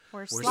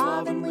We're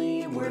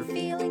slovenly, we're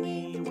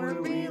feeling-y, we're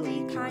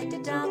really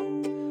kinda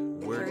dumb.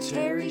 We're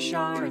Terry,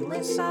 Shar, and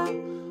Lissa,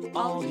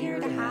 all here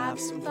to have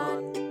some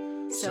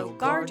fun. So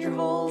guard your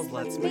holes,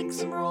 let's make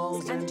some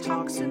rolls and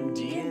talk some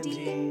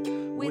D&D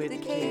with the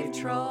Cave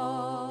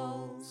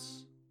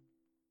Trulls.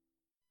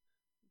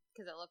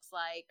 Because it looks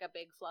like a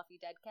big fluffy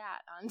dead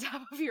cat on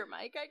top of your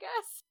mic, I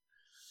guess.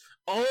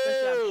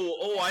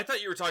 Oh, I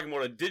thought you were talking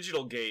about a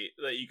digital gate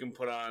that you can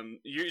put on.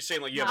 You're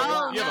saying like you have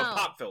a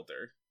pop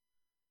filter.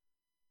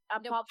 A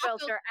pop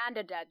filter and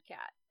a dead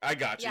cat. I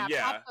got you,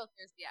 yeah. Pop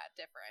filters,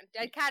 different.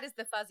 Dead cat is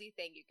the fuzzy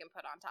thing you can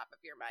put on top of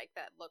your mic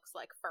that looks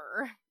like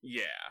fur.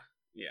 Yeah,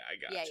 I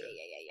got you.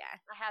 Yeah.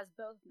 I has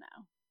both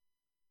now.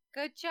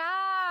 Good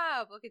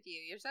job! Look at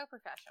you, you're so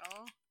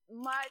professional.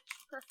 Much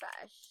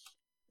profesh.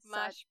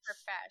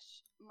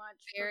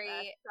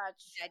 Very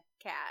dead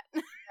cat.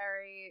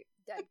 Very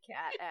dead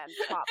cat and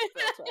pop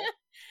filter.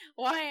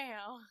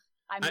 Wow.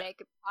 I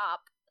make it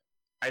pop.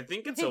 I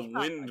think it's a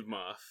wind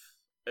muff,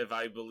 if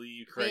I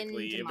believe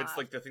correctly. If it's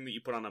like the thing that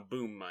you put on a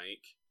boom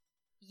mic.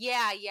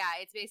 Yeah,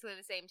 it's basically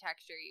the same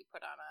texture you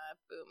put on a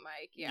boom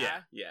mic,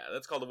 Yeah,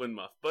 that's called a wind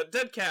muff. But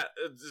dead cat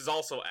is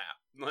also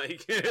apt.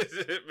 Like,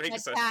 it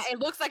makes sense. Cat. It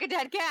looks like a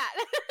dead cat.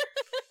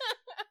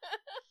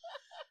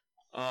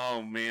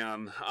 Oh,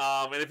 man.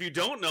 And if you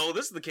don't know,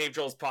 this is the Cave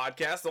Trolls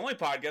podcast, the only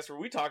podcast where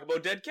we talk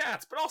about dead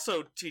cats, but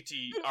also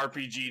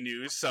TTRPG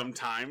news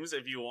sometimes,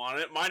 if you want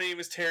it. My name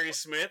is Terry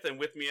Smith, and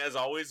with me, as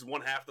always,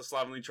 one half the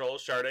Slovenly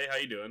Trolls, Sade. How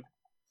you doing?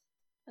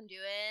 I'm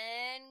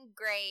doing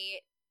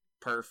great.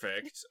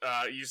 Perfect.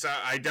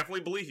 I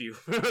definitely believe you.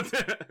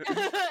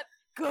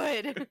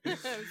 Good. I'm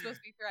supposed to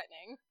be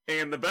threatening.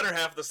 And the better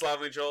half of the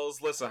Slovenly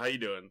Trolls, Lissa, how you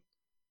doing?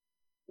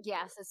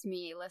 Yes, it's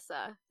me,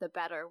 Lissa, the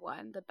better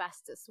one, the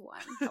bestest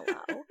one.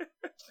 Hello.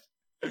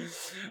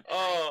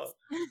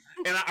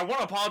 And I want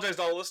to apologize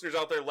to all the listeners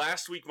out there.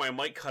 Last week, my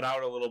mic cut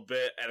out a little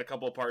bit at a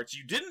couple of parts.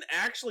 You didn't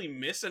actually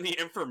miss any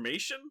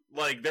information.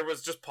 Like, there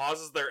was just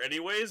pauses there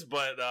anyways,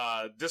 but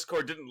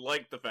Discord didn't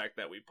like the fact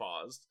that we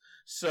paused.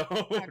 So,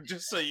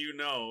 just so you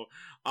know,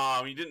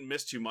 you didn't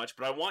miss too much,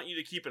 but I want you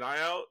to keep an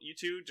eye out, you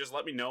two. Just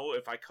let me know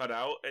if I cut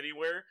out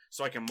anywhere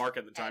so I can mark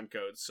it the time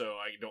code so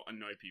I don't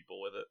annoy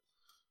people with it.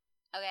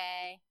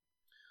 Okay.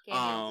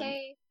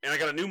 And I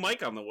got a new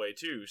mic on the way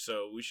too,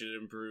 so we should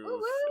improve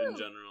in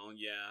general.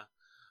 Yeah.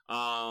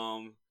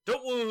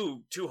 Don't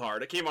woo too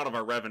hard. It came out of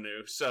our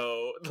revenue,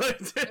 so. But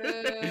that's what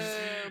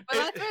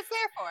it's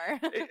there for.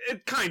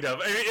 It kind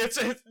of. I mean,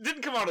 it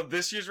didn't come out of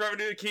this year's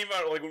revenue. It came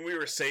out like when we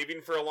were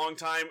saving for a long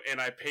time, and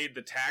I paid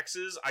the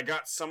taxes. I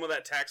got some of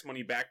that tax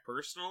money back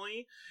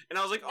personally, and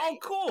I was like, "Oh,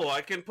 cool!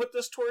 I can put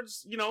this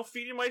towards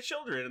feeding my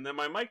children." And then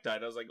my mic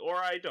died. I was like, "Or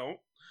I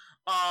don't."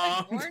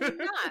 Or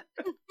not.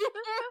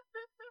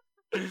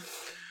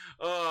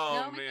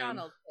 Oh, no, man.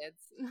 McDonald's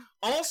kids.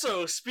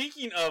 Also,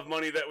 speaking of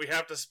money that we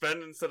have to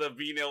spend instead of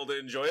being able to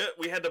enjoy it,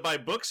 we had to buy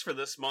books for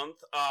this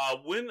month.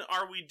 When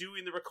are we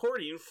doing the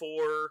recording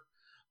for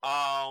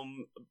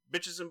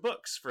Bitches and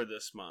Books for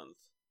this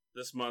month?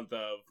 This month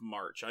of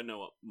March. I know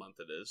what month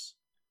it is.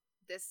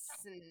 The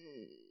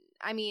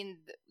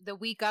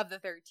week of the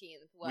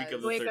 13th. Week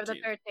of the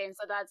 13th.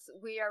 So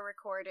we are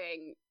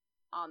recording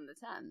on the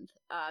 10th.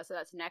 So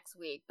that's next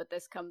week. But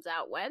this comes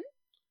out when?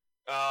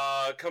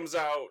 Comes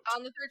out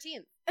on the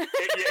 13th.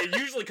 it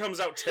usually comes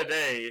out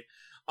today,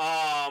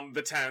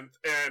 the 10th,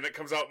 and it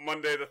comes out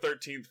Monday the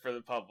 13th for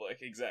the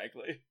public.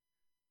 Exactly.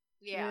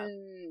 Yeah.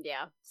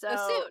 Yeah. So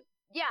soon.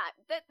 Yeah,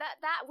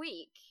 that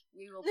week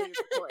we will be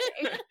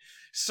recording.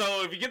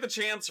 So if you get the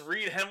chance,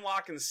 read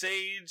Hemlock and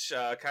Sage,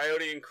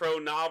 Coyote and Crow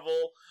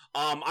novel.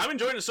 I'm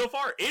enjoying it so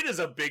far. It is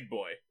a big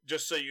boy,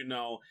 just so you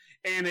know.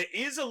 And it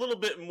is a little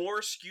bit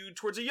more skewed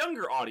towards a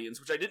younger audience,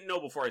 which I didn't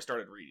know before I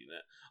started reading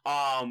it.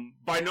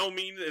 By no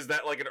means is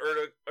that like an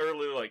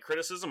early like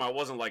criticism. I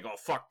wasn't like, oh,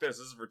 fuck this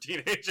is for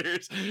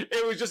teenagers.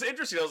 It was just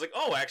interesting. I was like,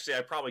 oh, actually,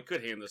 I probably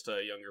could hand this to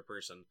a younger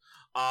person.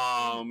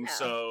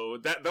 So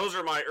those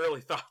are my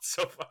early thoughts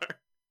so far.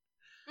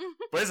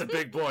 But it's a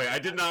big boy. I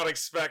did not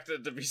expect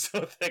it to be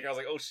so thick. I was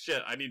like, oh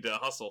shit, I need to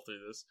hustle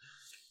through this.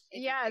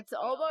 It's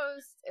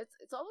almost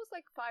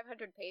like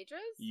 500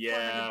 pages.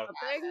 Yeah.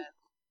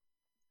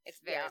 It's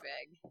very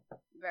big.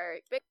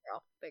 Very big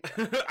girl.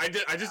 I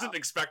just didn't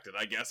expect it,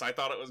 I guess. I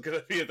thought it was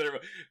gonna be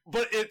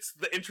but it's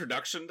the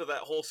introduction to that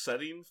whole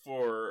setting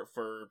for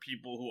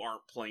people who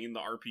aren't playing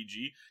the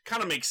RPG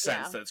kind of makes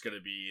sense that it's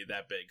gonna be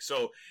that big.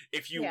 So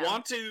if you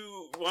want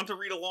to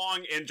read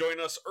along and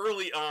join us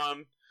early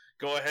on,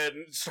 go ahead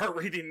and start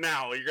reading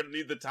now. You're going to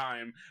need the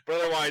time.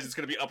 But otherwise, it's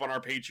going to be up on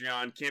our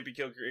Patreon,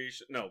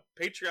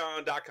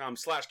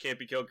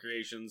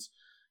 patreon.com/CampyKillCreations.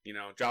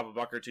 Drop a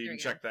buck or two, you can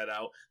check that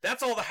out.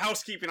 That's all the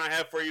housekeeping I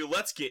have for you.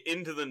 Let's get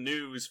into the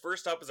news.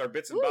 First up is our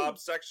Bits and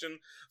Bobs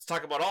section. Let's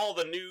talk about all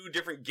the new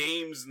different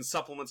games and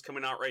supplements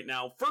coming out right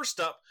now.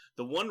 First up,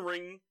 the One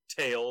Ring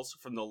Tales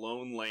from the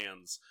Lone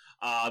Lands.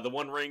 The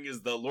One Ring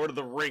is the Lord of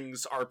the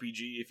Rings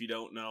RPG, if you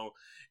don't know.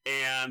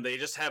 And they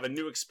just have a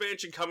new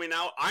expansion coming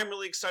out. I'm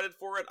really excited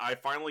for it. I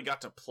finally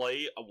got to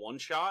play a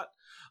one-shot.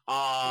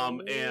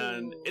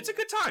 And it's a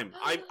good time.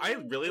 I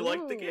really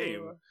like the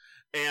game.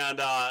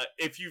 And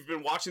if you've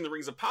been watching the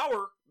Rings of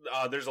Power,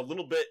 there's a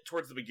little bit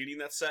towards the beginning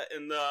that's set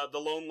in the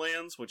Lone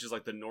Lands, which is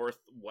like the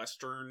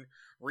northwestern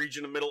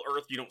region of Middle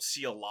Earth. You don't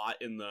see a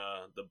lot in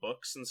the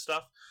books and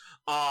stuff.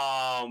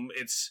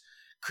 It's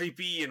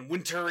creepy and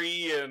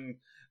wintry, and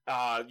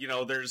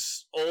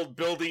there's old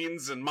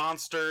buildings and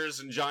monsters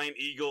and giant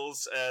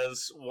eagles,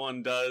 as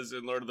one does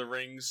in Lord of the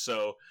Rings.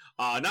 So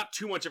not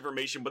too much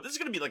information, but this is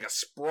going to be like a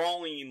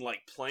sprawling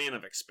like plan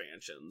of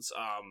expansions.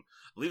 I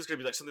believe it's going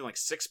to be like something like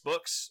 6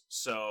 books.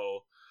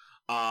 So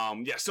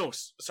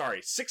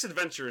 6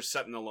 adventures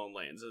set in the Lone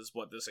Lands is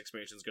what this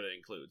expansion is going to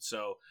include.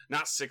 So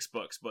not 6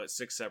 books, but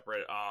 6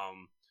 separate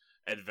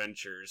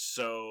adventures.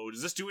 So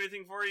does this do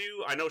anything for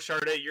you? I know,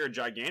 Sade, you're a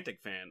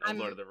gigantic fan of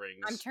Lord of the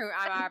Rings.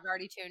 I've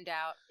already tuned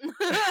out.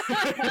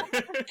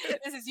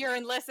 This is your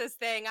and Lissa's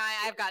thing.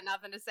 I've got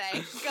nothing to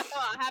say. Go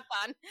on, have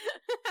fun.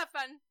 Have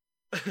fun.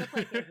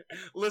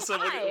 Lissa,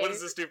 what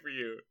does this do for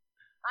you?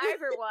 I,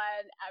 for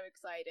one, am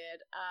excited.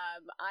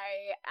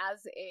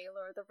 As a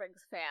Lord of the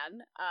Rings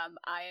fan,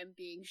 I am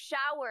being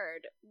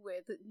showered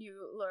with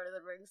new Lord of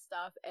the Rings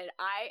stuff, and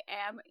I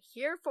am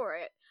here for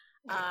it.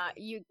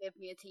 You give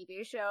me a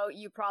TV show,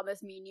 you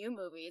promise me new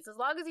movies. As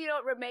long as you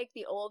don't remake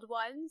the old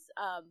ones,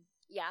 I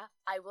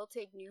will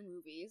take new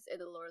movies in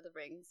the Lord of the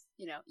Rings,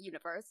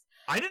 universe.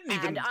 I didn't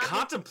even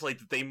contemplate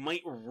that they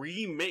might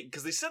remake,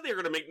 because they said they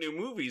were going to make new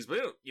movies,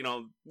 but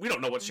we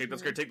don't know what shape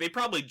that's going to take. They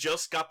probably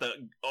just got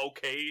the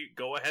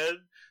go ahead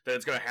that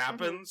it's going to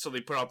happen, so they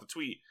put out the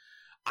tweet.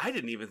 I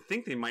didn't even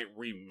think they might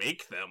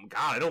remake them.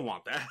 God, I don't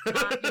want that.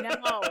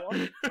 No.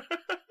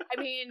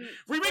 I mean,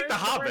 remake The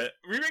Hobbit.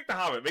 Remake The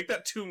Hobbit. Make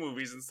that 2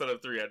 movies instead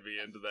of 3. I'd be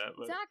into that.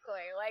 But.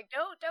 Exactly. Like,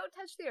 don't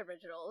touch the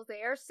originals.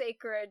 They are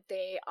sacred.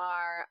 They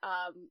are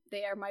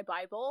my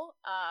Bible.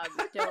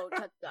 Don't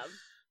touch them.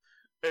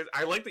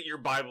 I like that your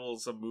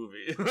Bible's a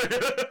movie.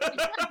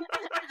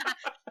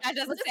 That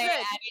doesn't say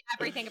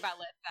everything about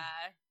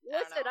Lissa.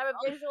 Listen, I'm a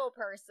visual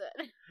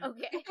person.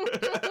 Okay.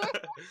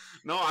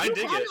 No, I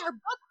dig it. Our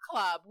book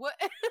club. What?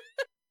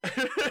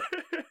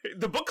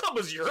 The book club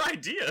was your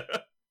idea.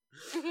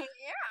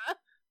 Yeah.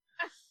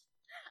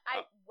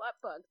 What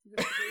book?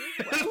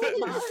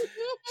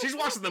 She's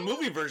watching the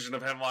movie version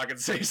of Hemlock and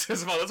Sage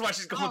as well. That's why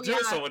she's going through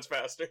it so much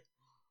faster.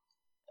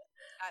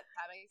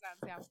 That makes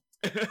sense,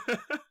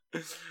 yeah.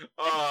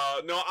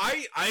 No,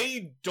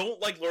 I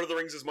don't like Lord of the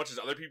Rings as much as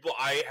other people.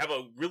 I have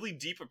a really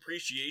deep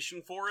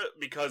appreciation for it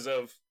because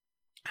of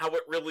how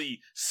it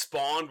really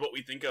spawned what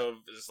we think of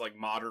as like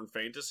modern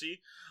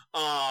fantasy.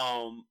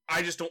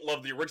 I just don't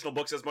love the original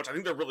books as much. I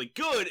think they're really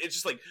good. It's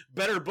just like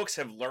better books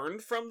have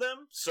learned from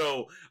them.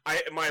 So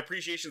my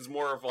appreciation is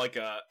more of like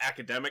a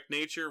academic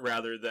nature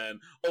rather than,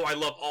 I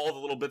love all the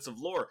little bits of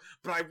lore.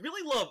 But I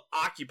really love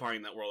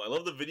occupying that world. I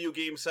love the video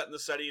game set in the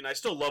setting. I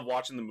still love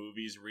watching the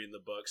movies, reading the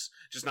books,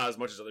 just not as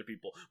much as other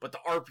people. But the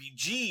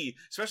RPG,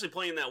 especially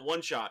playing that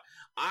one shot,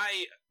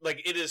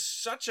 it is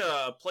such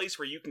a place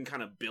where you can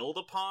kind of build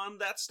upon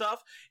that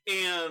stuff,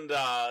 and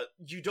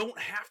you don't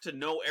have to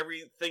know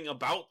everything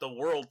about the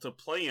world to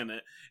play in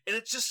it. And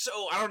it's just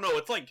so, I don't know,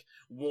 it's like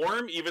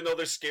warm, even though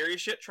there's scary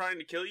shit trying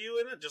to kill you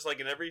in it, just like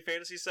in every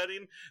fantasy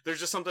setting. There's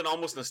just something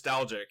almost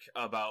nostalgic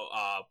about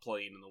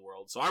playing in the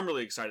world. So I'm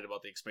really excited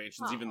about the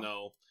expansions, even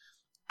though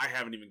I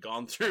haven't even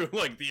gone through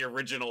like the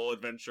original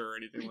adventure or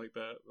anything like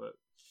that. But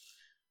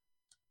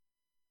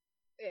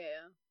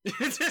yeah.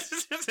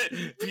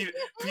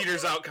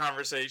 Peter's out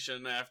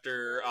conversation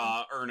after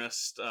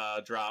Ernest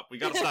drop. We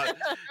gotta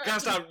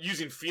stop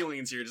using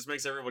feelings here. It just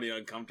makes everybody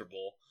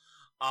uncomfortable.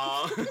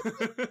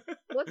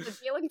 Look, the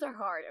feelings are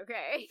hard,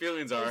 okay?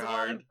 Feelings are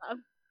hard.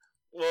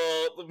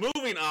 Well,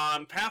 moving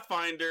on,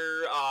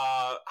 Pathfinder,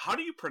 how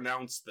do you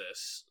pronounce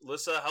this?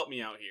 Lissa, help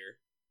me out here.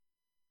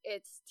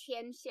 It's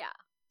天下.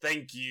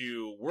 Thank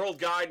you. World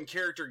Guide and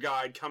Character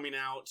Guide coming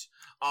out.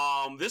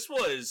 This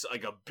was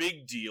like a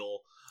big deal.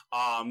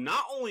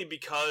 Not only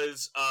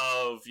because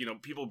of,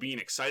 people being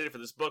excited for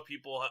this book,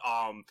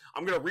 I'm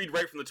going to read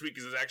right from the tweet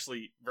because it's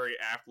actually very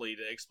aptly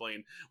to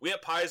explain. We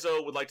at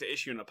Paizo would like to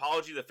issue an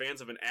apology. The fans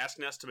have been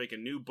asking us to make a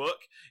new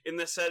book in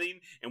this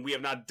setting, and we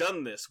have not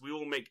done this. We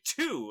will make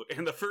 2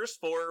 in the first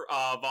 4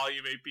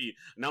 volume AP,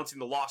 announcing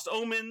the Lost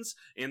Omens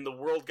and the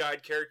World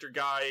Guide, Character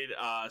Guide,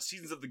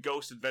 Seasons of the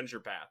Ghost Adventure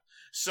Path.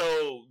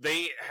 So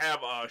they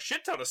have a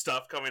shit ton of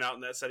stuff coming out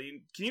in that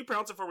setting. Can you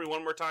pronounce it for me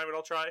one more time and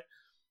I'll try?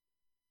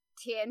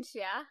 天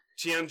下.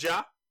 天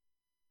下?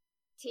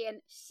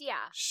 天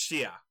下.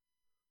 Xia.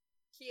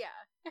 Yeah.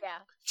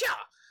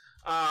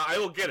 I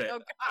will get it.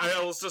 Oh, I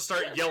will just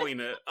start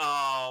yelling it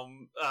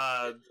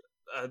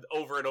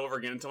over and over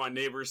again until my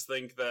neighbors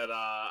think that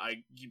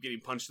I keep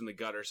getting punched in the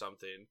gut or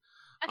something.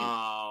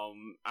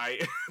 I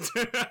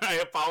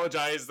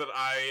apologize that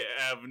I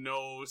have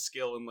no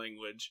skill in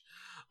language,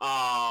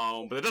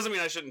 but it doesn't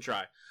mean I shouldn't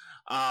try.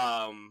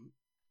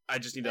 I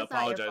just need to That's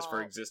not your apologize for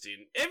fault.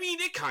 existing. I mean,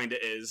 it kind of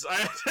is.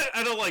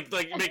 I don't like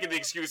making the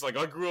excuse like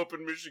I grew up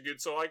in Michigan,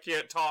 so I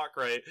can't talk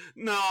right.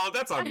 No,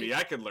 that's on me.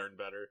 I could learn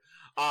better.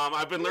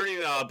 I've been learning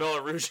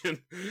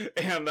Belarusian,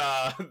 and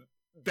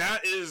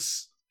that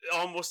is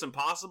almost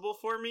impossible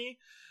for me.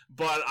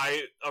 But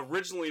I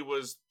originally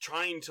was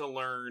trying to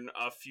learn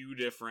a few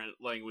different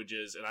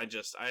languages, and I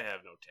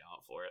have no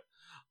talent for it.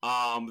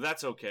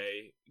 That's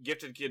okay.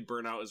 Gifted kid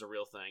burnout is a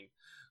real thing.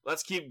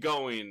 Let's keep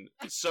going.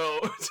 So,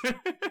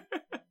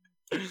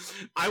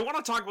 I want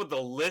to talk about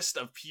the list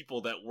of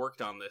people that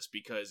worked on this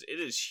because it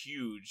is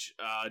huge.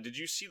 Did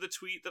you see the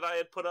tweet that I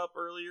had put up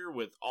earlier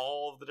with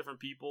all of the different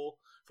people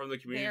from the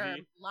community? There are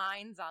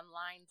lines on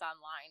lines on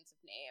lines of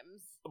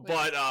names.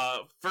 But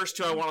first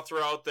two I want to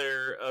throw out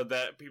there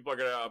that people are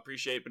going to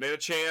appreciate. Banana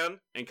Chan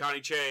and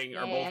Connie Chang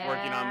are both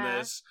working on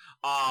this.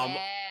 Yeah.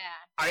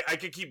 I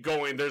could keep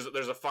going. There's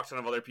a fuck ton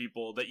of other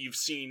people that you've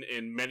seen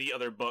in many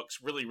other books,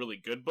 really, really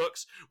good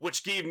books,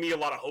 which gave me a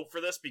lot of hope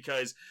for this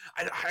because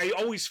I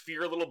always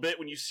fear a little bit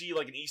when you see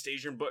like an East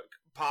Asian book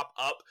pop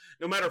up,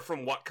 no matter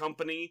from what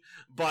company,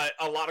 but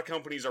a lot of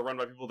companies are run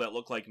by people that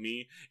look like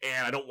me,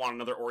 and I don't want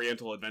another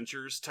Oriental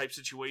Adventures type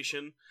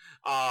situation.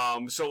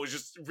 So it was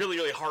just really,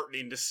 really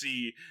heartening to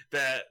see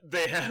that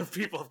they have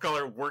people of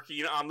color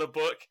working on the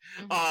book,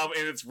 and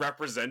it's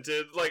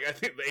represented. Like, I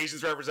think the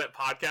Asians Represent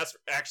podcast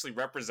actually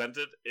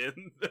represented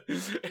in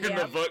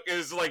the book.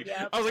 Is like,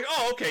 I was like,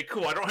 oh, okay,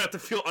 cool. I don't have to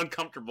feel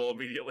uncomfortable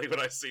immediately when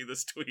I see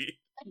this tweet.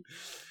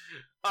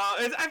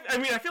 I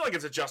mean, I feel like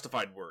it's a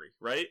justified worry,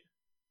 right?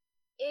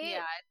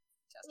 It's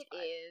It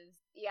is.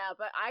 Yeah,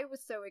 but I was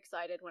so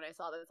excited when I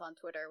saw this on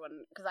Twitter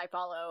because I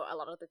follow a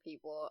lot of the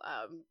people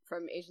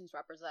from Asians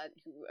Represent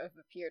who have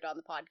appeared on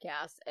the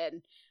podcast,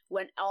 and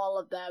when all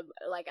of them,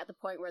 like at the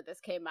point where this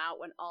came out,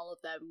 when all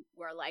of them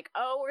were like,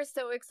 "Oh, we're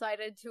so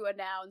excited to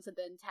announce," and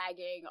then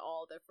tagging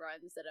all their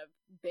friends that have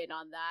been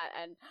on that,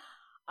 and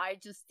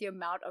the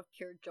amount of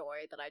pure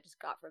joy that I just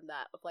got from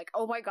that of like,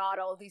 oh my god,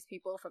 all of these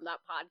people from that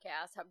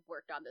podcast have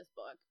worked on this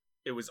book.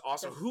 It was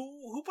awesome.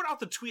 Who put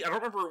out the tweet? I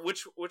don't remember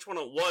which one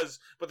it was,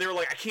 but they were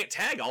like, I can't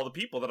tag all the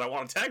people that I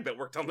want to tag that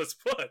worked on this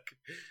book.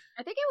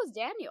 I think it was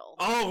Daniel.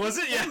 Oh, was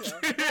it? Yeah.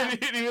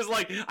 And he was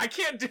like, I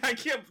can't,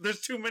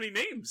 there's too many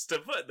names to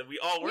put that we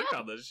all worked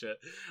on this shit.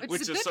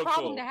 Which is so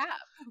problem cool. to have.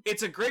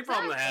 It's a great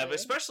problem to have,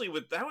 especially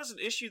with, that was an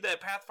issue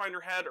that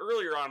Pathfinder had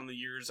earlier on in the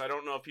years. I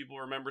don't know if people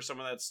remember some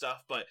of that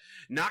stuff, but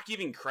not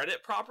giving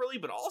credit properly,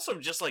 but also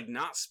just like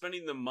not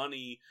spending the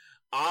money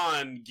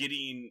on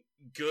getting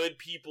good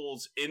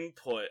people's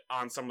input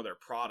on some of their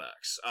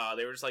products.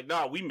 They were just like,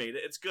 no, we made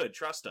it. It's good.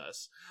 Trust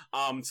us.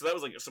 So that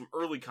was like some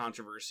early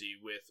controversy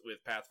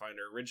with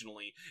Pathfinder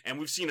originally. And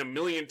we've seen a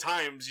million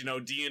times,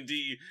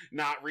 D&D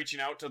not reaching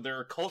out to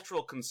their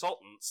cultural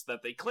consultants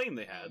that they claim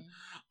they had.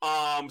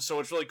 So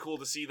it's really cool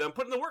to see them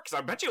put in the work, because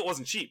I bet you it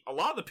wasn't cheap. A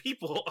lot of the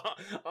people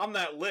on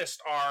that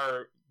list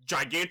are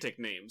gigantic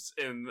names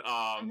in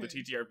the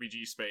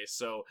TTRPG space,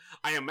 so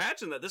I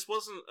imagine that this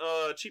wasn't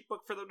a cheap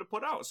book for them to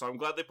put out, so I'm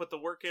glad they put the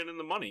work in and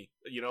the money,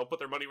 put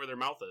their money where their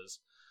mouth is,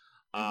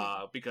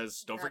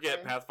 because don't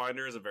forget,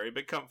 Pathfinder is a very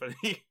big company.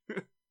 Big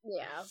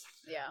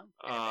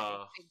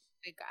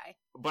guy.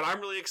 But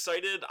I'm really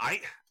excited.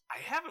 I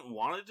haven't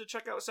wanted to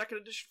check out second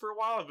edition for a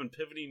while. I've been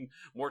pivoting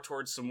more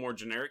towards some more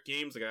generic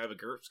games. Like I have a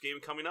GURPS game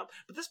coming up,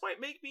 but this might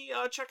make me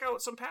check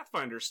out some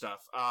Pathfinder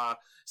stuff.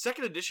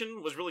 Second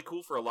edition was really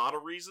cool for a lot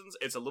of reasons.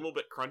 It's a little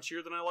bit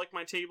crunchier than I like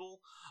my table.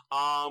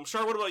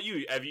 Char, what about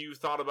you? Have you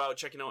thought about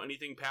checking out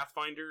anything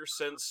Pathfinder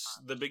since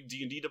the big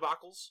D&D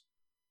debacles?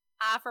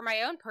 For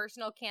my own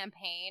personal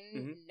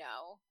campaign,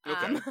 no.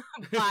 Okay.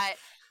 But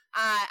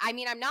I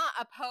mean, I'm not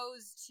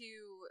opposed to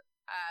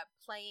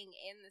playing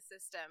in the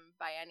system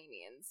by any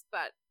means,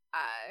 but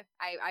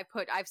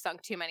I've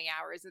sunk too many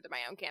hours into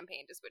my own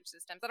campaign to switch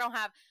systems. I don't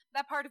have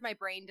that part of my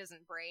brain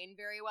doesn't brain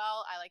very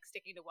well. I like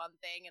sticking to one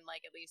thing and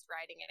like at least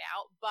writing it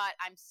out. But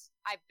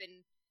I've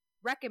been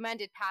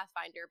recommended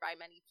Pathfinder by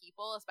many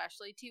people,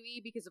 especially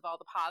 2E, because of all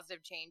the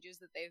positive changes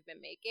that they've been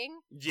making.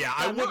 Yeah,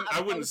 I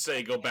wouldn't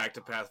say go back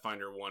to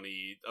Pathfinder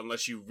 1E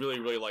unless you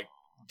really, really like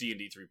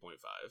D&D 3.5.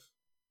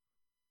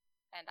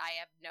 And I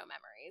have no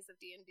memories of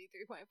D&D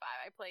 3.5.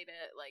 I played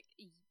it like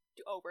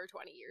over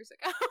 20 years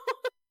ago.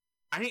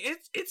 I mean,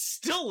 it's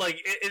still like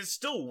it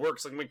still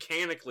works. Like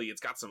mechanically,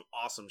 it's got some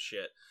awesome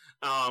shit.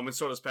 And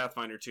so does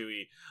Pathfinder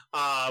 2E.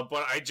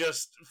 But I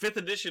just 5th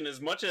edition, as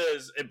much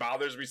as it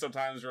bothers me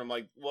sometimes, where I'm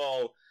like,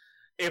 well,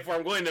 if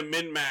I'm going to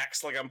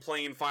min-max, like I'm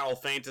playing Final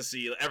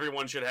Fantasy,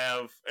 everyone should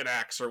have an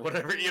axe or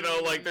whatever,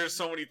 like there's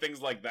so many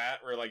things like that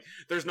where like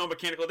there's no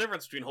mechanical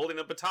difference between holding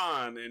a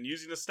baton and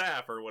using a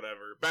staff or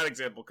whatever. Bad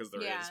example because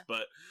there is,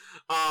 but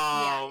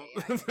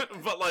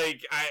but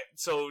like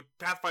so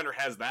Pathfinder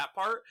has that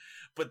part,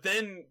 but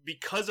then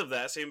because of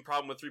that, same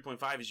problem with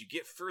 3.5 is you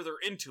get further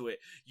into it,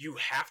 you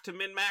have to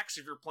min-max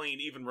if you're playing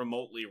even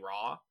remotely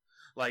raw.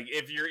 Like,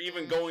 if you're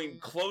even going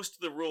close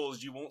to the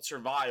rules, you won't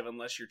survive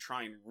unless you're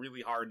trying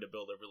really hard to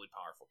build a really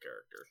powerful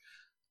character.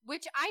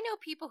 Which I know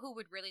people who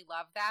would really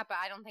love that, but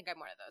I don't think I'm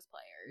one of those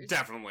players.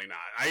 Definitely not.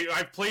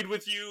 I've played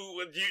with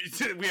you.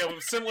 We have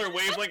a similar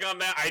wavelength on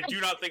that. I do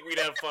not think we'd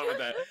have fun with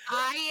that.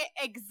 I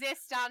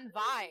exist on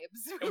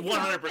vibes.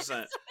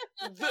 100%.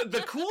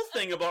 The cool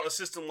thing about a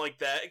system like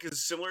that, because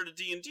it's similar to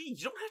D&D,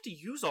 you don't have to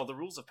use all the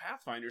rules of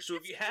Pathfinder. So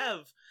if you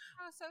have...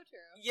 Oh, so true.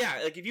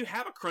 Yeah, like if you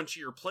have a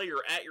crunchier player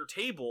at your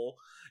table,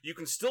 you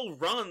can still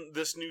run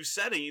this new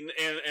setting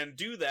and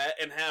do that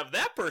and have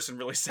that person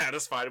really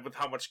satisfied with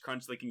how much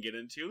crunch they can get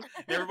into,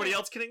 and everybody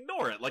else can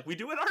ignore it, like we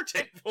do at our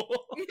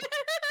table.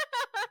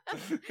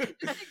 Just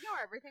ignore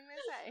everything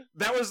they say.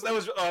 That was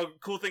a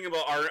cool thing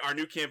about our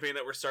new campaign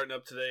that we're starting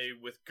up today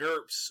with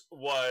GURPS,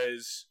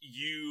 was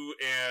you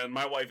and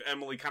my wife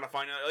Emily kind of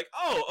finding out, like,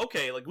 oh,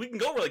 okay, like we can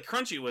go really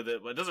crunchy with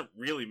it, but it doesn't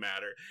really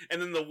matter.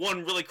 And then the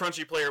one really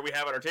crunchy player we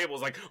have at our table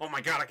is like, oh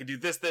my god, I can do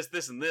this, this,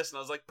 this, and this. And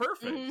I was like,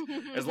 perfect.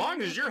 As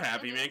long as you're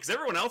happy, man, because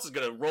everyone else is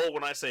going to roll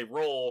when I say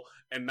roll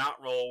and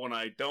not roll when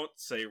I don't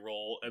say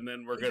roll. And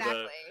then we're going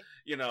to,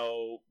 you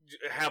know,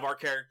 have our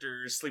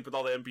characters sleep with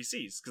all the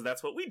NPCs, because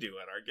that's what we do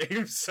at our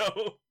game.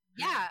 So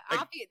yeah,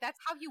 that's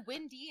how you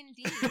win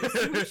D&D. What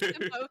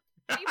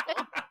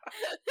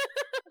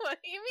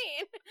do you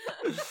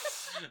mean?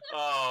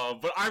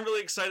 But I'm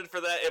really excited for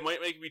that. It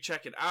might make me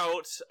check it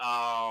out.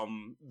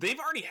 They've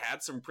already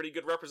had some pretty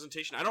good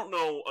representation. I don't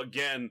know,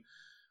 again,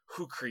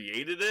 who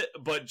created it,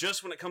 but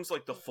just when it comes to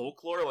like the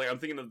folklore, like I'm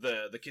thinking of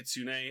the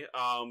Kitsune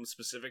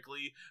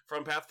specifically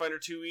from Pathfinder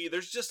 2e,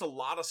 there's just a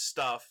lot of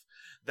stuff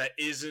that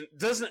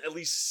doesn't at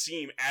least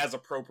seem as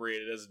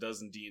appropriated as it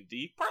does in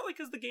D&D, partly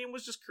because the game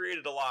was just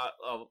created a lot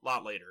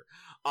later.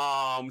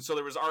 So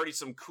there was already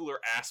some cooler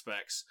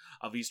aspects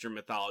of Eastern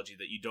mythology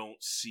that you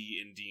don't see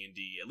in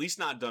D&D, at least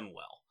not done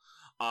well.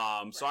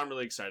 So I'm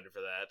really excited for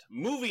that.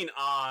 Moving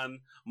on,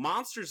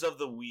 Monsters of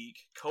the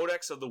Week,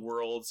 Codex of the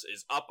Worlds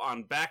is up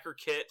on Backer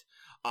Kit.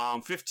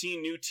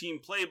 15 new team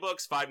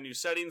playbooks, 5 new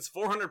settings,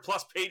 400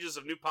 plus pages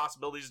of new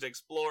possibilities to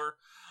explore.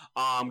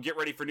 Get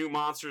ready for new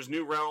monsters,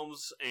 new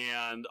realms,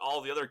 and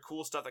all the other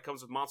cool stuff that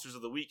comes with Monsters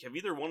of the Week. Have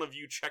either one of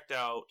you checked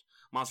out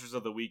Monsters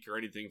of the Week or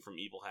anything from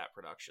Evil Hat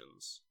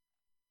Productions?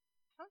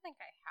 I don't think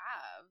I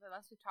have,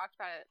 unless we've talked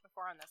about it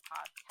before on this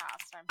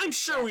podcast. I'm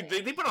sure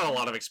they put out a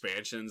lot of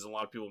expansions, and a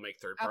lot of people make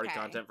third-party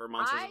content for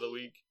Monsters of the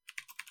Week.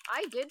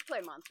 I did play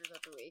Monsters of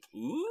the Week.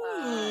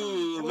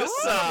 Ooh,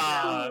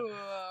 Lissa!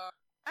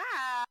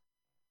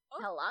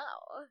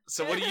 Hello.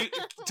 So what do you...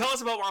 Tell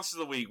us about Monsters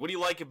of the Week. What do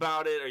you like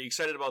about it? Are you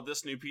excited about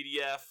this new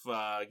PDF?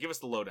 Give us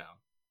the lowdown.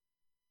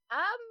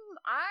 I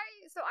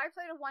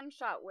played a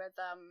one-shot with,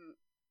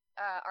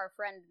 our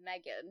friend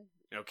Megan.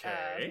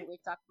 Okay. Who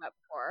we've talked about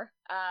before.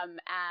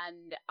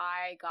 And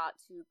I got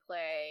to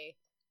play...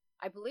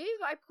 I believe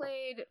I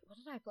played... What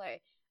did I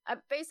play?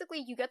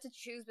 Basically, you get to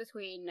choose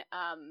between,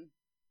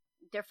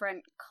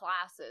 different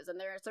classes, and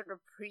they're sort of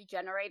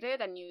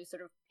pre-generated, and you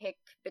sort of pick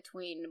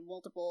between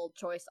multiple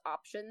choice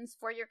options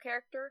for your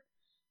character.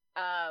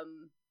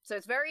 So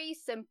it's very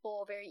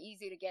simple, very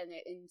easy to get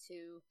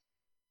into.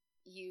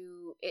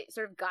 It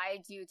sort of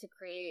guides you to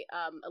create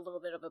a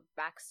little bit of a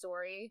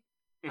backstory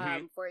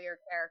for your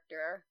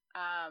character.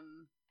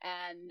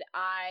 And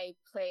I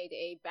played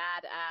a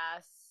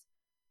badass.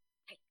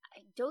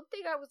 I don't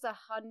think I was a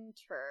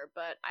hunter,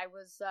 but I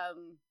was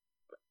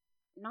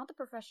not the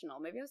professional.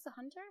 Maybe I was the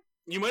hunter?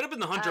 You might have been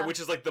the hunter, which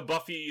is like the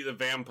Buffy the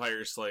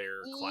Vampire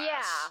Slayer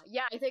class.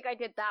 Yeah, I think I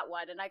did that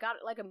one. And I got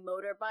like a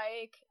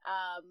motorbike,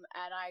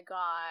 and I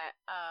got...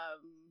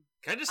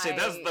 Can I just say,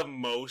 that's the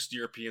most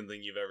European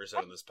thing you've ever said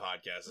on this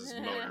podcast, is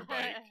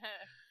motorbike.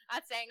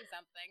 That's saying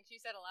something. She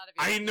said a lot of...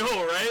 I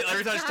know, right?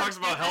 Every time she talks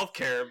about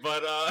healthcare,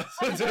 but...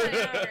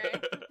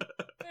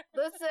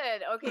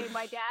 Listen, okay,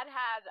 my dad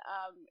had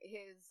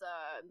his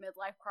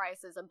midlife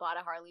crisis and bought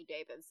a Harley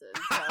Davidson.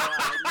 So,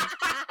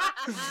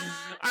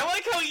 I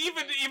like how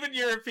even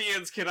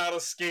Europeans cannot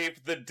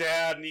escape the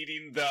dad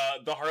needing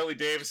the Harley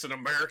Davidson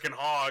American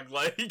hog.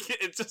 Like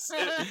it just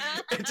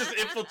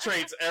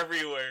infiltrates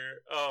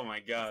everywhere. Oh my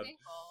god.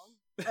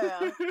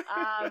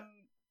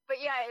 But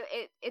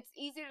yeah, it's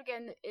easy to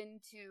get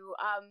into.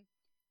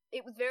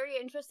 It was very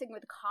interesting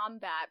with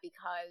combat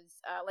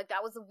because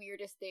that was the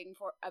weirdest thing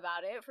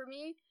about it for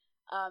me.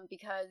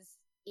 Because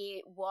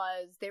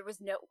there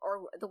was no,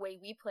 or the way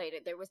we played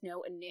it, there was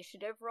no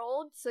initiative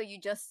rolled, so you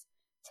just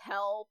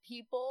tell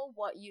people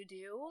what you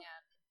do,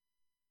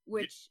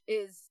 which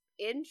is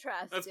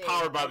interesting. That's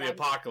powered by the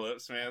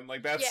apocalypse, man.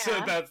 Like that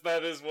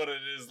is what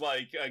it is.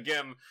 Like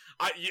again,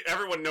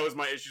 everyone knows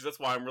my issues. That's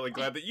why I'm really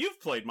glad that you've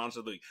played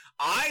Monsters of the Week.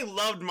 I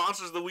loved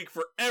Monsters of the Week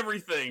for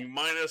everything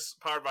minus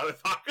powered by the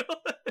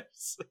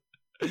apocalypse.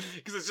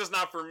 Because it's just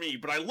not for me,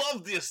 but I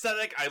love the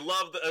aesthetic. I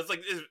love it's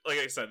like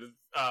I said,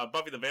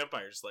 Buffy the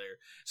Vampire Slayer.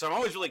 So I'm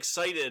always really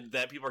excited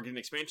that people are getting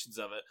expansions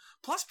of it.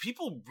 Plus,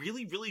 people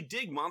really, really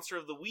dig Monster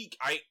of the Week.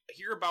 I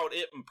hear about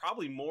it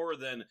probably more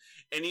than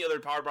any other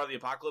Powered by the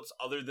Apocalypse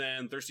other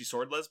than Thirsty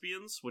Sword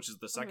Lesbians, which is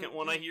the second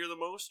one I hear the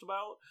most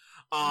about.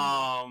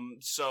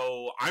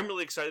 So I'm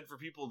really excited for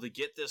people to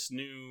get this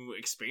new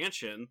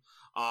expansion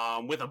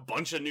with a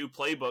bunch of new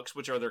playbooks,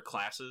 which are their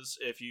classes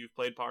if you've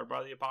played Powered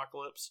by the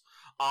Apocalypse.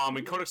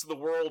 And Codex of the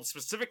World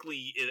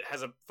specifically, it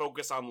has a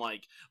focus on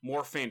like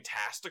more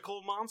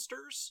fantastical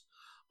monsters.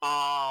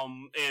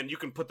 And you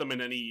can put them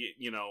in any,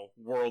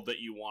 world that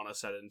you want to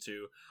set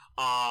into.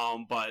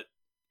 But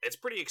it's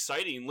pretty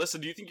exciting.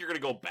 Listen, do you think you're going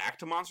to go back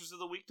to Monsters of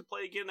the Week to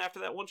play again after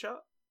that one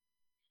shot?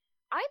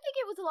 I think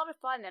it was a lot of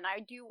fun, and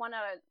I do want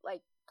to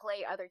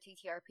play other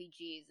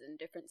TTRPGs and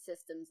different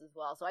systems as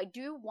well. So I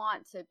do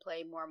want to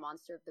play more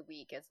Monster of the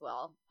Week as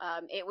well.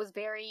 It was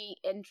very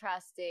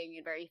interesting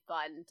and very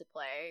fun to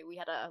play. We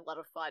had a lot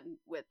of fun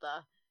with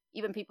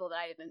even people that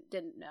I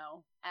didn't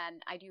know,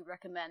 and I do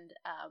recommend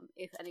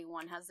if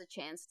anyone has the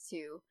chance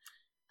to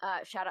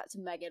shout out to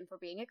Megan for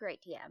being a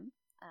great DM.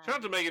 Shout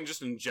out to Megan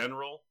just in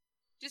general.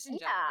 Just in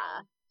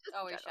general.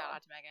 Always general. shout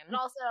out to Megan. And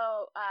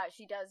also,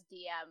 she does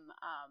DM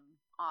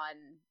on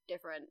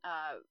different.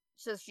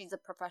 So she's a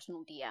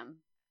professional DM.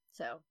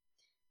 So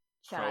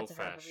shout out to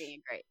her for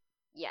being great.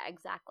 Yeah,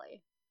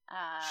 exactly.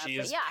 She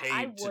is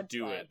paid to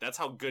do it. That's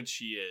how good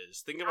she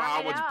is. Think about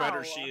how much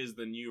better she is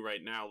than you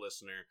right now,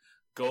 listener.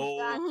 Go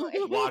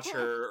watch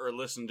her or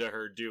listen to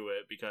her do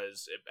it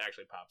because it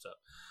actually pops up.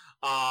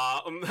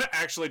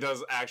 Actually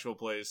does actual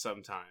plays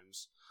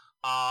sometimes.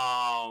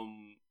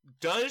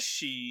 Does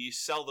she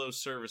sell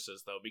those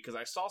services though? Because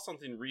I saw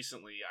something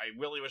recently. I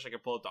really wish I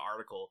could pull up the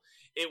article.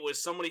 It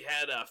was somebody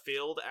had a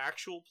failed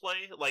actual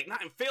play. Like,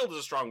 not failed is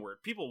a strong word.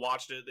 People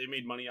watched it. They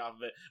made money off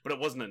of it, but it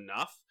wasn't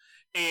enough.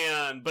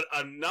 But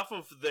enough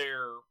of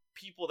their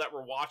people that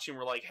were watching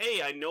were like,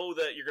 hey, I know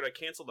that you're going to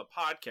cancel the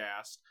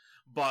podcast,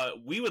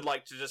 but we would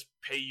like to just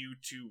pay you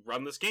to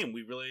run this game.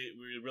 We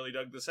really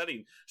dug the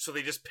setting. So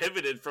they just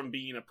pivoted from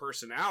being a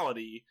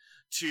personality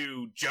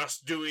to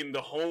just doing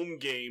the home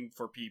game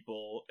for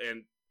people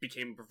and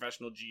became a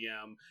professional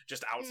GM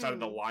just outside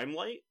of the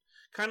limelight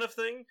kind of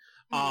thing.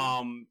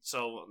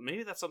 So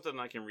maybe that's something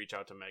I can reach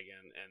out to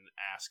Megan and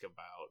ask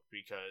about,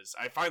 because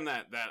I find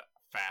that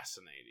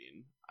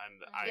fascinating.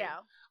 And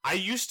I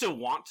used to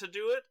want to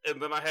do it,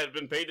 and then I had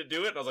been paid to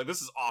do it, and I was like,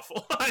 this is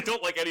awful. I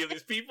don't like any of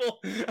these people.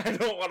 I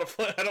don't want to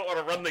play. I don't want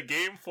to run the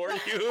game for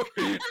you.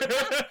 I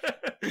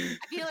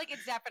feel like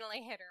it's definitely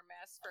hit or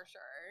miss for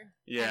sure.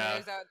 Yeah.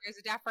 And there's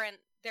a different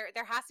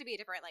there has to be a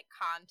different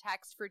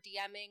context for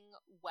DMing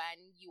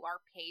when you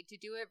are paid to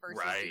do it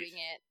versus doing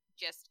it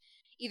just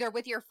either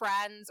with your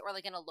friends or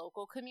in a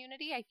local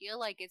community. I feel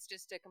like it's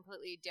just a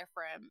completely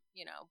different,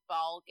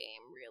 ball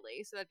game,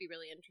 really. So that'd be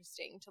really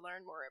interesting to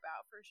learn more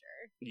about for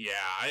sure.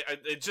 Yeah,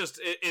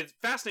 it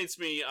fascinates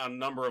me on a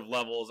number of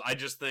levels. I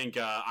just think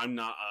I'm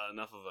not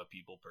enough of a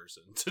people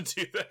person to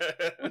do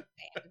that.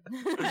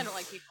 I don't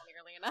like people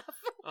nearly enough.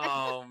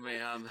 Oh,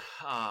 man.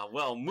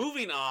 Well,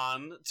 moving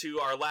on to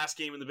our last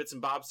game in the Bits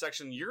and Bobs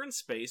section, You're in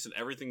Space and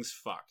Everything's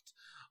Fucked.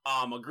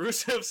 A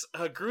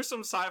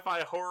gruesome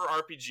sci-fi horror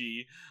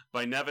RPG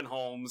by Nevin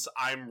Holmes.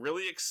 I'm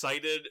really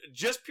excited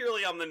just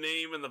purely on the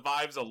name and the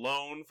vibes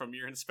alone from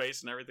You're in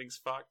Space and Everything's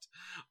Fucked.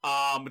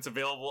 It's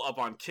available up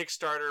on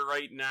Kickstarter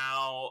right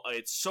now.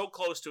 It's so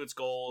close to its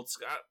goal. It's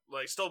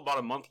got still about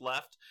a month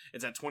left.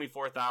 It's at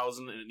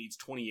 24,000 and it needs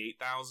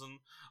 28,000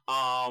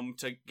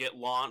 to get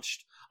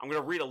launched. I'm going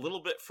to read a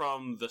little bit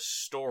from the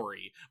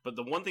story, but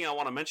the one thing I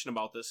want to mention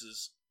about this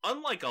is,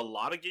 unlike a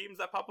lot of games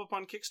that pop up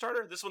on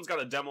Kickstarter, this one's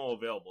got a demo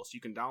available, so you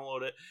can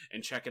download it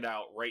and check it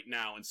out right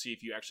now and see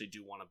if you actually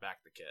do want to back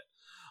the kit.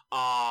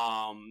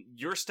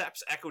 Your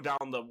steps echo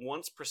down the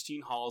once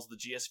pristine halls of the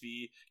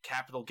GSV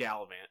capital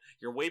Gallivant,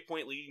 your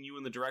waypoint leading you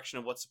in the direction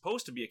of what's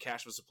supposed to be a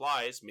cache of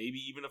supplies, maybe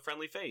even a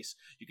friendly face.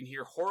 You can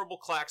hear horrible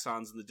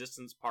klaxons in the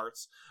distant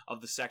parts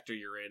of the sector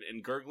you're in,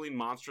 and gurgling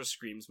monstrous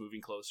screams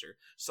moving closer.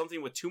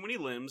 Something with too many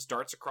limbs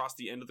darts across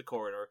the end of the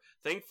corridor,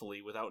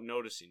 thankfully without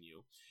noticing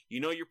you. You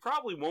know you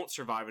probably won't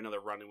survive another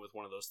run-in with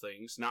one of those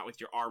things, not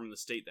with your arm in the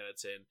state that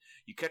it's in.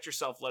 You catch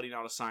yourself letting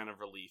out a sign of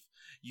relief.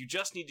 You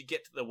just need to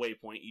get to the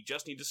waypoint, you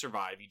just need to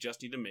survive, you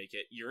just need to make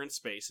it. You're in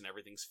space and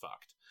everything's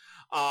fucked.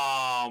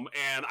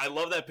 And I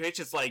love that pitch.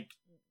 It's like,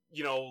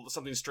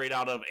 something straight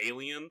out of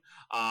Alien.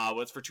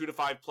 It's for 2 to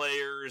 5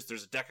 players.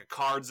 There's a deck of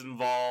cards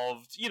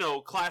involved.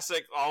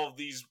 Classic, all of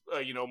these,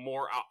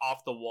 more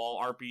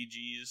off-the-wall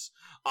RPGs.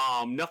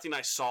 Nothing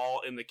I saw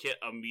in the kit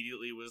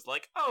immediately was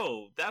like,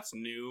 oh, that's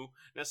new,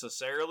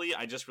 necessarily.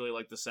 I just really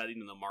like the setting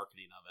and the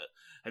marketing of it.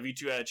 Have you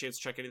two had a chance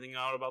to check anything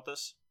out about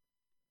this?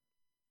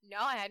 No,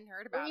 I hadn't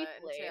heard about it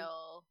Briefly.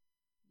 until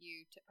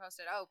you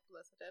posted. Oh,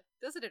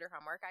 Lisa did her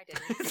homework. I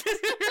didn't.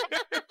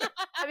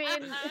 I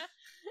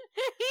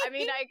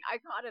mean, I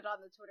caught it on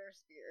the Twitter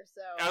sphere,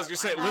 so... I was going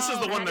to say, Lisa's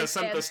the one that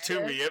sent this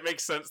to me. It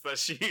makes sense that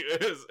she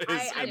is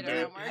I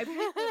into it. I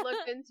briefly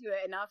looked into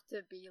it enough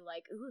to be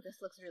like, ooh, this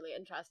looks really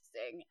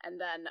interesting. And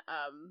then,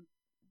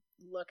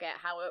 look at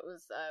how it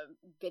was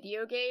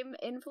video game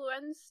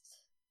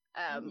influenced,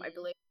 I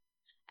believe.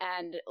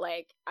 And,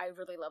 like, I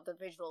really love the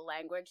visual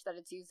language that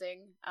it's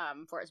using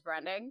for its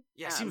branding.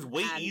 Yeah, it seems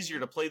way easier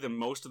to play than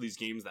most of these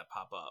games that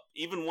pop up.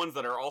 Even ones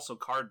that are also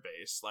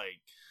card-based. Like,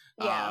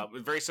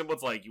 very simple.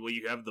 It's like, well,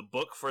 you have the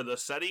book for the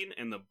setting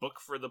and the book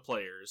for the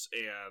players.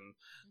 And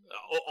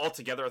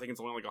altogether, I think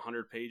it's only like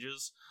 100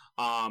 pages.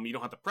 You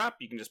don't have to prep.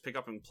 You can just pick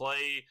up and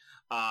play.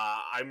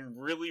 I'm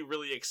really,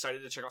 really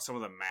excited to check out some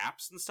of the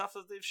maps and stuff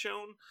that they've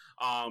shown.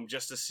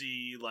 Just to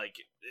see, like,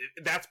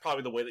 that's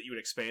probably the way that you would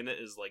expand it,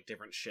 is like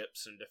different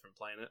ships and different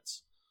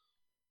planets.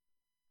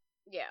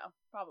 Yeah,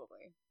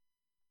 probably.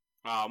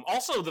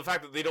 Also, the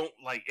fact that they don't,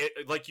 like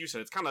it, like you said,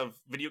 it's kind of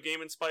video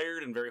game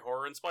inspired and very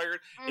horror inspired.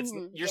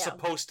 You're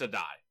supposed to die.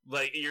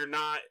 Like, you're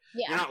not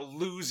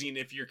losing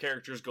if your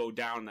characters go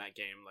down that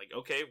game. Like,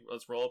 okay,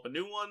 let's roll up a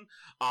new one.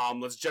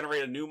 Let's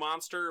generate a new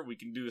monster. We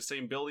can do the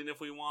same building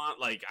if we want.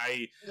 Like,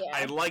 I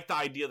like the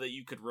idea that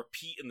you could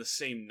repeat in the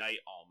same night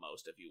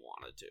almost if you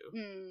wanted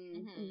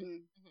to.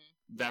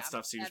 That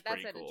stuff seems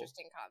pretty cool. That's an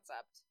interesting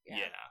concept. Yeah.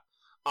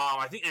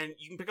 I think, and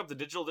you can pick up the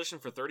digital edition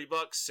for $30,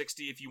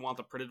 $60 if you want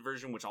the printed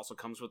version, which also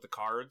comes with the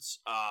cards.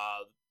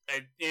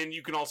 And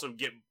you can also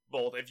get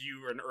both. If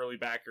you are an early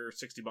backer,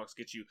 $60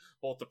 gets you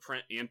both the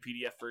print and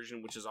PDF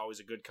version, which is always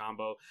a good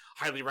combo.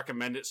 Highly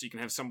recommend it, so you can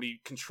have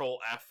somebody Control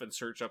F and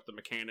search up the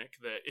mechanic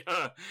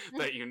that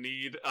that you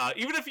need.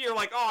 Even if you're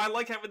like, oh, I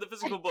like having the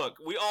physical book.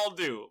 We all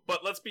do.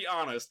 But let's be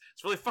honest,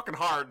 it's really fucking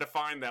hard to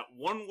find that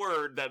one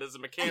word that is a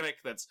mechanic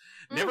that's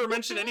never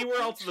mentioned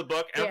anywhere else in the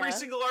book. Every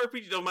single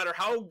RPG, no matter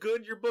how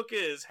good your book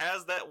is,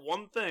 has that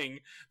one thing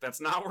that's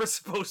not where it's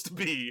supposed to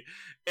be.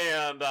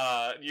 And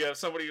you have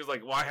somebody who's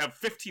like, well, I have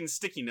 15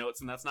 sticky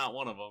notes, and that's not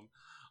one of them.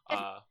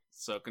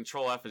 So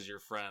Control F is your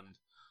friend.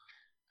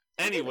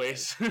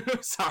 Anyways,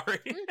 sorry.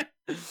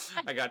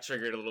 I got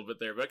triggered a little bit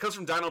there, but it comes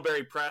from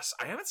Dinoberry Press.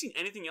 I haven't seen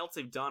anything else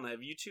they've done.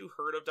 Have you two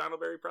heard of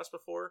Dinoberry Press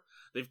before?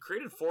 They've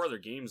created 4 other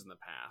games in the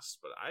past,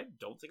 but I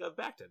don't think I've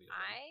backed any of them.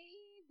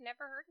 I've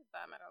never heard of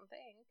them, I don't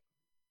think.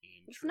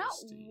 It's not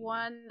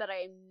one that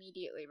I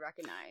immediately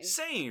recognize.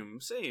 Same.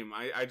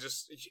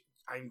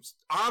 I'm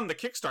on the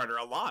Kickstarter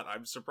a lot.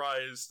 I'm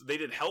surprised. They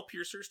did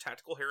Hellpiercers,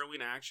 Tactical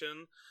Harrowing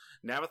Action,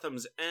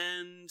 Navathem's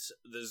End,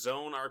 The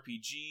Zone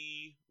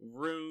RPG,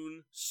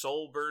 Rune,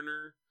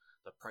 Soulburner,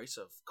 The Price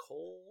of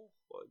Coal.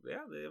 Well,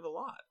 yeah, they have a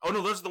lot. Oh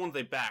no, those are the ones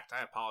they backed.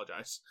 I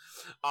apologize.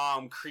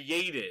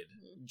 Created,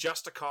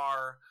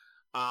 Justicar,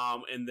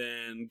 and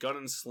then Gun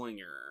and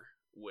Slinger,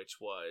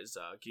 which was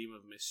Game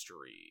of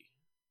Mystery.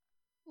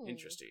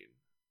 Interesting.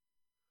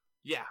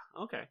 Yeah,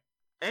 okay.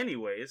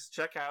 Anyways,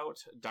 check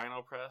out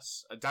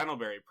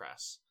Dinoberry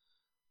Press.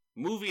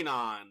 Moving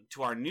on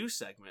to our new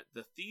segment,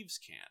 The Thieves'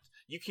 Cant.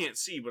 You can't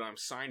see, but I'm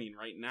signing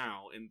right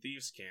now in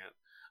Thieves' Cant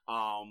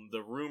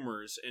the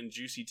rumors and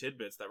juicy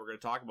tidbits that we're going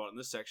to talk about in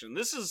this section.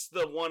 This is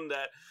the one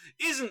that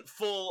isn't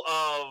full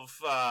of,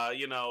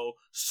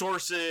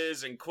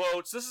 sources and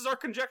quotes. This is our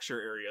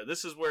conjecture area.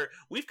 This is where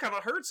we've kind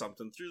of heard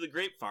something through the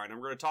grapevine,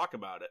 and we're going to talk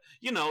about it.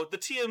 You know, the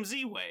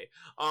TMZ way,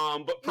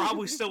 but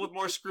probably still with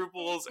more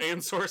scruples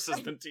and sources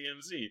than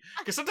TMZ.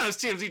 Because sometimes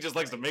TMZ just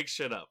likes to make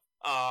shit up.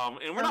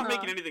 And we're not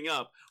making anything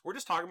up. We're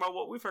just talking about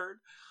what we've heard.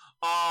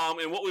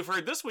 And what we've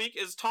heard this week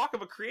is talk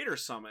of a creator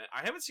summit.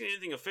 I haven't seen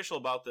anything official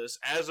about this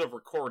as of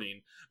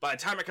recording. By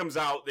the time it comes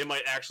out, they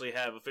might actually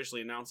have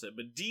officially announced it.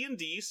 But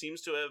D&D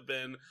seems to have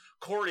been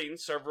courting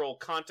several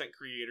content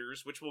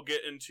creators, which we'll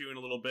get into in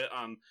a little bit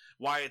on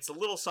why it's a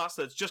little sus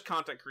that it's just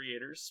content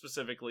creators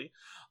specifically.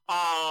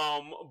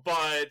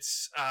 But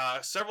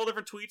several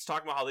different tweets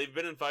talking about how they've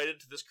been invited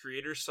to this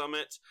creator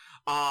summit,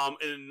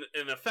 in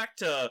effect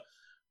to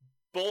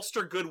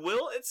bolster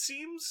goodwill, it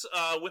seems,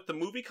 with the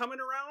movie coming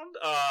around.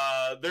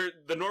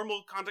 The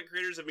normal content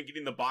creators have been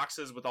getting the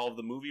boxes with all of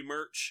the movie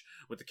merch,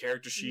 with the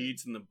character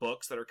sheets and the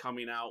books that are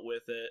coming out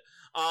with it.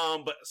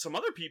 But some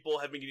other people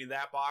have been getting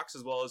that box,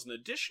 as well as an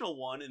additional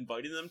one,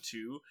 inviting them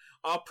to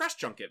a press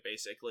junket,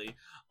 basically.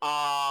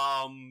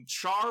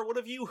 Char, what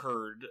have you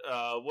heard?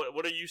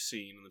 What are you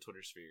seeing in the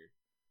Twitter sphere?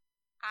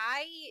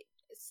 I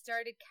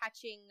started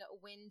catching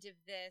wind of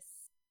this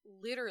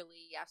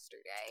literally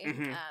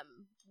yesterday,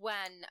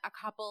 when a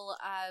couple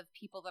of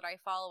people that I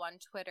follow on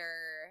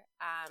Twitter,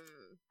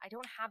 I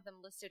don't have them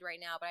listed right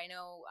now, but I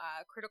know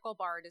Critical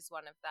Bard is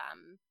one of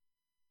them,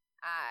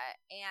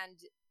 and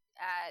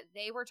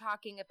they were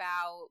talking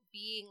about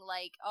being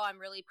like, oh, I'm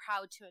really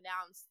proud to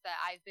announce that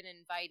I've been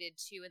invited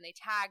to, and they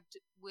tagged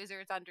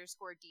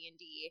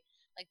Wizards_D&D,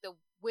 like the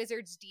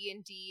Wizards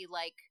D&D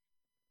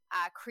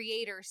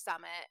creator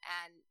summit,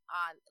 and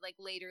on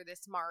later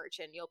this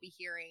March, and you'll be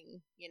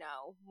hearing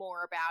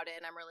more about it,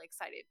 and I'm really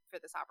excited for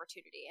this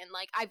opportunity. And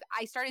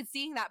I started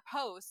seeing that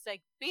post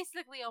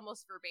basically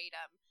almost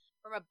verbatim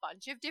from a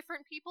bunch of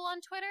different people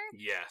on Twitter.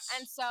 Yes.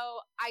 And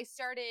so I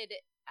started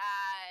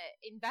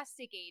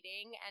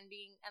investigating and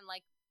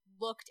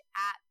looked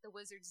at the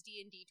Wizards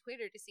D&D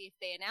Twitter to see if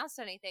they announced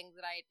anything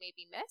that I had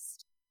maybe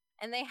missed,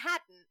 and they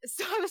hadn't.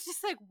 So I was just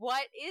like,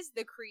 what is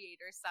the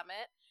creator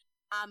summit?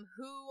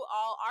 Who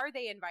all are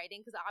they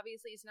inviting? Because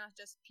obviously it's not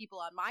just people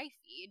on my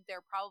feed.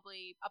 There are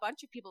probably a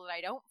bunch of people that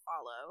I don't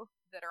follow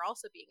that are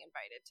also being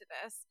invited to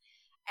this.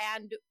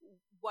 And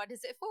what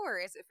is it for?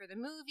 Is it for the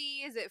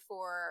movie? Is it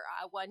for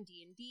one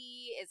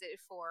D&D? Is it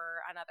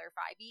for another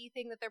 5e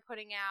thing that they're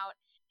putting out?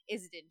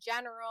 Is it in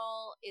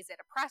general? Is it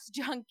a press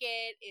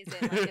junket? Is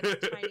it like a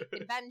tiny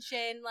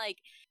convention?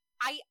 Like,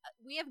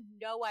 we have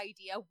no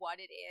idea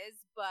what it is,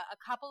 but a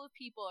couple of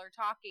people are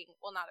talking.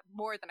 Well, not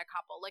more than a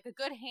couple. Like a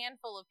good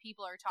handful of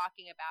people are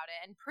talking about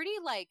it, and pretty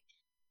like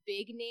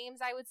big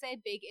names, I would say,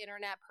 big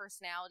internet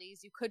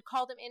personalities. You could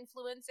call them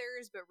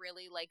influencers, but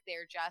really like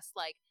they're just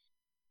like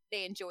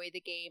they enjoy the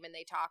game and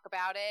they talk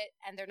about it,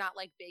 and they're not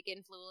like big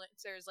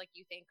influencers like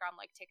you think on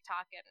like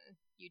TikTok and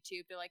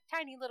YouTube. They're like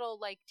tiny little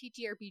like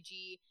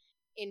TTRPG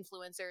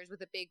influencers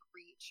with a big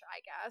reach, I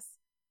guess.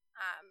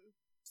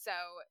 So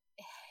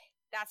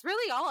that's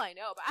really all I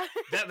know about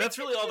it. That's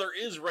really all there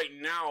is right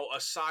now,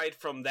 aside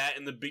from that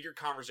and the bigger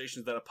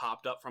conversations that have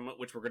popped up from it,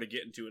 which we're going to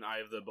get into in Eye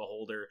of the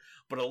Beholder.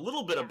 But a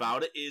little bit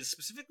about it is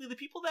specifically the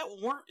people that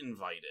weren't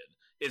invited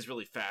is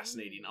really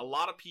fascinating. A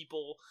lot of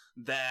people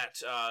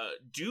that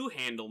do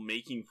handle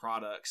making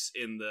products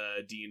in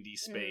the D&D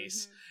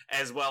space,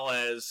 as well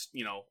as,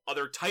 you know,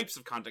 other types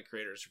of content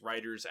creators,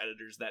 writers,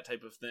 editors, that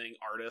type of thing,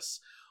 artists,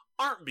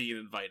 aren't being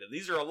invited.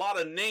 These are a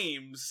lot of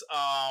names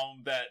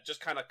that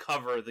just kind of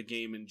cover the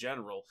game in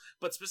general,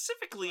 but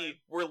specifically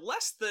were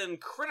less than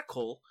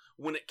critical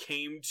when it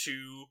came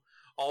to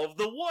all of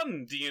the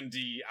one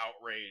D&D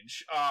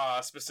outrage,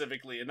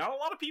 specifically, and not a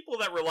lot of people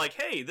that were like,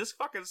 hey, this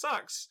fucking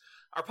sucks,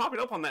 are popping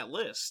up on that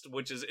list,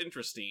 which is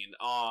interesting.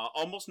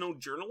 Almost no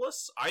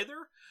journalists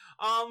either,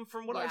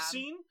 from what I've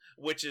seen,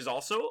 which is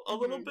also a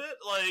little bit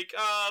like,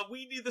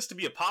 we need this to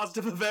be a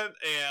positive event,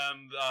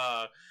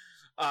 and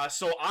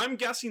so I'm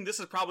guessing this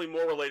is probably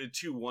more related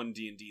to one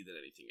D&D than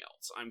anything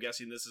else. I'm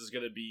guessing this is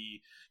going to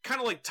be kind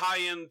of like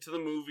tie-in to the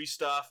movie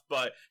stuff,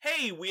 but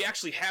hey, we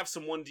actually have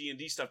some one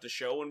D&D stuff to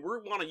show, and we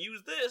want to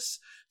use this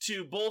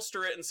to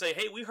bolster it and say,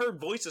 hey, we heard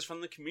voices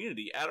from the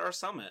community at our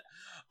summit.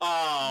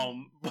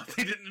 But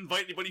they didn't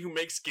invite anybody who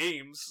makes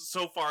games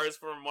so far as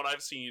from what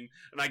I've seen,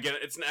 and I get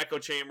it, it's an echo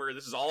chamber,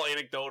 this is all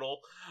anecdotal,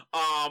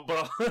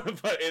 but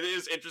it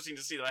is interesting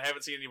to see that I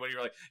haven't seen anybody who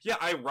are like, yeah,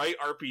 I write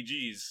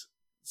RPGs,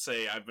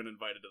 say I've been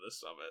invited to this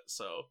summit.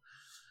 So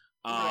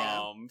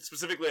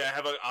specifically I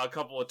have a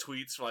couple of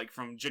tweets like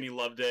from Jenny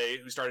Loveday,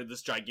 who started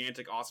this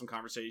gigantic awesome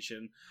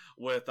conversation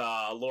with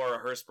Laura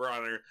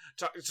Hershberger,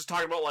 just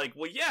talking about like,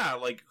 well, yeah,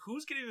 like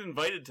who's getting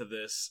invited to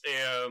this,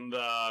 and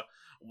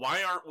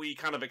why aren't we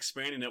kind of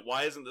expanding it?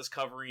 Why isn't this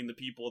covering the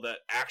people that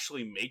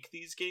actually make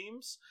these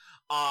games?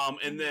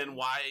 And then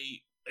why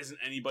isn't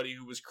anybody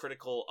who was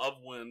critical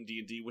of one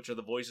D&D, which are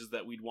the voices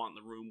that we'd want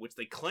in the room, which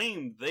they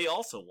claimed they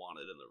also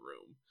wanted in the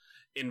room,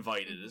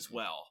 invited as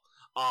well,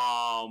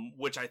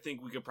 which I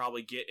think we could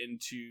probably get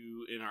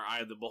into in our Eye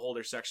of the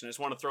Beholder section. I just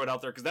want to throw it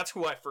out there because that's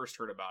who I first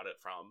heard about it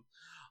from.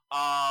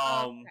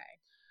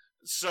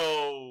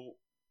 So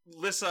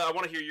Lissa, I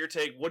want to hear your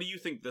take. What do you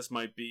think this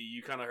might be?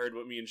 You kind of heard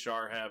what me and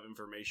Shar have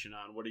information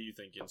on. What are you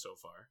thinking so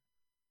far?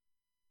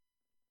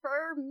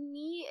 For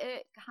me,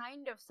 it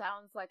kind of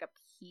sounds like a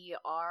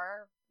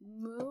PR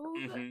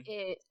move.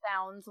 It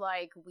sounds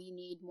like we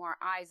need more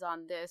eyes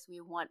on this. We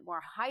want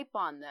more hype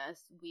on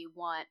this. We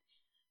want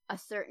a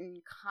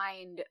certain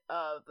kind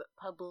of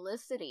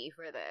publicity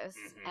for this.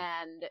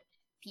 And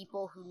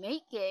people who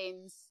make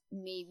games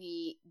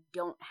maybe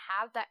don't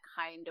have that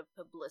kind of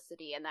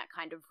publicity and that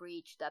kind of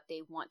reach that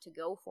they want to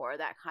go for,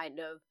 that kind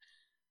of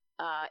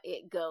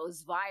it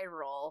goes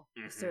viral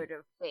sort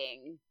of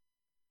thing,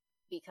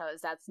 because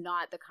that's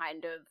not the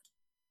kind of,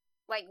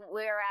 like,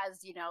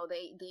 whereas, you know,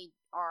 they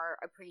are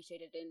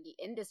appreciated in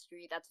the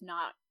industry, that's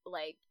not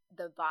like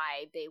the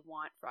vibe they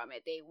want from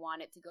it. They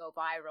want it to go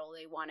viral,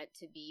 they want it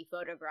to be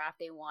photographed,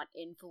 they want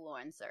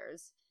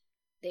influencers,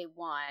 they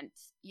want,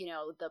 you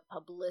know, the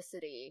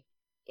publicity.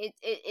 It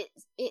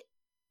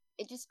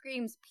just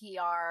screams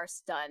PR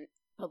stunt,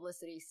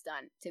 publicity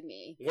stunt to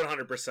me.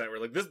 100%. We're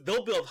like, this,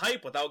 they'll build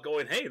hype without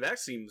going, hey, that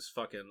seems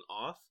fucking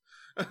off.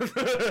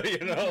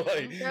 You know,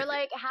 like, they're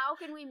like, how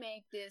can we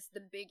make this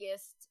the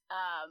biggest,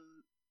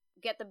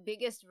 get the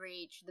biggest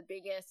reach, the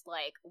biggest,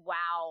 like,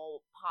 wow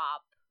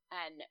pop,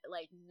 and,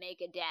 like,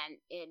 make a dent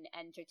in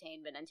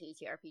entertainment and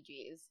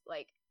TTRPGs?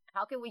 Like,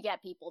 how can we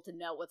get people to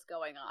know what's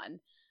going on?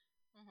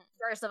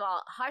 First of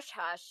all, hush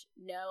hush,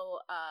 no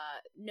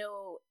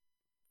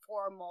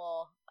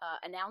formal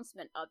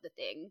announcement of the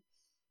thing.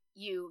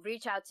 You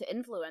reach out to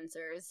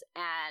influencers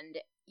and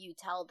you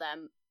tell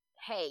them,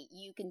 hey,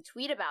 you can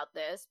tweet about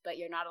this, but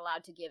you're not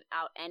allowed to give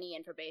out any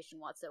information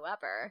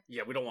whatsoever.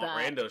 Yeah, we don't want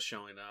randos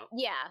showing up.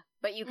 Yeah,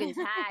 but you can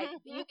tag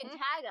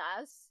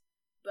us.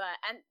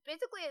 And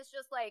basically it's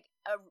just like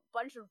a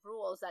bunch of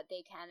rules that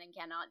they can and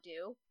cannot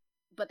do,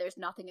 but there's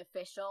nothing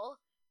official,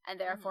 and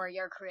therefore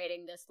you're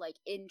creating this like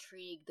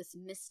intrigue, this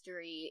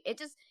mystery.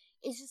 It's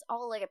just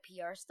all like a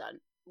PR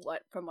stunt.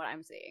 from what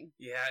I'm seeing.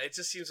 Yeah, it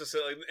just seems so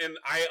silly, and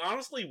I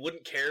honestly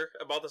wouldn't care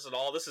about this at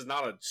all. This is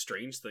not a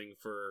strange thing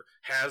for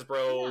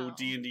Hasbro, No.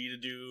 D&D to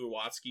do,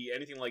 Watsky,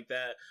 anything like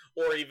that,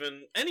 or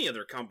even any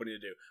other company to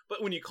do.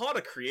 But when you call it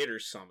a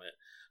Creators Summit,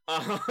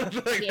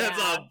 like Yeah.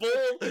 that's a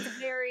bold... It's a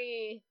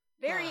very,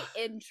 very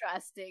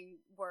interesting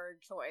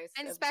word choice.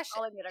 And of especially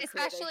calling it a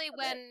Creators especially Summit.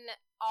 when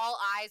all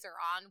eyes are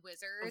on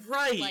Wizards.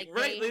 Right, like,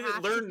 right, they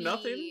have learn to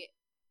nothing. be-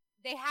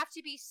 They have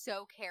to be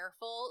so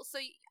careful.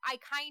 So I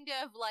kind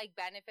of like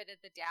benefit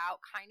of the doubt,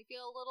 kind of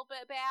feel a little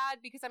bit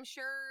bad because I'm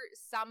sure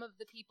some of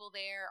the people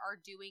there are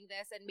doing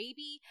this, and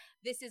maybe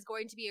this is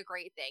going to be a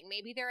great thing.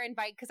 Maybe they're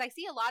because I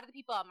see a lot of the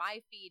people on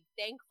my feed,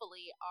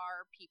 thankfully,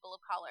 are people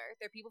of color.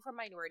 They're people from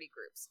minority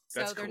groups.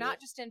 So That's they're cool.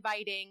 not just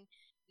inviting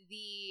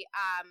the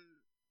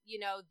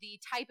the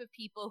type of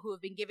people who have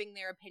been giving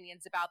their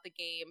opinions about the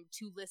game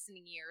to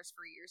listening ears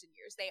for years and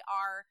years. They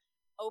are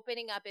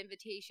opening up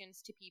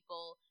invitations to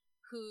people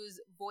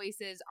whose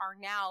voices are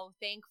now,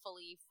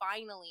 thankfully,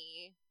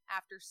 finally,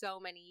 after so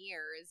many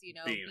years,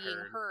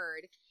 being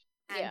heard.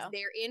 And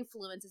their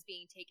influence is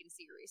being taken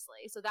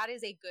seriously. So that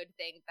is a good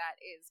thing that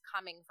is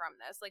coming from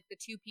this. Like, the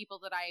two people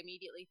that I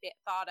immediately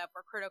thought of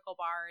were Critical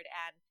Bard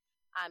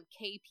and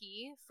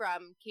KP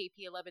from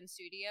KP11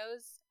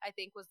 Studios, I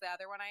think was the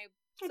other one I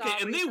saw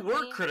Okay, and recently. they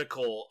were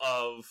critical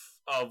of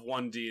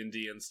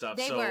 1D&D and stuff.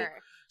 They were.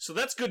 So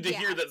that's good to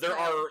hear that there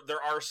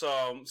so-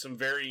 are some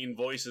varying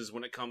voices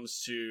when it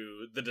comes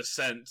to the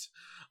dissent.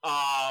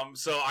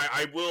 So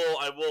I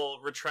will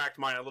retract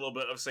mine a little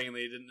bit of saying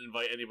they didn't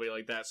invite anybody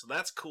like that. So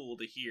that's cool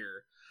to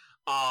hear.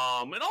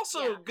 And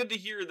also good to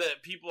hear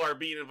that people are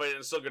being invited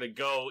and still going to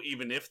go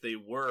even if they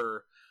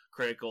were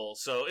critical.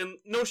 So, and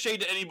no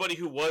shade to anybody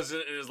who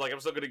wasn't and is like, I'm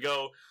still going to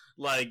go.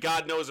 Like,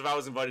 God knows if I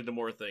was invited to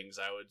more things,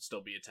 I would still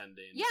be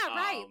attending. Yeah,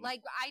 right.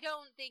 Like, I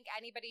don't think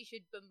anybody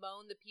should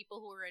bemoan the people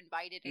who are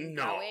invited and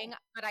No. going,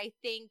 but I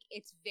think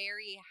it's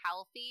very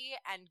healthy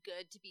and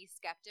good to be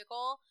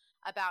skeptical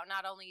about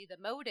not only the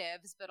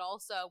motives, but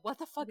also what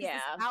the fuck is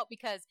this about?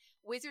 Because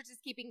Wizards is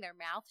keeping their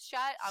mouth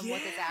shut on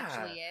what this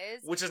actually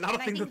is. Which is not a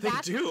thing that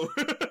they do.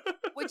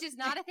 Which is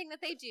not a thing that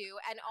they do.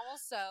 And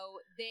also,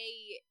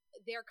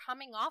 they're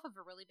coming off of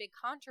a really big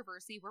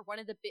controversy where one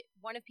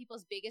of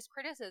people's biggest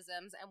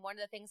criticisms, and one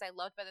of the things I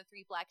loved by the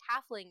Three Black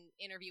Halfling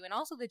interview and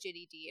also the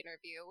JDD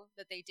interview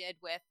that they did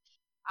with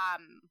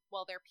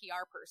their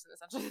PR person,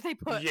 essentially, that they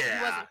put,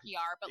 who wasn't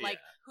PR, but like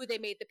who they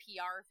made the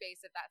PR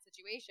face of that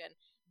situation.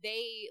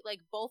 They,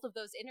 like, both of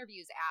those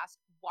interviews asked,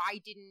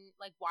 why'd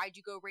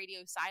you go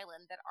radio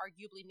silent? That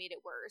arguably made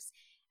it worse.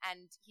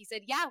 And he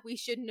said, yeah, we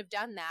shouldn't have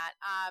done that.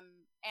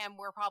 And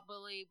we're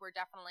definitely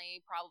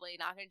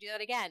not going to do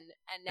that again.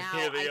 And now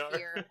I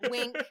hear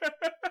wink,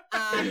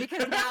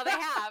 because now they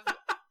have,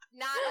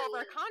 not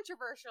over a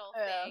controversial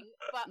thing,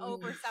 but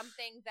over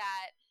something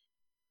that,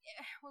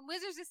 when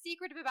Wizards is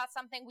secretive about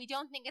something, we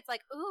don't think it's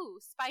like, ooh,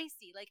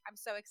 spicy. Like, I'm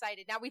so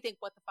excited. Now we think,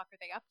 what the fuck are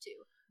they up to?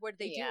 What are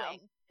they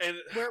doing? And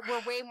we're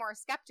way more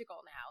skeptical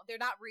now. They're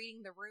not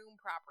reading the room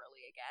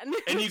properly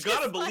again. And you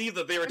gotta believe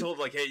that they were told,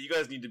 like, hey, you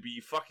guys need to be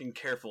fucking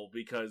careful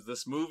because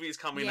this movie's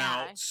coming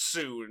out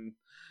soon.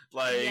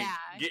 Like,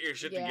 get your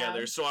shit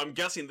together. So I'm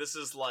guessing this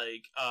is,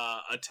 like,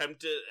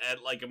 attempted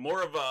at, like,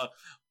 more of a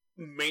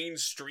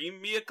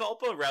mainstream mea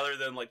culpa rather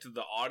than like to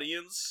the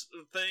audience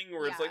thing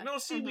where it's like, no,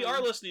 see, we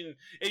are listening.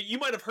 You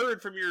might have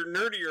heard from your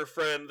nerdier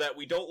friend that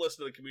we don't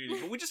listen to the community,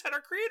 but we just had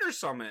our creator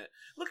summit.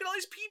 Look at all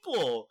these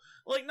people.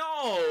 Like,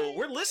 no,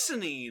 we're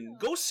listening.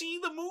 Go see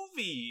the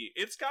movie.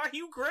 It's got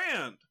Hugh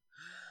Grant.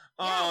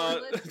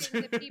 We're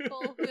listening to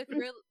people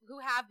who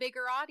have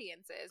bigger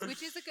audiences,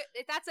 which is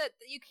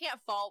you can't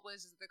fault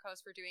Wizards of the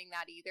Coast for doing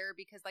that either,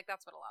 because like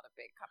that's what a lot of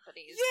big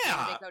companies do.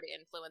 They go to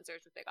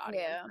influencers with big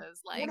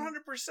audiences. Like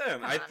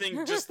 100%. I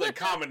think just the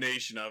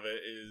combination of it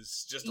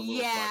is just a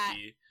little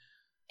fucky.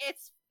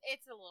 It's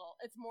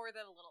more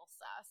than a little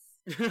sus.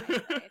 I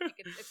think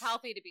it's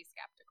healthy to be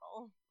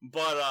skeptical.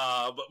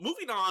 But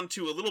moving on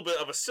to a little bit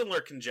of a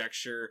similar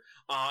conjecture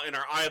in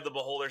our Eye of the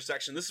Beholder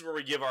section. This is where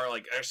we give our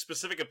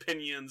specific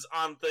opinions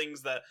on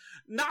things that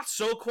not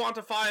so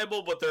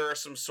quantifiable, but there are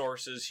some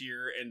sources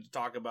here and to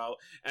talk about.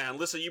 And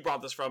Lissa, you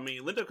brought this from me.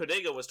 Linda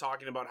Codega was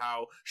talking about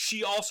how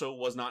she also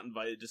was not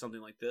invited to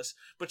something like this,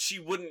 but she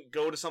wouldn't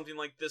go to something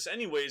like this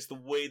anyways, the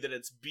way that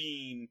it's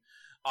being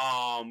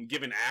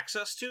given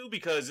access to,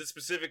 because it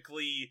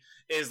specifically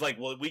is like,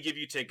 well, we give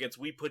you tickets,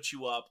 we put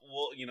you up,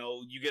 well,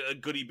 you get a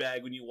goodie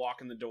bag when you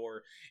walk in the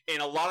door.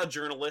 And a lot of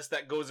journalists,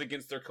 that goes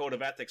against their code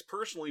of ethics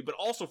personally, but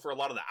also for a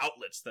lot of the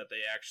outlets that they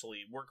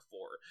actually work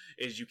for,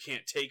 is you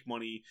can't take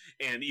money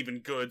and even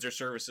goods or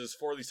services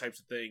for these types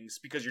of things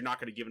because you're not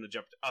going to give an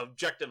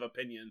objective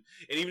opinion.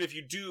 And even if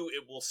you do,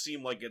 it will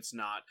seem like it's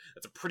not.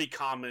 That's a pretty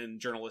common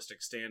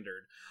journalistic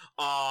standard.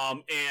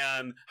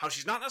 And how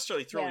she's not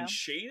necessarily throwing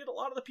shade at a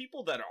lot of the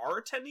people that are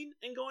attending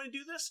and going to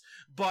do this,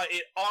 but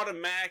it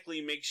automatically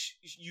makes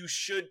you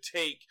should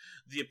take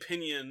the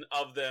opinion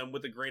of them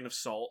with a grain of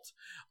salt.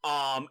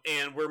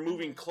 And we're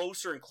moving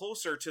closer and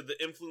closer to the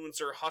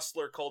influencer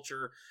hustler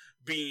culture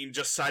being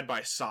just side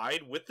by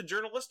side with the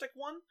journalistic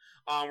one.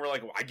 We're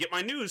like, well, I get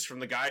my news from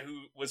the guy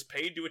who was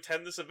paid to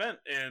attend this event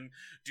and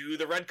do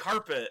the red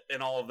carpet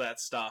and all of that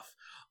stuff.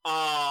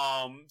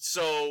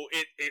 So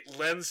it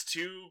lends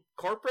to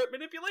corporate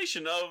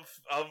manipulation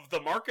of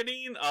the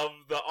marketing, of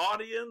the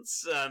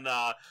audience, and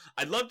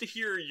I'd love to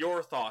hear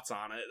your thoughts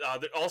on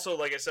it. Also,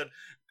 like I said,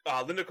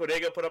 Linda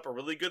Codega put up a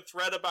really good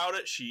thread about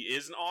it. She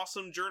is an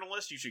awesome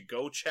journalist. You should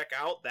go check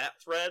out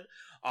that thread.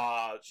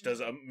 She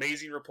does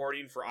amazing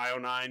reporting for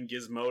IO9,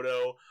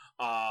 Gizmodo,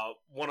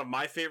 one of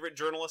my favorite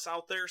journalists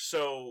out there.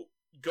 So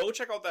go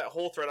check out that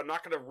whole thread. I'm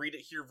not going to read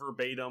it here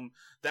verbatim.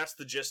 That's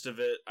the gist of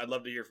it. I'd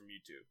love to hear from you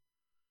too.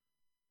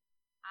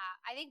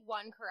 I think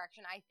one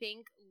correction. I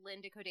think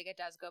Linda Codega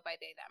does go by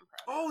they, them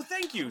pronouns. Oh,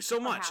 thank you so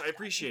much. I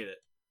appreciate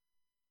it.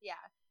 Yeah.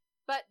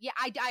 But yeah,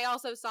 I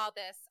also saw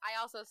this. I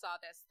also saw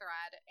this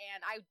thread,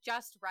 and I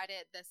just read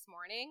it this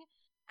morning.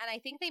 And I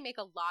think they make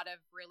a lot of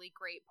really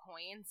great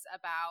points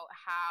about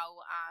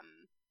how,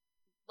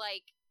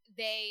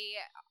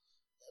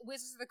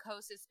 Wizards of the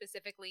Coast is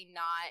specifically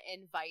not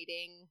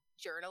inviting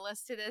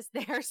journalists to this.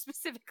 They're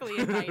specifically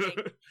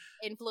inviting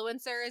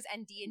influencers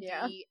and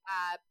D&D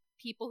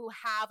people who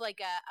have like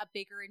a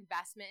bigger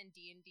investment in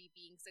D&D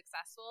being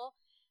successful.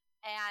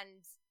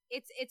 And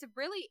it's a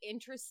really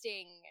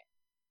interesting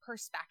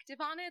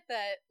perspective on it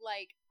that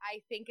like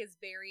I think is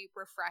very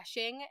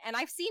refreshing, and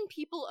I've seen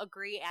people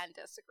agree and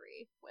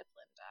disagree with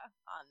Linda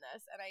on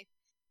this, and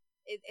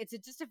it's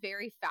just a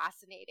very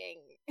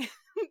fascinating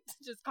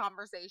just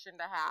conversation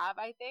to have,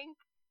 I think,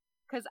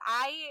 because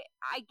I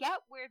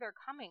get where they're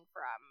coming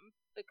from,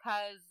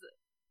 because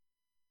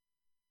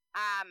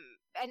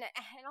and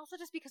also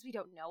just because we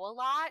don't know a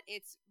lot.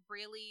 It's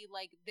really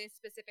like this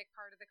specific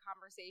part of the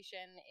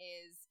conversation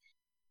is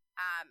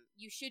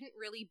you shouldn't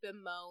really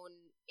bemoan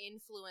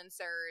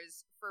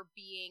influencers for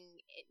being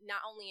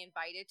not only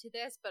invited to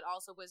this, but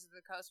also Wizards of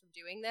the Coast from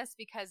doing this,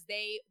 because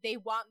they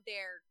want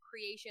their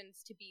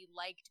creations to be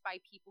liked by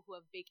people who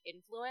have big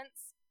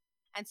influence.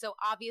 And so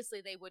obviously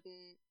they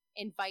wouldn't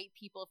invite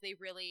people if they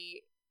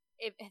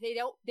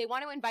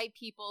want to invite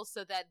people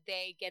so that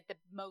they get the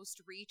most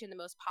reach and the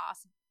most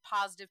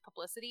positive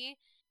publicity.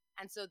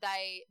 And so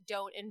they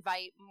don't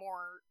invite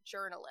more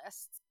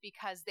journalists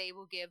because they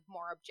will give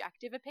more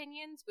objective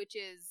opinions, which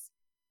is,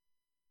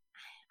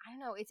 I don't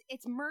know,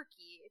 it's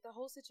murky. The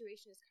whole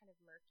situation is kind of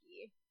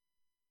murky,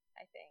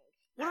 I think.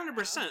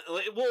 100%.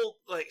 Well,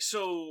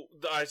 so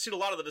I've seen a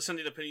lot of the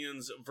dissenting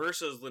opinions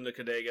versus Linda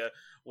Codega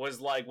was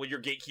like, well,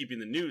 you're gatekeeping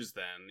the news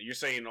then. You're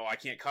saying, oh, I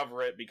can't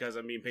cover it because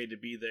I'm being paid to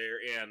be there.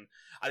 And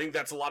I think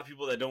that's a lot of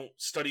people that don't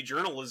study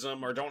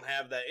journalism or don't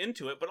have that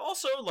into it. But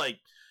also, like,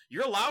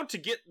 you're allowed to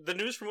get the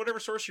news from whatever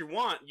source you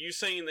want. You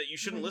saying that you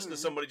shouldn't listen to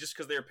somebody just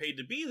because they're paid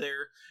to be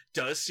there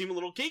does seem a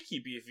little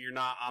gatekeepy if you're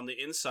not on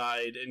the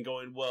inside and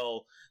going,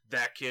 well,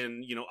 that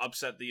can,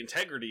 upset the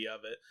integrity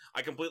of it.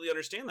 I completely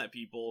understand that,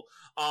 people.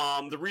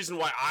 The reason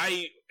why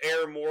I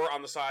err more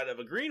on the side of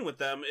agreeing with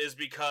them is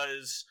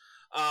because,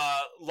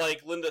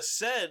 like Linda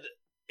said,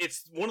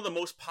 it's one of the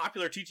most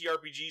popular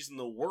TTRPGs in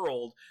the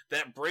world.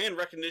 That brand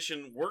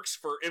recognition works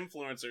for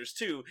influencers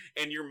too,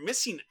 and you're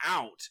missing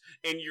out,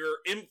 and your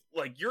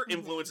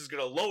influence is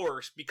going to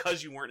lower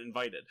because you weren't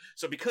invited.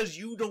 So because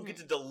you don't get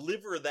to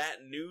deliver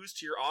that news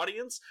to your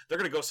audience, they're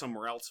going to go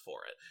somewhere else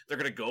for it. They're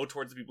going to go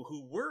towards the people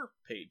who were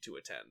paid to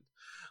attend,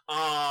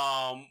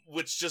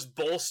 which just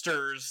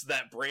bolsters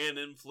that brand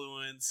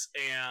influence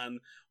and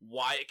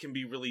why it can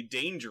be really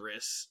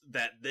dangerous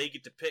that they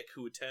get to pick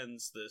who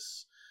attends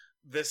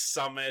this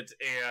summit,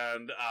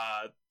 and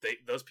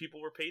those people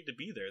were paid to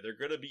be there. They're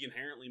going to be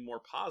inherently more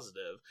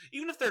positive,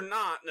 even if they're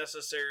not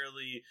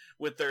necessarily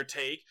with their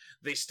take.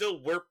 They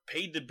still were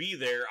paid to be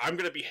there. I'm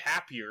going to be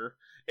happier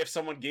if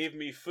someone gave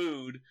me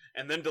food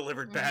and then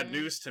delivered bad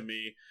news to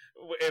me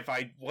if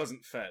I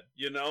wasn't fed.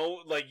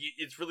 Like,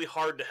 it's really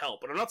hard to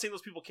help. And I'm not saying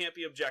those people can't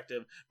be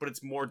objective, but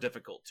it's more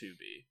difficult to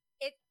be.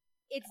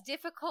 It's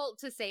difficult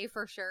to say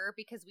for sure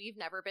because we've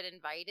never been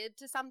invited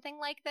to something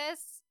like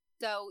this.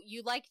 So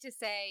you like to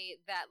say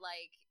that,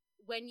 like,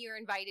 when you're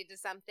invited to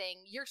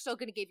something, you're still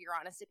going to give your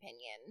honest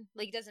opinion.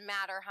 Like, it doesn't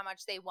matter how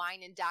much they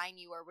wine and dine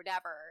you or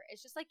whatever.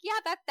 It's just like, yeah,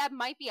 that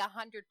might be 100%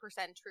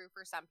 true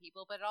for some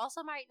people, but it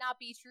also might not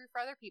be true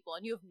for other people,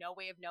 and you have no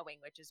way of knowing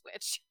which is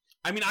which.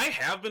 I mean, I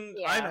have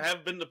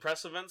been to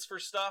press events for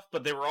stuff,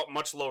 but they were all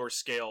much lower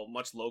scale,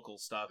 much local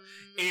stuff,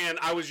 and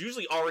I was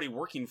usually already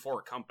working for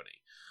a company.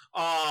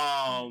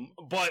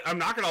 But I'm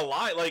not gonna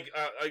lie,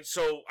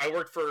 so I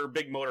worked for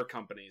big motor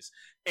companies,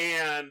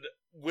 and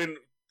when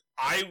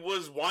I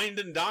was wined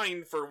and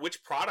dined for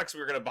which products we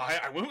were gonna buy,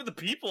 I went with the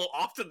people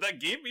often that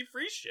gave me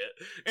free shit.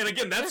 And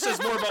again, that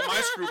says more about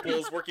my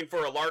scruples working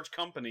for a large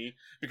company,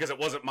 because it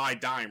wasn't my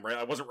dime, right?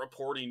 I wasn't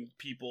reporting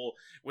people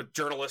with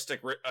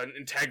journalistic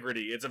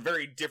integrity. It's a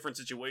very different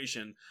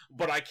situation,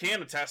 but I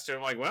can attest to,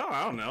 I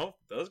don't know,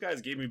 those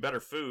guys gave me better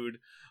food.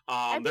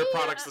 Their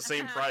product's the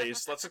same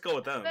price. Let's just go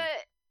with them.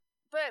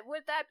 But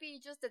would that be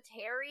just a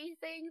Terry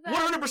thing?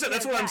 100%.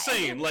 That's what I'm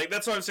saying. Like,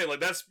 that's what I'm saying. Like,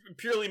 that's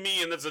purely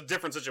me, and that's a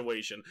different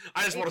situation.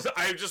 I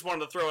just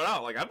wanted to throw it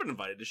out. Like, I've been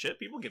invited to shit.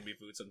 People give me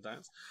food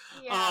sometimes.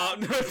 Yeah.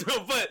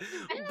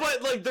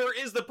 But like, there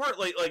is the part.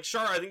 Like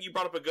Shar, I think you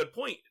brought up a good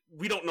point.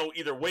 We don't know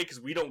either way because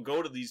we don't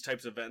go to these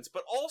types of events.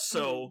 But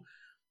also,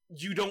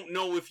 you don't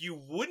know if you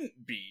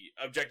wouldn't be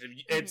objective.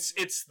 It's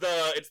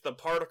the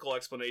particle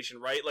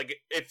explanation, right?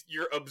 Like, if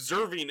you're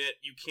observing it,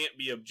 you can't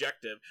be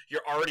objective.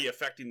 You're already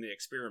affecting the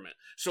experiment.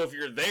 So if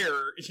you're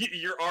there,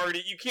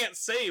 you can't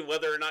say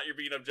whether or not you're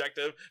being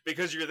objective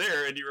because you're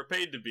there and you were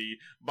paid to be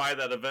by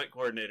that event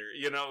coordinator,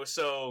 you know?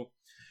 So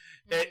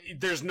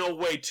there's no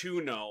way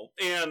to know.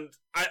 And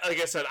like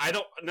I said, I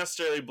don't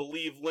necessarily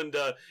believe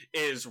Linda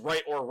is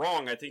right or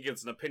wrong. I think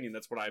it's an opinion.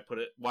 That's why I put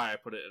it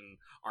in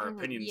our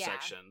opinion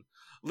section.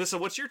 Lisa,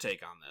 what's your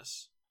take on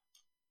this?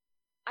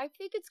 I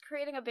think it's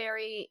creating a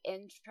very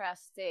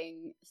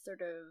interesting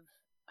sort of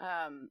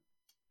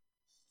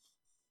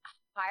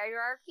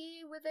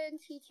hierarchy within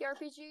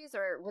TTRPGs,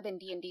 or within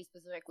D&D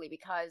specifically,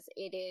 because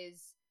it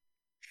is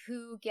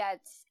who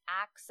gets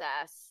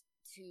access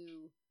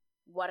to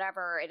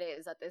whatever it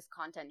is that this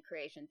content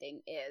creation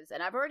thing is.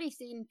 And I've already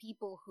seen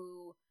people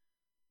who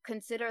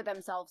consider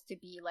themselves to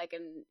be like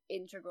an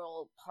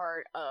integral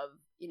part of,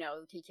 you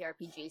know,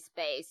 TTRPG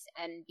space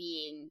and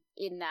being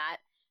in that,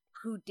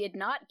 who did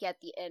not get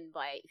the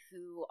invite,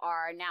 who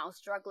are now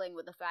struggling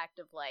with the fact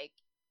of like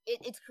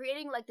it's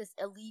creating like this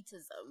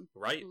elitism,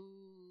 right?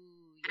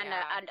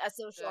 And a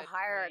social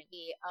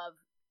hierarchy of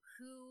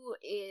who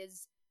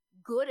is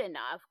good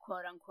enough,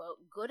 quote unquote,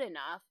 good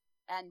enough,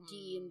 and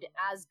deemed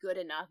as good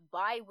enough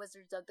by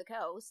Wizards of the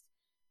Coast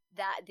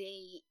that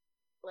they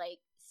like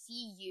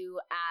see you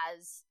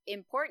as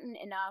important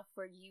enough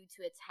for you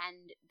to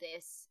attend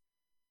this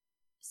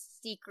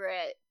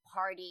secret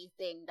party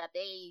thing that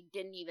they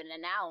didn't even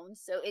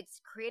announce. So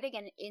it's creating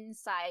an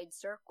inside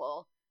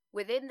circle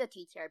within the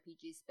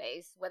TTRPG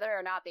space, whether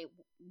or not they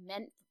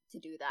meant to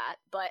do that,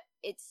 but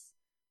it's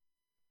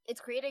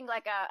creating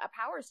like a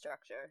power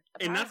structure.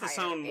 And not to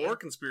sound more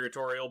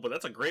conspiratorial, but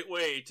that's a great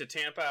way to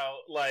tamp out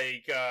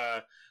like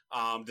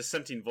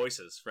dissenting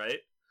voices, right?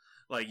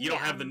 Like, you don't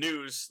have the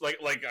news, like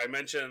I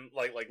mentioned,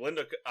 like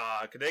Linda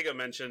Kadega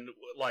mentioned,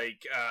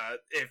 like,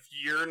 if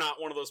you're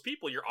not one of those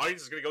people, your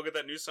audience is going to go get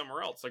that news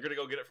somewhere else. They're going to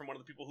go get it from one of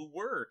the people who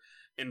were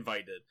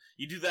invited.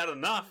 You do that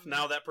enough,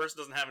 now that person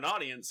doesn't have an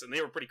audience, and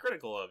they were pretty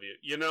critical of you,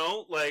 you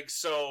know? Like,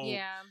 so...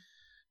 Yeah.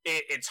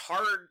 It's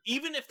hard,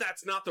 even if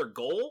that's not their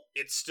goal,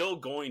 it's still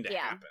going to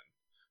happen,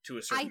 to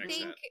a certain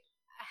extent.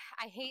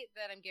 I hate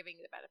that I'm giving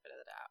you the benefit of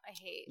the doubt. I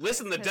hate.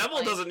 Listen, the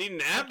devil doesn't need an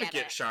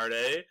advocate,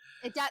 Sade.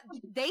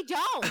 They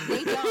don't,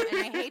 and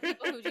I hate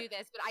people who do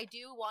this. But I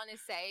do want to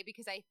say,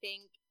 because I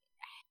think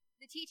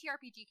the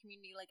TTRPG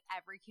community, like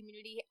every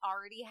community,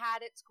 already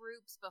had its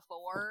groups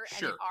before,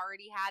 and it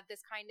already had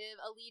this kind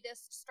of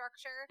elitist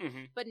structure.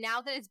 But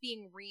now that it's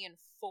being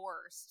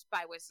reinforced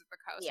by Wizards of the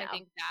Coast, I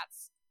think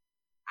that's.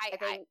 I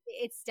think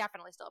it's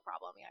definitely still a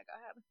problem. Yeah, go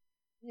ahead.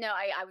 No,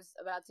 I was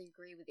about to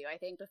agree with you. I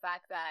think the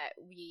fact that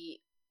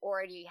we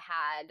already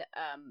had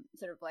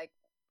sort of like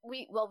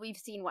we've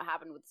seen what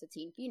happened with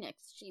Satine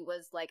Phoenix. She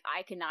was like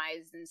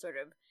iconized and sort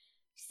of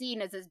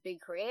seen as this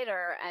big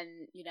creator,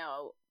 and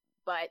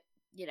but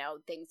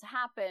things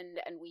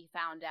happened, and we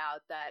found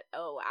out that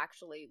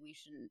actually we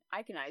shouldn't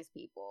iconize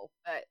people.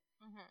 But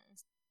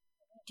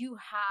we do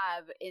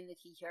have in the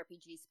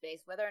TTRPG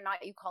space, whether or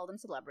not you call them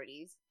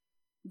celebrities,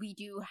 we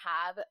do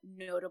have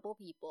notable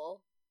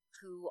people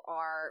who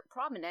are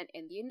prominent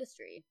in the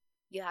industry.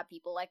 You have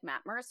people like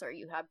Matt Mercer.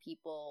 You have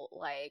people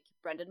like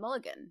Brendan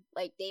Mulligan.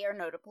 Like, they are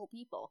notable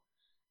people.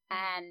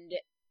 And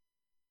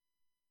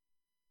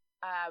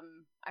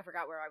I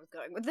forgot where I was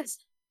going with this.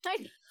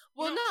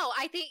 Well, no,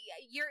 I think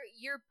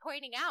you're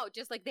pointing out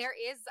just like there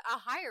is a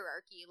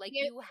hierarchy. Like,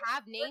 you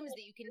have names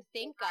that you can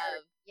think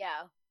of.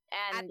 Yeah.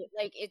 And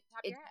like it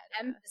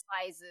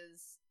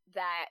emphasizes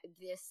that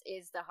this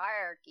is the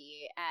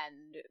hierarchy,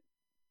 and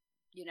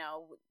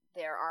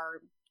there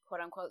are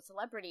quote unquote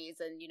celebrities,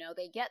 and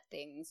they get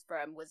things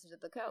from Wizards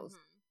of the Coast.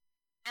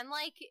 And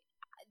like,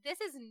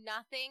 this is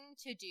nothing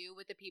to do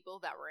with the people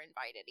that were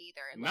invited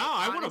either. Like, no,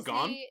 I would have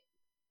gone.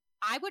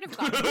 I would have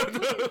gone. You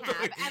wouldn't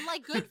have, and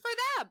like, good for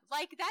them.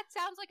 Like, that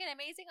sounds like an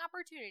amazing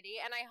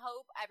opportunity, and I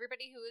hope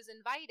everybody who is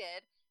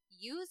invited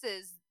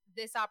uses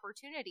this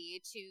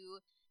opportunity to,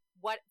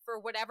 for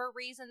whatever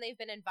reason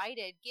they've been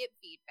invited, give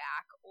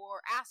feedback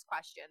or ask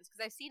questions. Because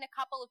I've seen a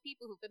couple of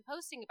people who've been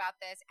posting about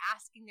this,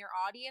 asking their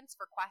audience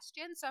for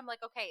questions. So I'm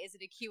like, okay, is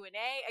it a Q&A?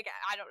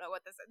 Again, I don't know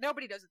what this is.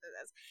 Nobody knows what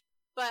this is.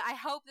 But I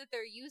hope that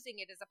they're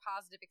using it as a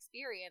positive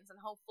experience, and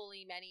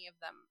hopefully many of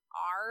them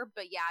are.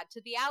 But yeah,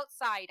 to the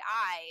outside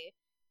eye,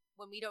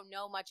 when we don't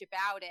know much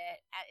about it,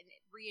 and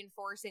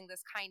reinforcing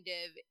this kind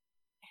of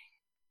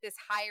this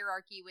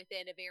hierarchy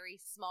within a very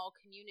small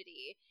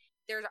community,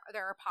 there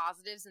are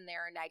positives and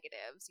there are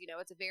negatives.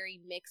 It's a very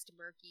mixed,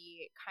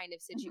 murky kind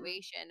of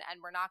situation, and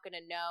we're not going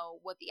to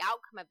know what the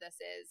outcome of this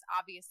is,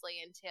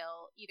 obviously,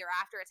 until either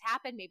after it's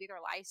happened. Maybe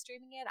they're live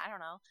streaming it. I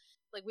don't know.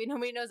 Like,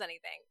 nobody knows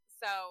anything.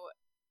 So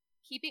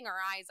keeping our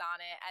eyes on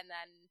it and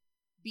then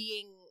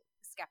being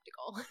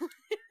skeptical.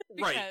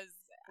 Right. Because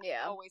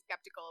Yeah. always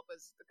skeptical of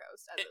Wizards of the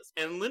Coast at this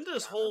point, And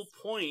Linda's to be whole honest.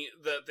 point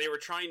that they were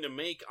trying to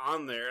make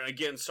on there, and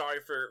again, sorry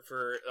for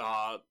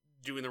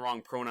doing the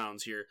wrong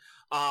pronouns here,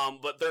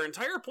 but their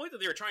entire point that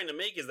they were trying to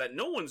make is that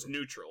no one's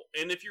neutral,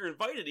 and if you're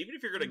invited, even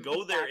if you're going to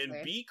go there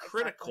and be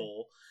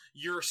critical,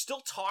 you're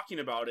still talking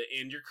about it,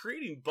 and you're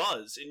creating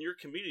buzz in your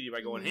community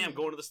by going, hey, I'm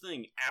going to this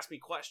thing, ask me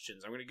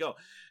questions, I'm going to go.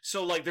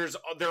 So, like,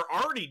 they're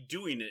already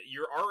doing it,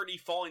 you're already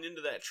falling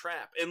into that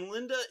trap, and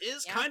Linda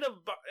is kind of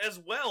as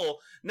well,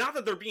 not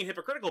that they're being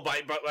hypocritical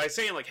by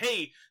saying, like,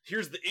 hey,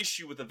 here's the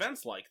issue with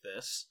events like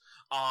this,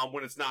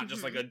 when it's not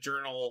just like a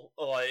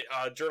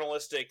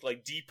journalistic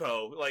like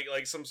depot,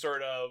 like some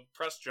sort of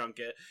press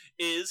junket,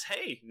 is,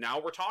 hey,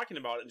 now we're talking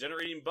about it and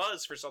generating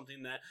buzz for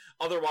something that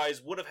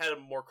otherwise would have had a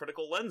more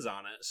critical lens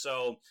on it.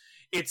 So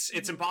it's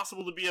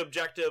impossible to be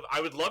objective.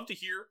 I would love to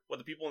hear what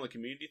the people in the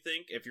community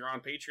think. If you're on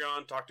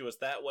Patreon, talk to us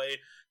that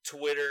way.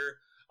 Twitter.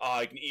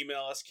 You can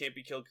email us,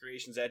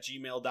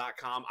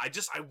 can'tbekilledcreations@gmail.com. I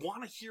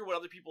want to hear what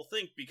other people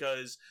think,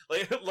 because,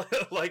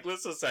 like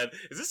Lissa said,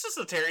 is this just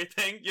a Terry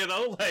thing, you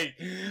know? Like,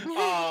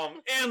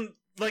 and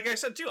like I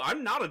said, too,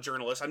 I'm not a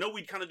journalist. I know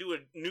we'd kind of do a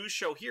news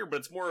show here, but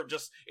it's more of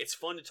just, it's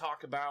fun to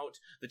talk about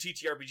the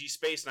TTRPG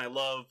space, and I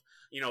love,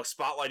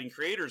 spotlighting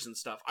creators and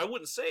stuff. I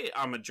wouldn't say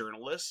I'm a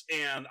journalist,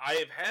 and I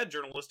have had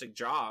journalistic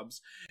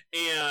jobs,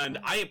 and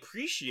I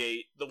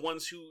appreciate the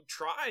ones who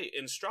try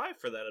and strive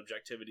for that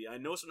objectivity. I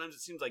know sometimes it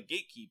seems like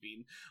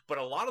gatekeeping, but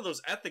a lot of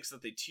those ethics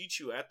that they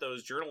teach you at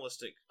those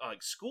journalistic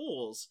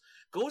schools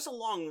goes a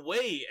long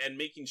way in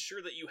making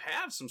sure that you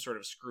have some sort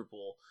of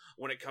scruple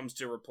when it comes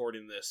to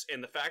reporting this.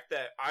 And the fact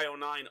that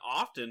IO9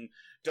 often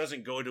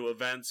doesn't go to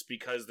events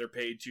because they're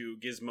paid to,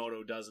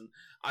 Gizmodo doesn't,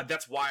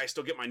 that's why I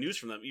still get my news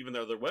from them, even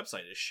though their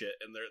website is shit,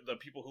 and the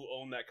people who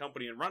own that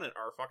company and run it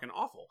are fucking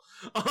awful.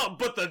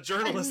 But the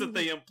journalists that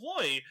they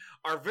employ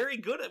are very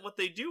good at what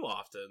they do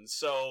often.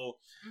 So,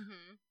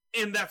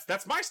 and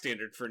that's my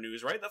standard for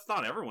news, right? That's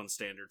not everyone's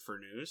standard for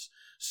news.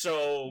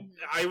 So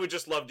I would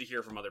just love to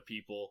hear from other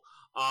people.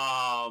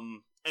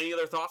 Any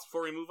other thoughts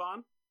before we move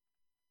on?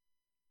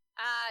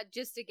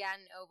 Just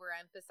again,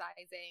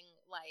 overemphasizing,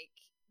 like,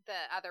 the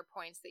other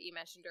points that you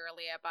mentioned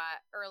earlier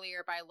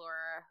by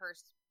Laura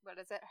Hirschbrunner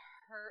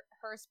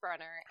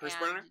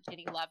and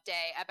Ginny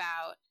Loveday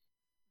about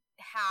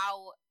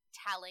how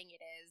telling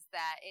it is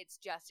that it's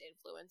just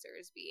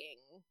influencers being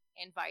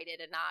invited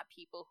and not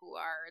people who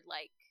are,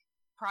 like,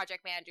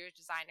 project managers,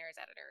 designers,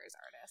 editors,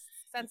 artists,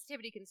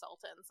 sensitivity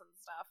consultants and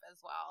stuff as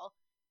well.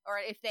 Or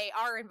if they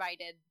are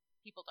invited,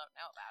 people don't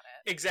know about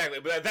it.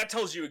 Exactly, but that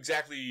tells you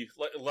exactly,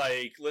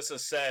 like Lissa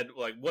said,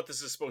 like, what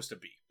this is supposed to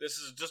be. This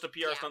is just a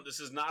PR stunt. This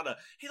is not a,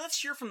 hey,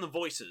 let's hear from the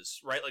voices,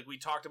 right? Like we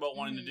talked about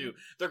wanting to do.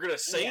 They're going to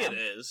say it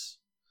is.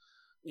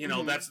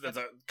 That's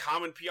a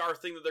common PR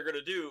thing that they're going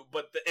to do,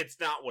 but it's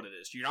not what it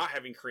is. You're not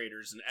having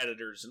creators and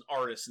editors and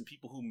artists and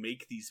people who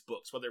make these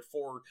books, whether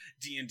for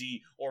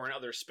D&D or in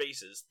other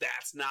spaces.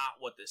 That's not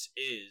what this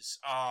is.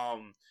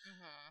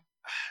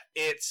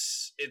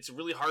 It's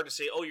really hard to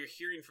say, oh, you're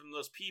hearing from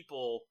those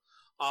people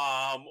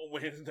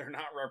when they're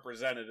not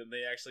represented and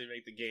they actually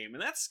make the game.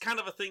 And that's kind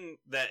of a thing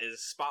that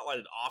is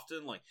spotlighted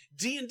often. Like,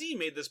 D&D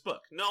made this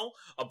book. No,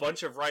 a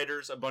bunch of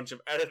writers, a bunch of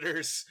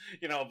editors,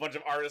 a bunch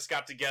of artists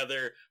got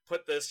together,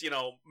 put this,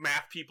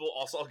 math people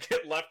also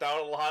get left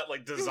out a lot,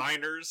 like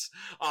designers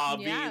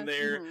being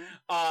there.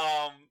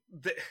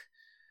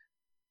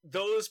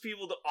 Those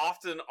people that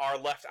often are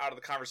left out of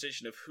the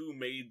conversation of who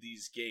made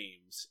these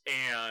games,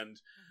 and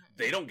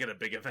they don't get a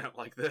big event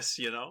like this,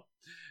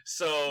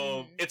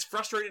 So it's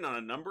frustrating on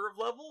a number of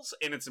levels,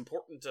 and it's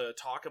important to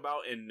talk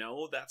about and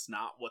know that's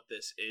not what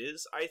this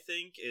is. I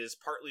think is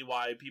partly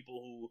why people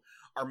who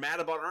are mad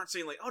about it aren't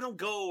saying like, oh, don't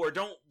go, or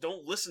don't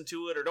listen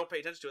to it, or don't pay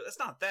attention to it. That's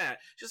not that.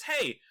 Just,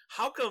 hey,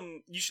 how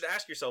come you should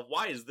ask yourself,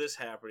 why is this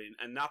happening,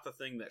 and not the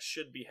thing that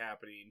should be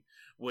happening,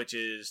 which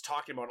is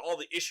talking about all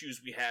the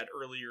issues we had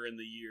earlier in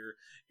the year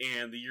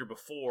and the year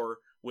before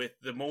with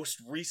the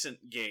most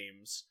recent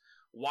games.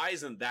 Why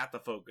isn't that the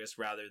focus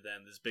rather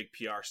than this big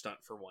PR stunt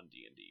for one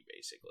D&D,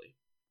 basically?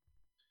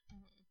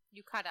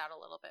 You cut out a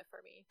little bit for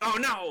me. Oh,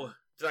 no!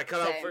 Did I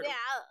cut out for...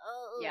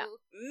 Yeah.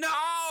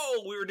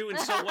 No! We were doing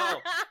so well.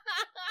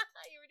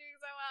 You were doing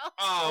so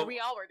well. We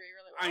all were doing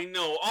really well. I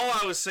know. All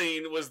I was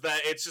saying was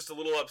that it's just a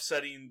little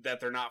upsetting that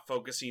they're not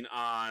focusing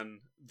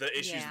on the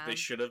issues that they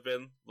should have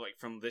been, like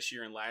from this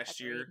year and last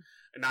year,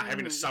 and not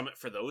having a summit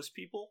for those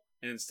people,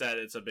 and instead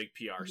it's a big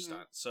PR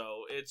stunt.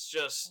 So it's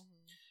just...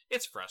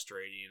 It's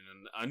frustrating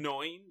and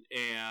annoying,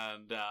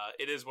 and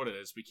it is what it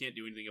is. We can't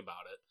do anything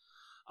about it.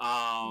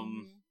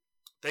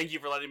 Thank you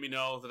for letting me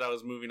know that I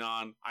was moving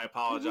on. I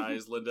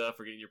apologize, Linda,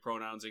 for getting your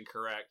pronouns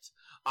incorrect.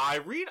 I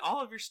read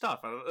all of your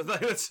stuff.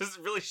 It's just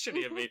really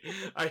shitty of me.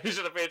 I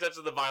should have paid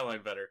attention to the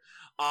byline better.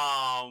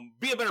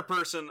 Be a better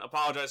person,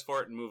 apologize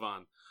for it, and move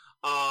on.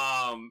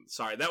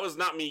 Sorry, that was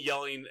not me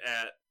yelling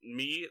at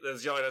me. That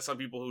was yelling at some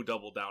people who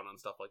double down on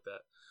stuff like that.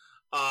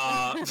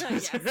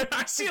 Yes.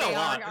 I see it They a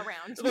lot. are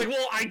around. Like,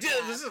 well, I did.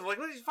 Yeah. This is like,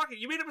 fucking,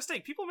 you made a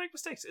mistake. People make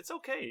mistakes. It's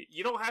okay.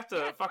 You don't have to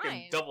Yeah, it's fucking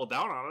fine. double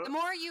down on it. The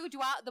more you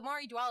dwell on it, the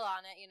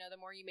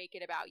more you make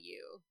it about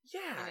you.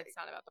 Yeah. And it's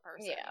not about the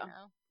person.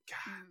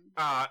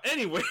 Yeah.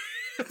 Anyway,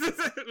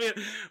 man,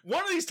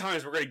 one of these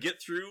times we're gonna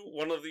get through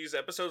one of these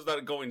episodes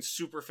without going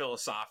super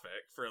philosophic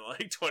for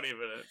like 20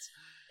 minutes.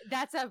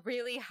 That's a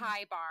really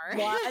high bar.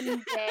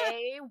 One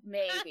day,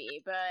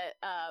 maybe, but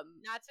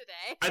Not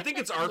today. I think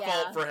it's our Yeah.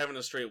 fault for having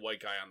a straight white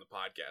guy on the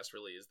podcast.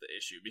 Really, is the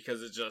issue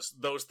because it's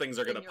just those things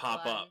are In gonna your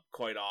pop blood. up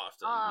quite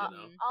often.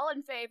 all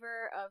in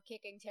favor of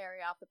kicking Terry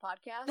off the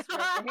podcast.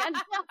 Raise your hand.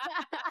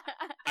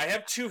 I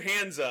have two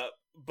hands up,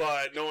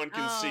 but no one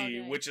can Oh, see,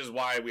 okay. which is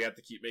why we have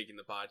to keep making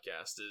the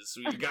podcast. Is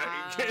we got.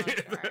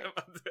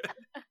 Oh,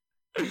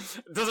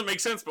 It doesn't make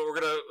sense, but we're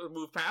gonna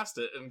move past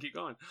it and keep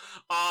going.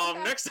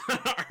 Okay. Next,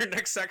 our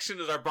next section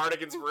is our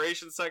Bardic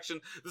Inspiration section.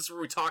 This is where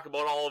we talk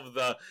about all of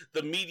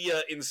the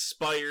media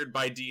inspired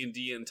by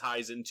D&D and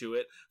ties into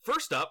it.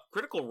 First up,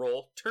 Critical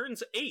Role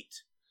turns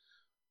 8.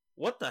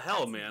 What the hell,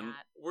 That's man? nuts.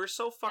 We're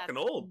so fucking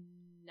That's old.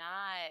 Nuts.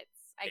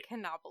 I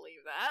cannot believe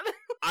that.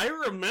 I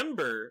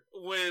remember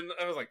when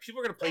I was like, people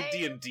are gonna play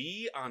Same.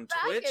 D&D on Back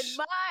Twitch. in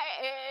my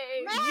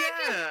age.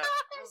 Yeah,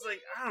 I was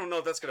like, I don't know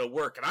if that's gonna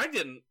work, and I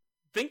didn't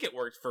think it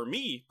worked for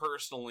me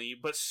personally,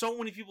 but so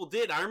many people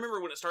did. I remember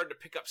when it started to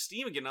pick up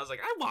steam again, I was like,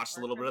 I watched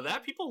a little bit of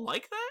that. People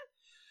like that?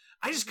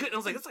 I just couldn't. I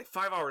was like, it's like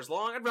 5 hours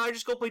long. I'd rather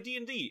just go play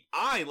D&D.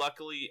 I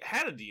luckily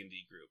had a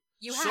D&D group.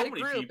 You So had a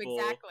many group, people-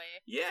 exactly.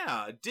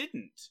 Yeah,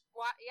 didn't.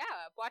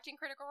 Watching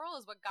Critical Role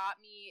is what got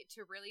me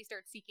to really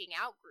start seeking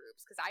out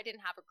groups, because I didn't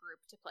have a group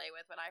to play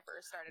with when I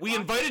first started. We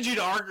watching. invited you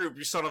to our group,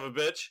 you son of a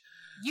bitch.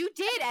 You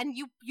did, and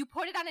you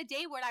put it on a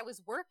day when I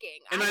was working.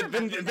 And I then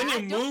remember you that.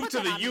 Don't moved put to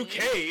that the on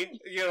me. UK,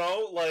 you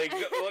know, like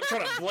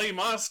trying to blame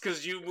us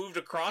because you moved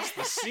across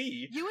the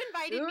sea. You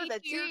invited Ooh, me the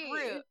to your tea.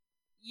 group.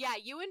 Yeah,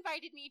 you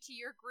invited me to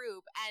your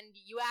group, and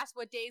you asked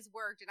what days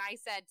worked, and I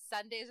said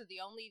Sundays are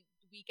the only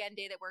weekend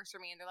day that works for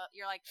me. And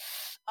you're like,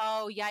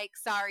 oh, yikes,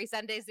 sorry,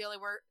 Sunday's the only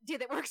day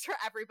that works for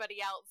everybody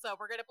else, so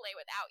we're gonna play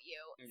without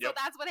you. So Yep.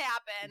 that's what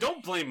happened.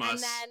 Don't blame us.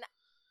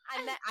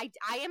 And then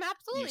I am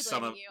absolutely You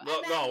son of blaming you. no,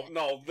 And then-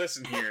 no,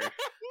 listen here.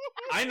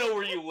 I know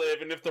where you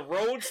live, and if the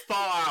roads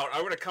thaw out,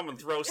 I'm gonna come and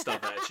throw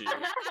stuff at you.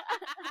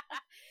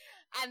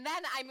 And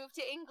then I moved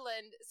to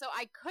England, so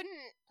I couldn't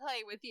play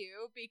with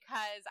you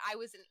because I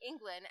was in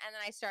England, and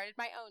then I started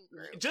my own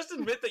group. Just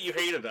admit that you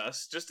hated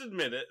us. Just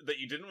admit it, that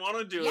you didn't want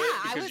to do Yeah, it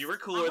I because was you were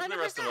cooler than the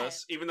rest of 100%.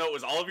 us, even though it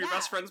was all of your Yeah.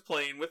 best friends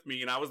playing with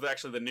me, and I was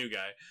actually the new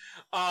guy.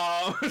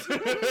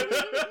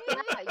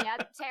 yeah,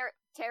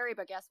 Terry,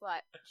 but guess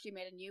what? She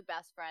made a new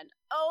best friend.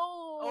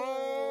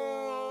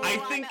 Oh, I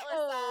met think-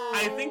 Lissa.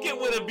 I think it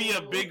would be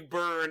a big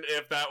burn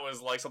if that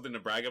was like something to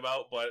brag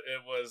about, but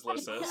it was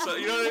Lissa. So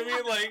you know what I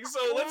mean? Like, so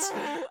let's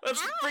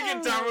bring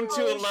it down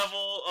to a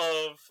level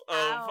of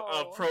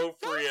Ow.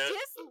 appropriate. Don't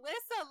just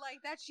Lissa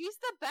like that. She's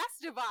the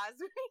best of us.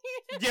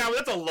 Yeah, but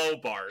that's a low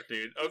bar,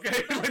 dude.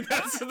 Okay, like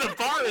that's the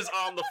bar is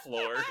on the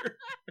floor.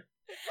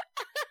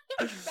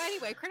 But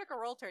anyway, Critical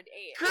Role turned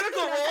 8.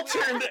 Critical Role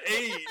turned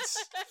 8.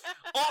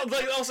 Oh,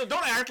 like, also,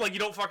 don't act like you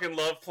don't fucking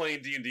love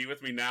playing D&D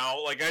with me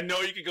now. Like, I know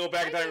you could go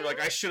back in time and be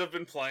like, I should have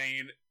been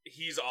playing.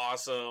 He's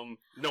awesome.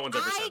 No one's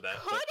ever said that. I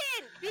but-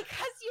 couldn't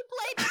because you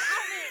played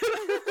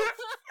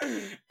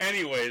without me.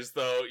 Anyways,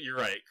 though, you're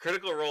right.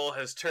 Critical Role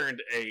has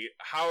turned 8.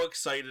 How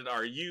excited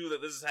are you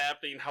that this is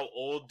happening? How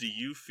old do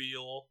you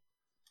feel?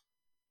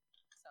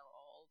 So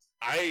old.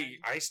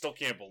 I still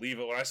can't believe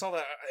it. When I saw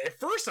that, at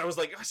first I was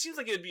like, it seems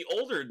like it'd be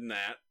older than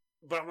that.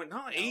 But I'm like,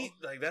 no, 8,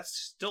 like,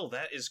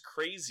 that is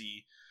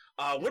crazy.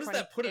 What does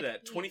that put it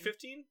at?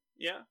 2015?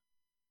 Yeah?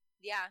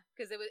 Yeah,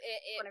 because it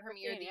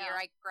premiered 2015, the yeah. year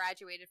I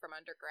graduated from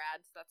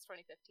undergrad, so that's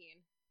 2015.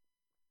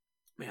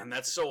 Man,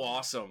 that's so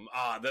awesome.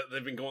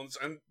 They've been going,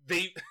 and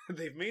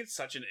they've made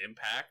such an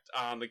impact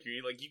on the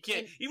community. Like, you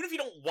can't, even if you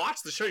don't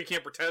watch the show, you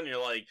can't pretend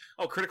you're like,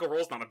 oh, Critical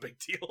Role's not a big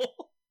deal.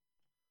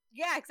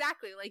 Yeah,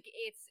 exactly. Like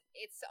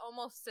it's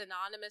almost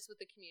synonymous with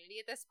the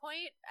community at this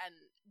point, and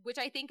which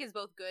I think is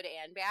both good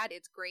and bad.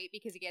 It's great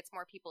because it gets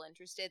more people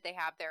interested. They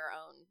have their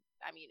own,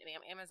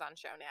 Amazon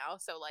show now,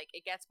 so like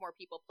it gets more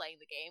people playing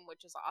the game,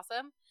 which is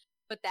awesome.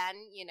 But then,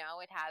 it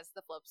has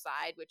the flip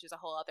side, which is a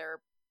whole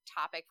other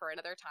topic for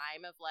another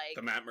time of like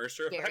The Matt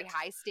Mercer very effect.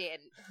 high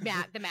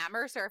the Matt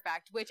Mercer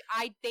effect, which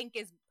I think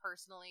is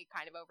personally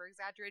kind of over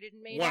exaggerated and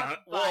made Well,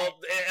 up. well,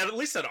 at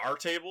least at our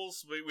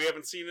tables, we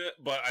haven't seen it,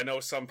 but I know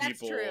some That's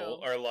people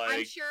true. are like,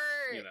 I'm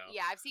sure, you know.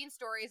 yeah, I've seen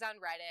stories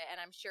on Reddit, and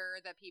I'm sure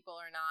that people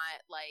are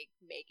not like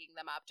making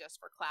them up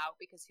just for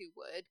clout, because who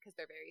would? Because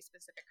they're very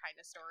specific kind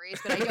of stories.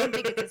 But I don't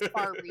think it's as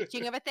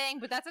far-reaching of a thing.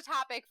 But that's a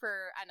topic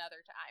for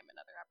another time,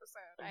 another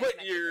episode. I have But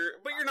many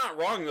you're things not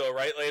wrong though,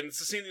 right? Like, it's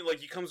the same thing.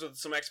 Like, you comes with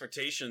some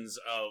expectations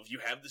of you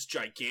have this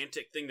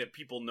gigantic thing that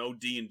people know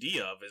D&D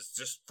of is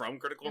just from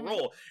Critical Mhm.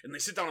 Role, and they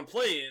sit down down and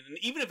play, and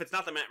even if it's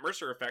not the Matt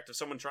Mercer effect of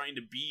someone trying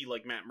to be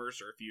like Matt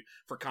Mercer,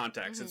 for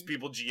context, it's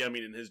people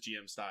GMing in his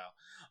GM style,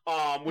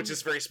 which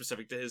is very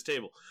specific to his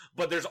table.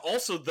 But there's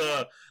also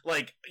the,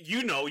 like,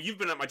 you've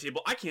been at my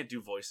table, I can't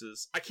do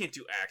voices, I can't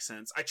do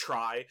accents, I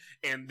try,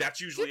 and that's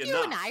usually enough.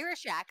 You do an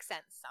Irish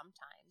accent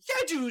sometimes. Yeah,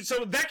 I do.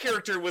 So that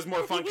character was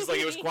more fun because, like,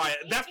 it was quiet.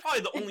 That's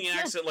probably the only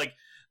accent, like,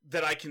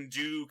 that I can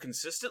do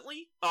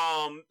consistently.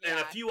 And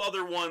a few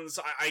other ones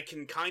I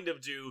can kind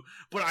of do,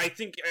 but I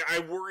think I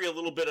worry a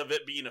little bit of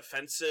it being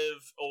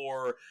offensive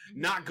or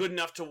not good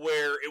enough to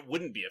where it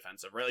wouldn't be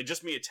offensive, right? Like,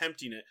 just me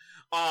attempting it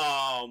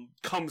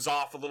comes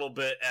off a little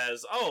bit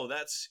as, oh,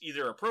 that's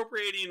either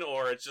appropriating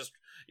or it's just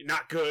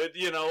not good,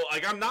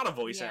 like, I'm not a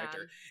voice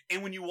actor.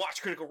 And when you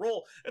watch Critical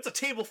Role, it's a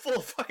table full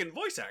of fucking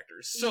voice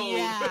actors. So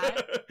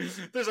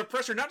there's a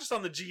pressure not just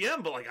on the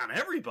GM, but, like, on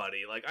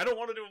everybody. Like, I don't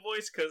want to do a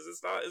voice because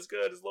it's not as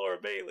good as Laura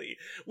Bailey,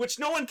 which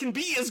no one can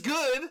be as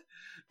good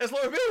as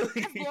Laura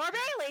Bailey. Laura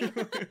Bailey.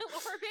 Laura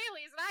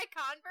Bailey is an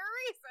icon for a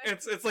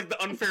reason. It's like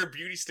the unfair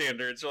beauty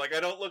standards. You're like, I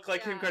don't look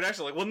like Kim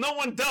Kardashian. Like, well, no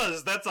one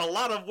does. That's a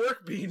lot of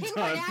work being done.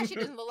 Kim Kardashian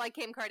doesn't look like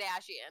Kim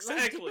Kardashian.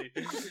 Exactly.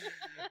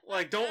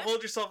 Like, don't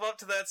hold yourself up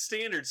to that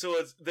standard. So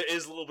it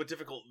is a little bit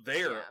difficult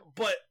there. Yeah.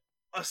 But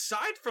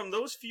aside from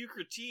those few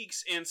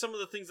critiques and some of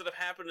the things that have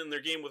happened in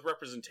their game with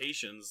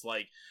representations,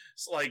 like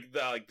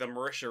the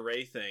Marisha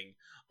Ray thing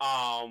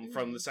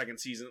from the second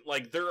season,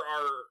 like, there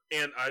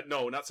are,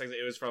 no, not second,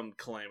 it was from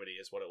Calamity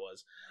is what it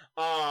was.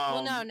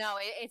 No,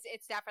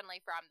 it's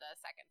definitely from the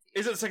second season.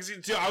 Is it the second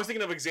season too? I was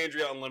thinking of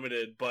Exandria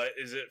Unlimited, but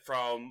is it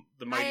from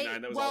the Mighty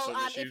Nine? That was also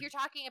an issue? If you're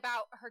talking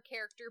about her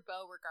character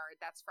Beauregard,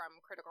 that's from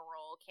Critical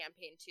Role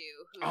Campaign 2,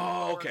 who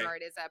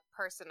Beauregard is a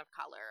person of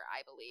color,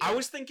 I believe. I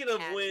was thinking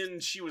of when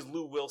she was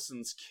Lou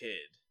Wilson's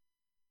kid.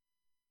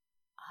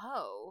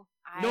 Oh.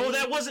 No,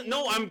 that wasn't.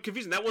 No, I'm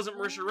confusing. That wasn't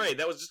Marisha Ray.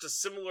 That was just a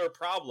similar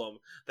problem.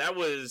 That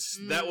was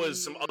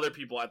some other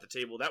people at the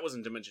table. That was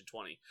in Dimension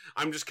 20.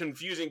 I'm just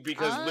confusing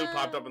because Lou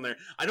popped up in there.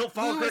 I don't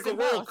follow Critical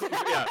Role.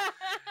 Yeah,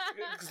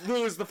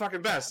 Lou is the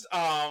fucking best.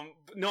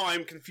 No,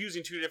 I'm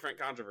confusing two different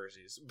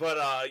controversies.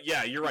 But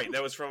yeah, you're right.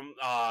 That was from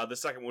the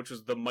second, which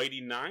was the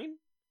Mighty Nine.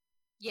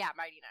 Yeah,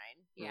 Mighty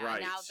Nine. Yeah.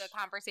 Right. Now the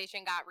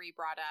conversation got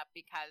re-brought up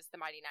because the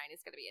Mighty Nine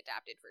is going to be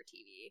adapted for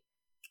TV.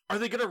 Are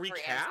they going to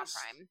recast?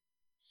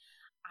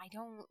 I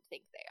don't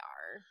think they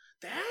are.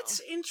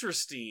 That's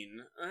interesting.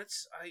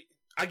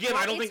 I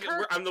don't think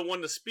I'm the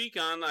one to speak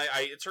on.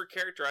 It's her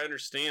character. I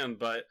understand,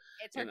 but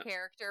it's her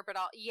character. But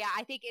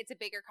I think it's a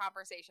bigger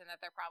conversation that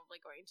they're probably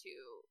going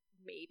to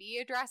maybe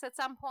address at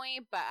some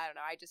point. But I don't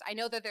know. I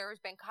know that there's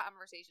been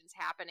conversations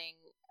happening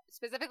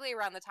specifically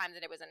around the time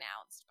that it was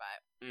announced.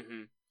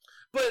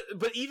 But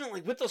but even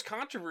like with those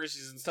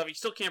controversies and stuff, you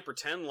still can't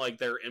pretend like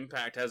their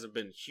impact hasn't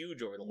been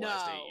huge over the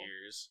last 8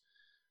 years.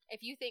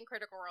 If you think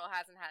Critical Role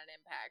hasn't had an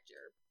impact,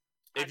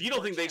 if you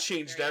don't think they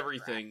changed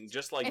everything,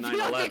 just like 9/11, if you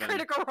don't think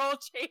Critical Role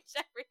changed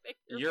everything,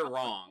 you're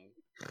wrong.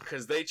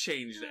 Because they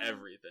changed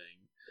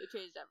everything. They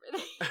changed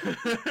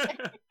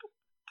everything.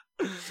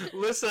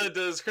 Lissa,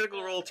 does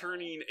Critical Role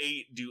turning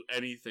 8 do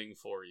anything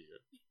for you?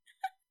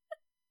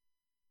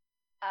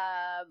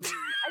 I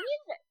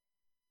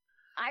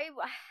mean,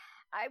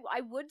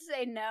 I would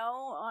say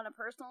no on a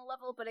personal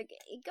level, but it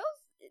goes.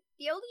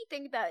 The only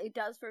thing that it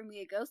does for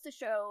me, it goes to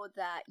show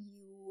that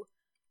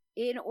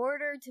in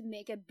order to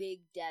make a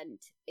big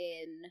dent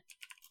in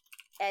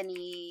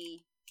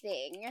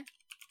anything,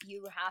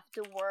 you have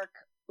to work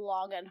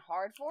long and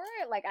hard for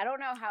it. Like, I don't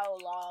know how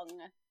long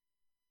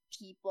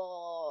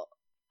people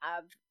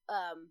have,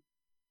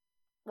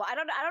 I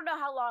don't know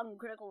how long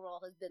Critical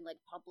Role has been, like,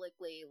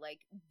 publicly,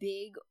 like,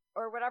 big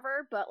or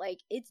whatever, but,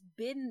 like, it's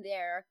been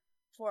there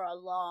for a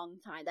long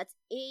time. That's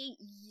 8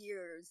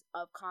 years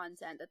of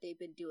content that they've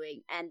been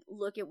doing, and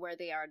look at where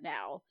they are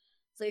now.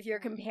 So if you're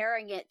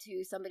comparing it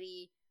to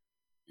somebody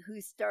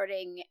who's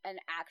starting an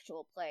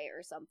actual play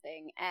or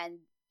something, and,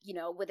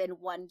 within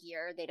 1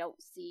 year they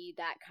don't see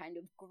that kind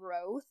of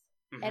growth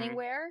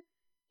anywhere,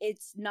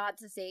 it's not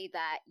to say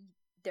that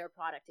their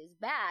product is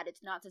bad.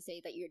 It's not to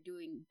say that you're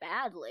doing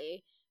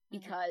badly,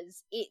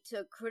 because it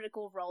took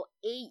Critical Role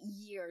 8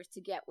 years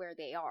to get where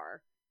they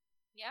are.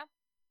 Yeah.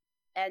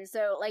 And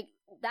so, like,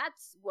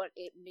 that's what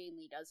it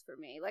mainly does for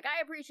me. Like,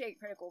 I appreciate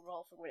Critical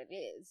Role for what it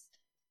is,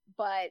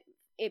 but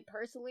it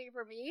personally,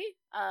 for me,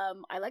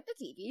 I like the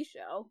TV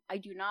show. I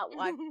do not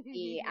watch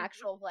the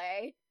actual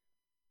play.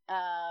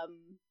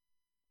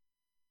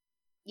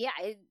 Yeah,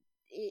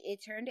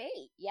 it turned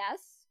 8.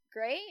 Yes.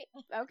 Great.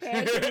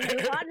 Okay. Can we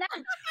move on now?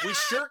 We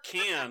sure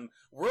can.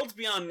 Worlds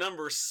Beyond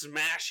Numbers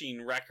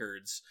smashing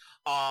records.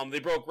 They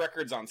broke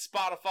records on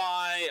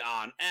Spotify,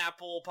 on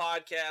Apple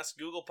Podcasts,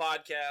 Google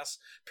Podcasts,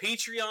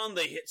 Patreon.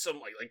 They hit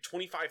some like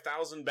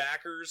 25,000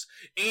 backers,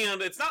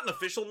 and it's not an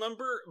official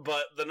number,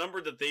 but the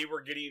number that they were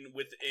getting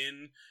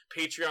within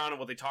Patreon and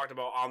what they talked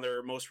about on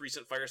their most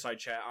recent fireside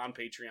chat on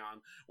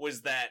Patreon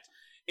was that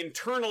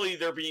internally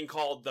they're being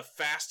called the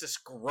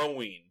fastest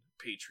growing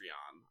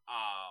Patreon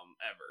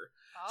ever.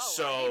 Oh,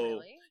 so are they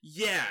really?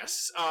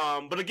 yes,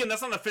 but again,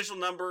 that's not an official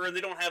number, and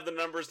they don't have the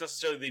numbers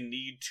necessarily they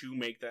need to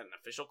make that an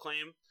official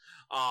claim.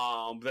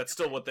 But that's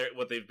still what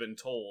they've been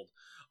told.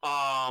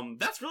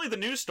 That's really the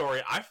news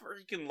story. I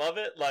freaking love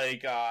it.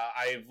 Like,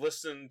 I've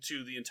listened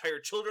to the entire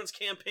children's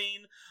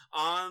campaign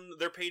on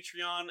their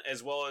Patreon,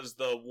 as well as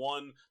the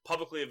one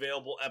publicly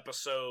available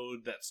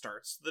episode that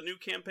starts the new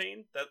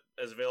campaign that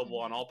is available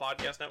on all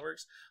podcast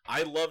networks.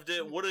 I loved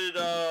it. What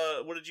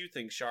did you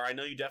think, Shar? I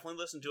know you definitely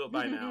listened to it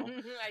by now.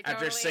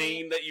 After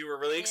saying that you were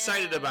really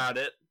excited about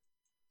it.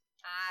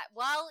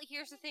 Well,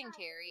 here's the thing,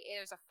 Terry.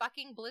 There's a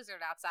fucking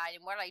blizzard outside,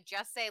 and what did I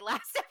just say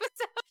last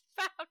episode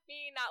about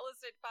me not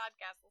listening to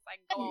podcasts unless I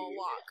can go on a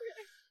walk?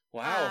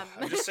 Wow,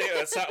 I'm just saying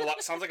that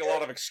sounds like a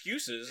lot of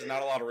excuses and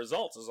not a lot of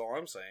results. Is all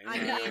I'm saying. I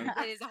mean,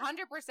 it is 100%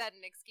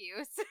 an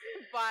excuse,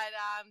 but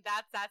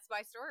that's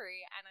my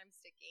story, and I'm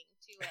sticking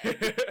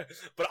to it.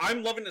 But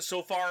I'm loving it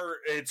so far.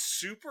 It's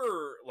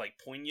super like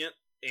poignant.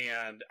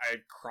 And I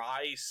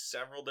cry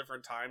several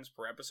different times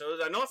per episode.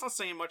 I know it's not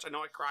saying much. I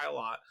know I cry a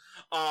lot.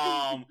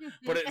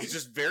 But it's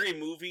just very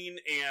moving.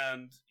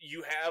 And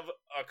you have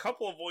a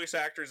couple of voice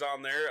actors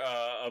on there.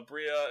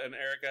 Bria and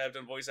Erica have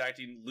done voice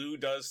acting. Lou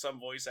does some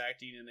voice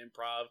acting and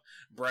improv.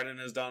 Brennan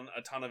has done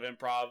a ton of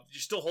improv.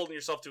 You're still holding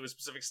yourself to a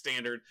specific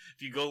standard.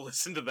 If you go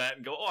listen to that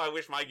and go, oh, I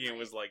wish my game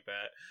was like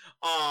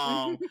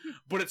that.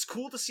 But it's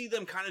cool to see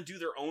them kind of do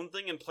their own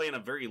thing and play in a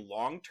very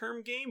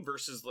long-term game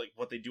versus like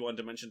what they do on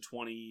Dimension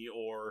 20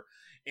 or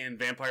in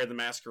Vampire the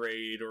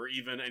Masquerade, or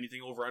even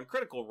anything over on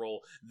Critical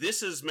Role.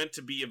 This is meant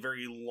to be a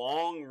very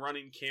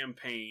long-running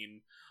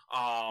campaign,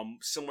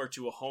 similar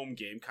to a home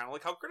game, kind of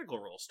like how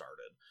Critical Role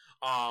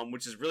started,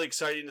 which is really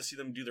exciting to see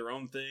them do their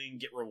own thing,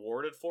 get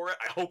rewarded for it.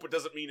 I hope it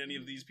doesn't mean any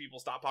of these people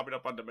stop popping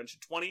up on Dimension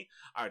 20.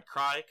 I would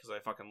cry, because I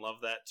fucking love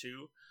that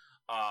too.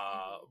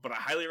 But I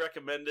highly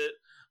recommend it.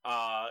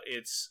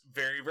 It's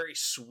very, very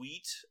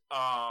sweet.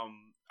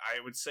 I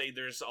would say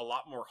there's a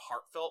lot more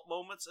heartfelt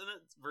moments in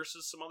it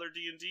versus some other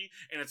D&D,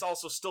 and it's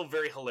also still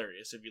very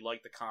hilarious if you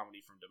like the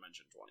comedy from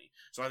Dimension 20.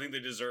 So I think they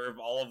deserve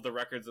all of the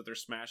records that they're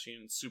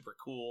smashing. It's super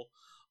cool.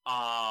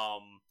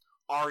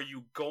 Are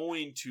you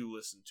going to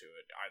listen to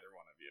it, either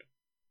one of you?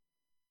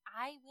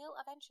 I will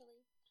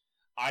eventually.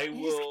 I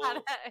will.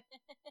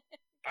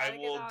 I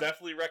will on.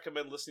 definitely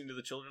recommend listening to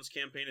the children's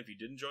campaign if you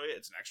did enjoy it.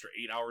 It's an extra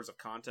 8 hours of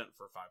content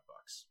for $5.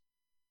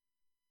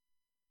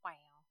 Wow.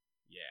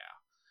 Yeah.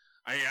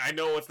 I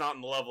know it's not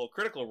in the level of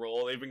Critical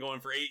Role. They've been going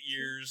for 8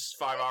 years,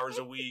 5 hours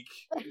a week,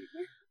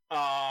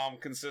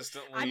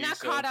 consistently. I'm not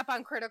caught up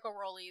on Critical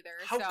Role either.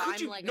 How so could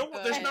I'm you? like No,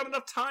 there's not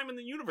enough time in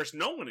the universe.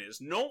 No one is.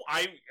 No,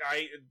 I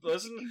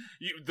listen.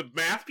 The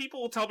math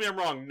people will tell me I'm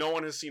wrong. No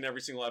one has seen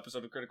every single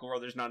episode of Critical Role.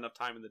 There's not enough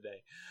time in the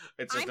day.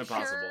 It's just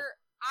impossible.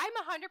 I'm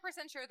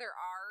 100% sure there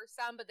are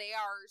some, but they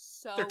are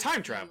so they're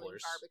time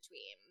travelers. Far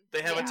between.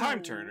 They have a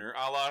time turner,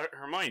 a la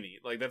Hermione.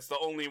 Like that's the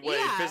only way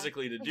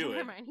physically to do it.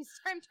 Hermione's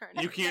time turner.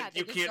 You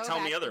can't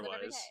tell me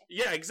otherwise.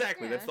 Yeah,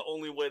 exactly. Yeah. That's the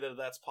only way that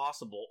that's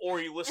possible.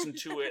 Or you listen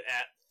to it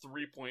at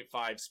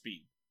 3.5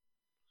 speed.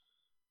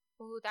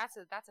 Ooh, that's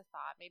a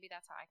thought. Maybe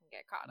that's how I can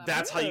get caught up.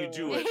 That's how you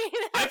do it.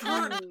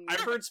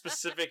 I've heard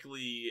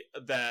specifically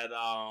that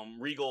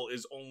Regal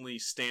is only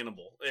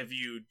standable if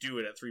you do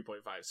it at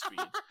 3.5 speed.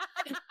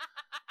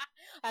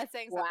 That's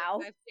saying something. Wow.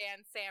 I've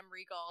stand Sam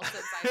Regal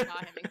since I saw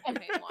him in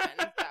campaign 1.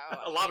 So,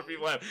 a lot of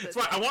people have. That's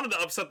why I wanted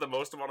to upset the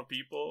most amount of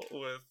people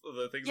with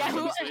the things I'm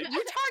going to say. You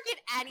target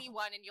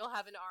anyone and you'll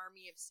have an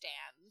army of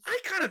stands. I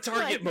kind of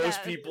target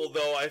most people,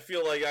 though. I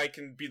feel like I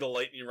can be the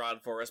lightning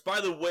rod for us.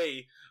 By the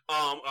way,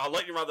 a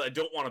lightning rod that I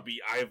don't want to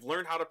be, I've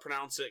learned how to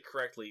pronounce it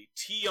correctly.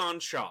 Tian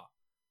Sha.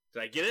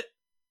 Did I get it?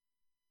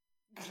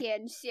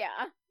 Tian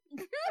Xia.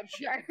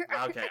 Sure.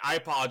 Okay, I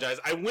apologize.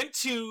 I went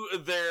to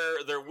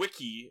their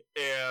wiki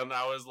and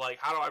I was like,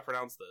 how do I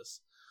pronounce this?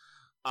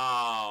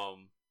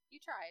 You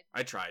tried.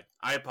 I tried.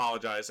 I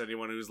apologize to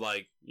anyone who's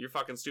like, you're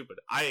fucking stupid.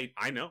 I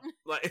know.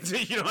 Like,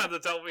 you don't have to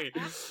tell me.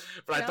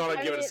 But I thought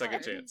I'd give it a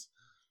second chance.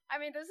 I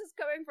mean, this is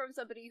coming from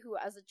somebody who,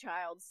 as a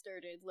child,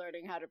 started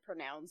learning how to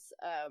pronounce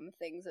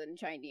things in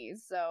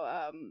Chinese.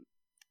 So,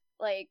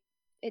 like,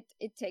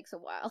 it takes a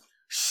while.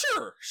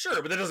 Sure,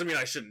 but that doesn't mean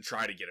I shouldn't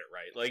try to get it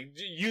right. Like,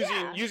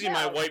 using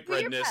my white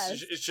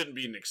breadness, it shouldn't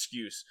be an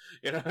excuse.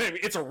 You know what I mean?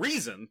 It's a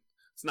reason.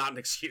 It's not an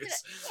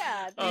excuse.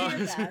 Yeah, do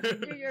your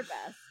best. Do your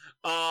best.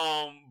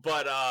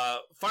 But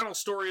final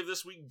story of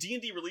this week: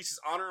 D&D releases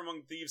Honor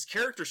Among Thieves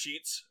character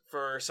sheets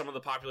for some of the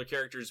popular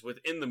characters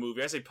within the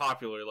movie. I say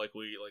popular, like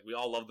we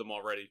all love them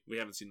already. We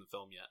haven't seen the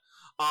film yet.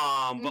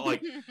 But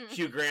like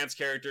Hugh Grant's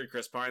character,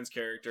 Chris Pine's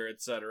character,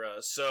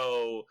 etc.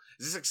 So,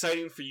 is this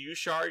exciting for you,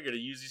 Shar? You're gonna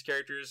use these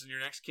characters in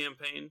your next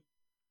campaign?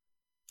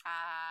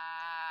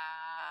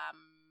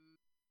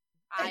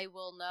 I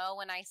will know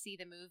when I see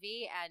the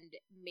movie, and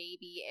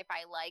maybe if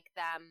I like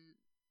them,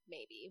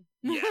 maybe.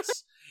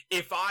 Yes.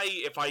 If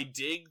I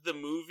dig the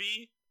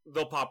movie,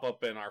 they'll pop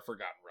up in our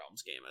Forgotten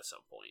Realms game at some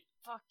point.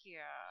 Fuck yeah.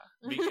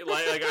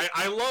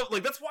 I love,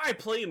 like, that's why I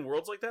play in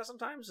worlds like that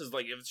sometimes, is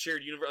like, if it's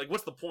shared universe, like,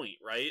 what's the point,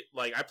 right?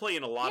 Like, I play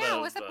in a lot of...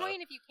 Yeah, what's the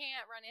point if you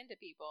can't run into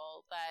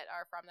people that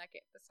are from that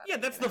game? Yeah,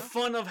 that's the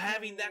fun of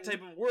having that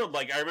type of world.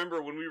 Like, I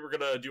remember when we were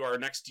gonna do our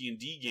next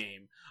D&D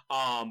game,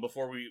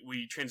 before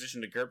we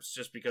transitioned to GURPS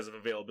just because of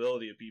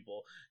availability of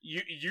people,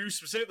 you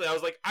specifically, I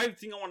was like, I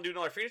think I want to do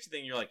another fantasy thing,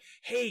 and you're like,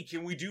 hey,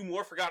 can we do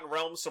more Forgotten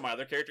Realms so my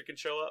other character can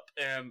show up?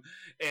 And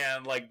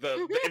like,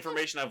 the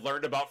information I've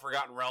learned about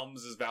Forgotten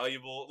Realms is valuable.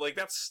 Like,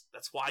 that's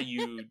why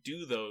you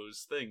do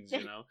those things,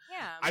 you know?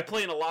 Yeah. I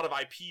play in a lot of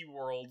IP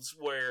worlds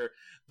where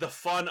the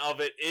fun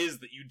of it is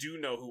that you do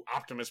know who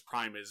Optimus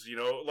Prime is, you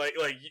know? Like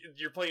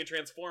you're playing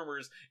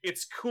Transformers,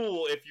 it's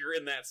cool if you're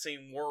in that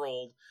same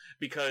world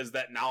because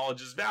that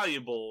knowledge is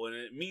valuable and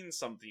it means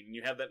something and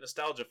you have that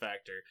nostalgia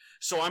factor.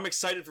 So I'm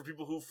excited for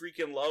people who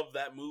freaking love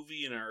that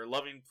movie and are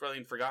loving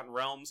playing Forgotten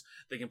Realms.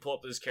 They can pull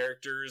up those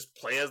characters,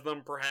 play as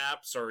them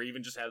perhaps, or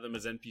even just have them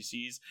as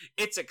NPCs.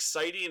 It's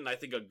exciting and I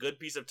think a good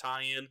piece of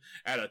tie-in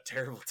at a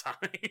terrible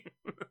time.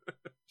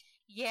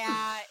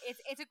 Yeah,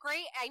 it's a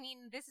great, I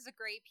mean, this is a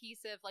great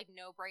piece of, like,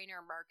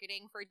 no-brainer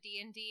marketing for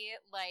D&D.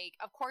 Like,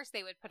 of course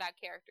they would put out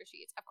character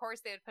sheets. Of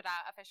course they would put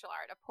out official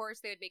art. Of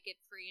course they would make it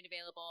free and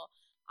available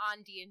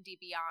on D&D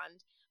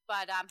Beyond.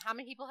 But how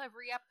many people have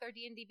re-upped their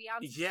D&D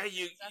Beyond? Yeah,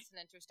 that's an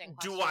interesting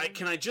question.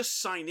 Can I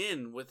just sign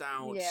in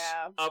without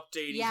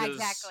updating? Yeah,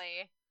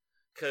 exactly.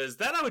 Because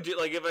that I would do,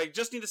 like, if I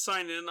just need to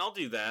sign in, I'll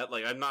do that.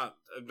 Like, I'm not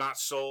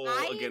so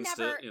against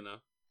it, you know.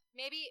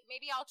 Maybe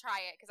I'll try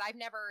it, because I've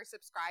never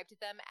subscribed to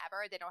them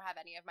ever. They don't have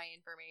any of my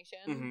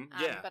information.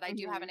 Yeah. But I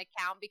do have an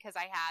account because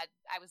I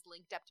was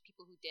linked up to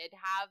people who did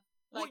have,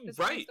 like, the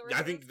right.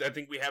 I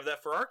think we have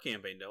that for our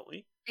campaign, don't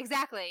we?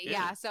 Exactly.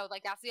 Yeah. So,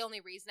 like, that's the only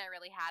reason I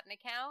really had an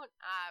account.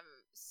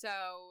 So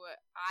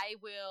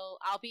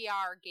I'll be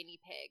our guinea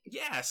pig.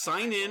 Yeah,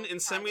 sign in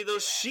and send me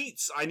those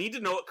sheets. I need to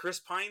know what Chris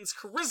Pine's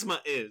charisma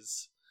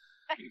is.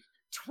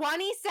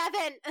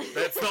 27.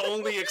 That's the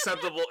only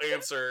acceptable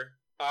answer.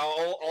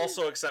 I'll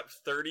also accept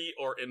 30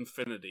 or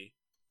infinity.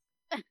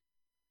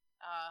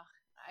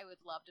 I would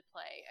love to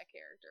play a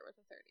character with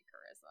a 30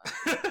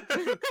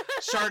 charisma.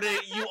 Sharday,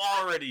 you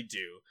already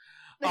do.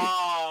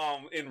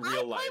 In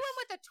real life. I play one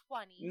with a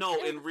 20.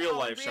 No, in real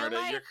life, real Sharday,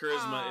 life? your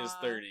charisma is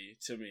 30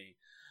 to me.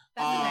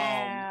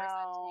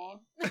 Wow.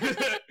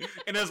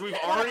 And as we've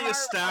already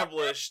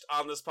established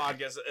on this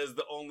podcast, as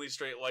the only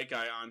straight white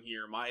guy on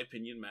here, my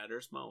opinion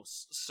matters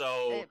most.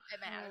 So it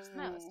matters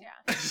most, yeah.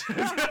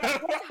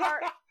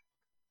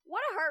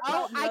 What a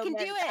heartfelt I can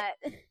moment do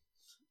it.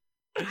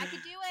 I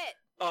can do it.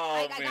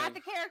 Oh, I got the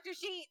character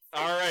sheets.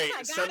 All right,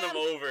 send them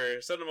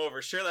over. Send them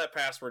over. Share that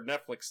password,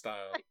 Netflix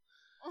style.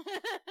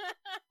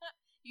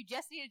 You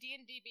just need a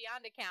D&D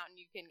Beyond account and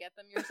you can get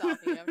them yourself.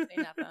 You don't say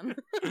nothing.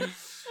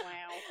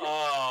 Wow.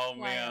 Oh,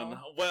 man.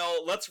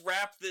 Well, let's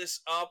wrap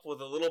this up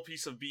with a little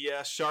piece of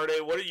BS.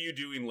 Sharday, what are you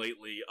doing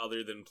lately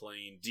other than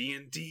playing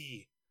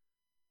D&D?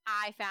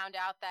 I found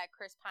out that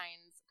Chris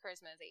Pine's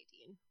charisma is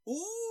 18.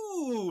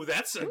 Ooh,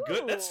 that's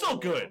still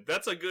good.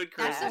 That's a good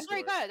charisma. That's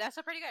pretty good. That's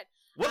still pretty good.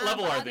 What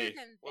level are they?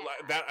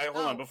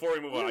 Hold on, before we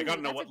move on, I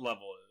gotta know what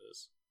level it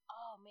is.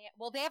 Oh man,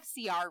 well they have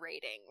CR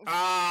ratings. It's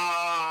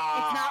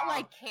Ah, not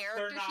like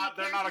character sheet.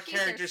 They're not a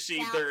character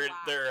sheet.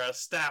 They're a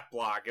stat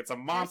block. It's a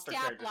monster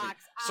character sheet.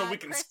 So we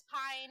can. Chris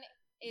Pine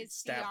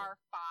is CR 5.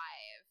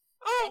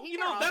 Oh, you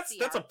know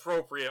that's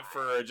appropriate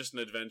for just an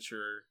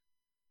adventurer.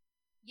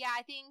 Yeah,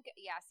 I think,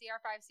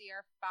 CR5,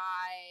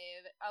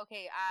 CR5.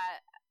 Okay,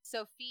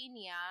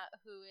 Sophenia,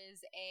 who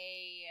is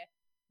a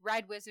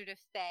Red Wizard of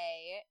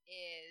Thay,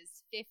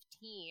 is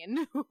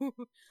 15.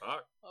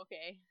 Fuck.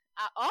 Okay.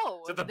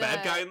 Is that the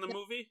bad guy in the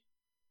movie?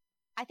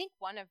 I think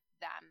one of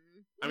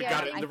them. I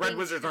mean, the Red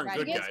Wizards aren't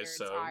good guys,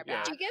 so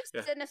yeah. She gives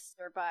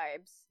sinister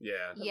vibes.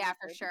 Yeah. Yeah,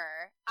 for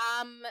sure.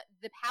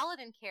 The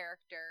Paladin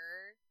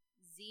character,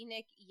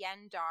 Zenik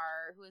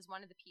Yendar, who is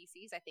one of the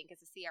PCs, I think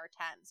is a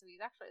CR10, so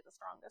he's actually the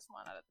strongest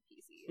one out of the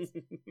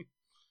PCs,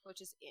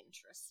 which is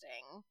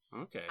interesting.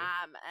 Okay.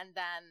 And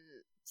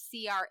then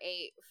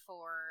CR8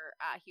 for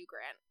Hugh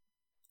Grant.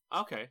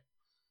 Okay.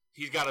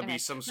 He's got to be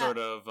some sort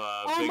of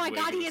oh my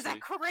god, he has a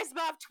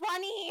charisma of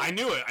 20! I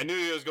knew it. I knew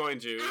he was going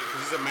to.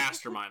 He's a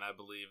mastermind, I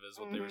believe, is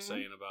what they were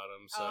saying about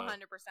him. So. Oh,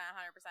 100%.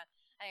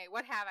 Anyway,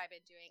 what have I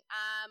been doing?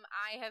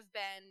 I have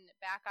been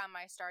back on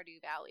my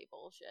Stardew Valley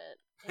bullshit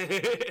in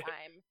the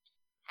meantime.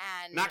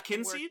 And not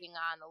Kinseed? Working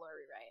on the lure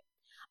rewrite.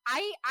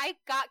 I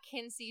got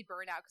Kinseed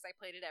burnout because I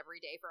played it every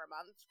day for a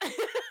month.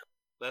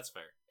 That's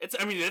fair. It's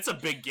a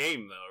big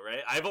game though,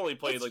 right? I've only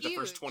played the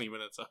first 20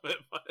 minutes of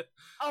it, but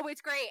oh, it's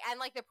great. And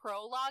the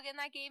prologue in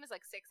that game is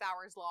 6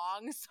 hours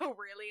long, so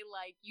really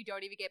you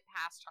don't even get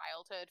past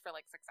childhood for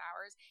 6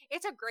 hours.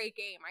 It's a great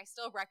game. I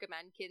still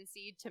recommend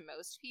Kinseed to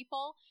most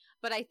people.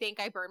 but I think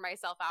I burned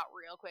myself out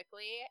real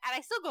quickly. And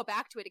I still go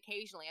back to it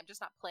occasionally. I'm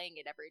just not playing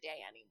it every day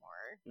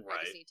anymore. Right.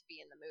 I just need to be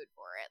in the mood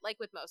for it, like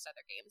with most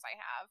other games I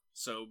have.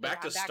 So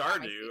back to I'm back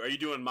on my Stardew. feet. Are you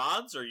doing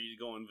mods or are you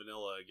going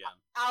vanilla again?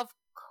 Of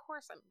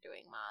course I'm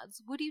doing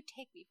mods. What do you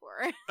take me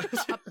for?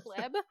 A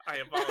pleb? I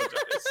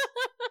apologize.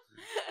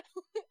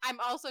 I'm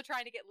also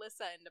trying to get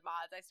Lissa into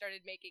mods. I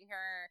started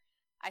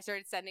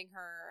sending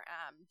her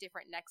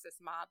different Nexus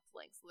mods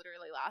links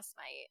literally last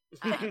night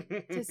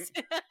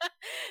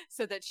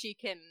so that she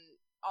can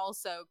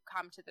also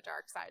come to the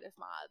dark side of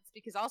mods.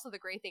 Because also the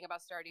great thing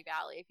about Stardew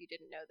Valley, if you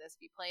didn't know this,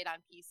 if you play it on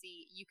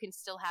PC, you can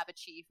still have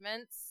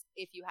achievements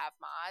if you have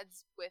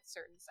mods with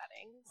certain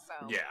settings.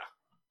 So yeah.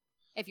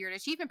 If you're an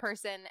achievement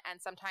person, and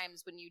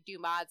sometimes when you do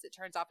mods, it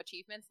turns off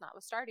achievements, not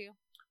with Stardew.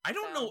 I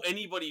don't know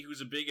anybody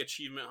who's a big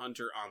achievement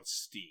hunter on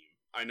Steam.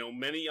 I know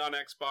many on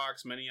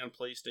Xbox, many on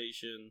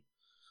PlayStation.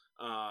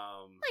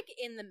 Like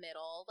in the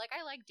middle. Like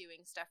I like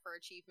doing stuff for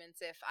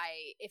achievements if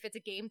it's a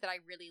game that I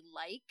really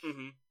like,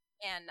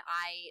 and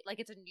I like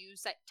it's a new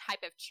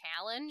type of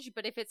challenge.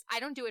 But if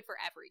I don't do it for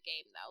every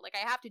game though. Like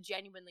I have to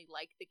genuinely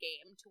like the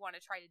game to want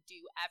to try to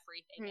do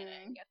everything in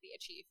it and get the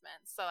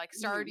achievements. So like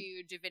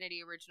Stardew,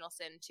 Divinity Original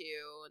Sin 2,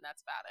 and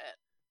that's about it.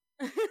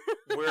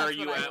 Where are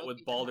you at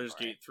with Baldur's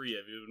Gate 3?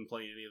 Have you been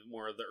playing any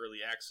more of the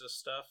early access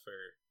stuff,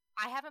 or?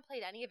 I haven't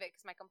played any of it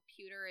because my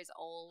computer is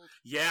old.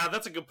 Yeah,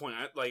 that's a good point.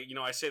 I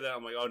say that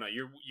I'm like, oh no,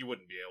 you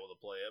wouldn't be able to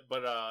play it,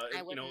 but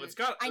it's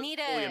got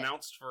fully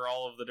announced for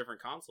all of the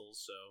different consoles.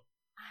 So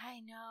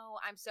I know,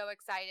 I'm so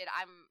excited.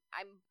 I'm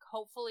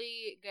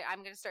hopefully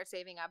I'm gonna start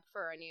saving up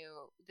for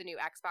the new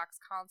Xbox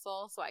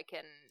console so I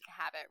can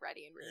have it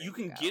ready and ready. You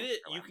can get it.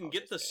 You can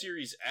get the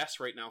Series S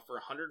right now for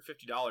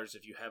 $150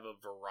 if you have a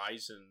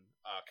Verizon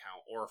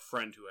account or a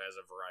friend who has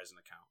a Verizon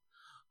account.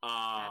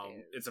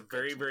 It's a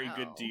very, very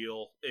good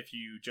deal if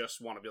you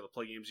just want to be able to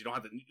play games. You don't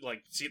have to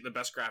see the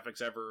best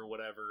graphics ever or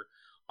whatever.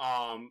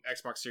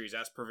 Xbox Series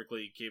S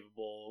perfectly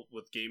capable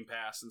with Game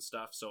Pass and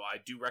stuff. So I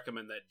do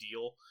recommend that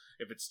deal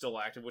if it's still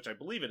active, which I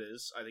believe it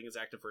is. I think it's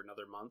active for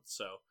another month.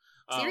 So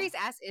Series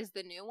S is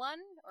the new one,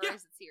 or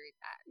is it Series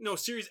X? No,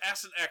 Series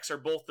S and X are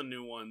both the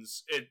new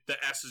ones.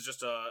 The S is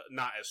just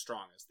not as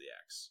strong as the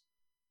X.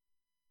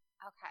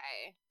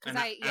 Okay, and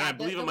I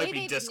believe it might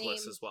be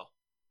discless as well.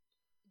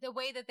 The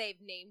way that they've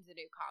named the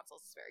new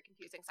consoles is very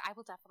confusing, so I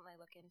will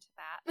definitely look into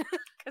that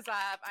because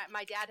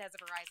my dad has a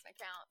Verizon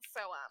account.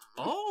 So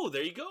oh,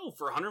 there you go.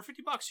 For $150,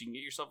 you can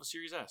get yourself a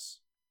Series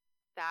S.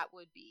 That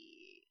would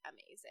be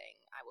amazing.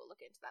 I will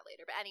look into that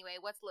later. But anyway,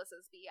 what's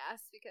Lissa's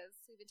BS? Because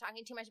we've been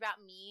talking too much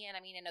about me, and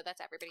I mean, I know that's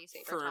everybody's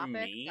favorite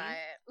topic. Me?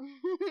 But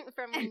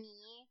from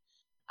me.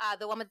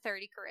 The one with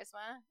 30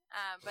 charisma,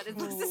 but it's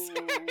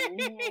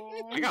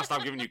I gotta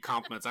stop giving you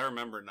compliments. I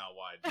remember now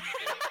why I did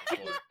it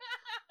before.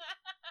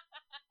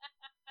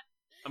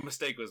 A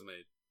mistake was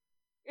made.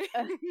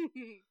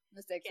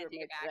 Mistakes were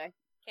made today.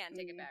 Can't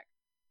take it back.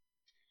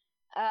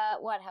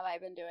 What have I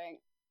been doing?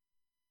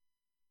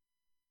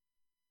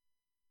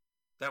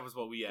 That was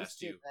what we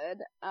asked you.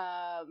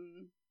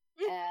 And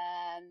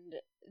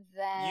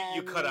then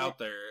you cut out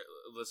there,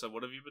 Alyssa.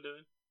 What have you been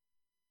doing?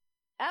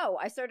 Oh,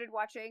 I started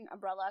watching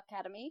Umbrella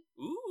Academy.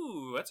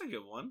 Ooh, that's a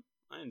good one.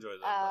 I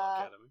enjoyed the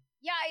Umbrella Academy.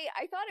 Yeah,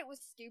 I thought it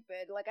was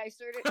stupid. Like, I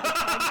started...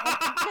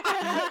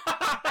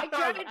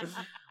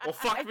 Well,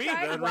 fuck me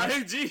then,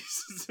 right?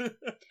 Jeez.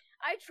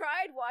 I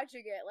tried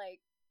watching it,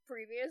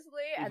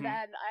 previously, and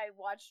then I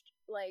watched,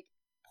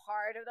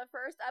 part of the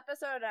first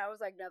episode, and I was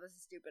like, no, this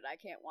is stupid. I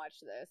can't watch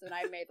this. And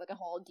I made, a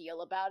whole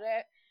deal about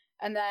it.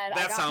 And then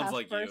I got past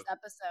the first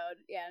episode.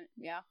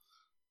 Yeah.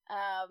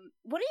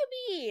 What do you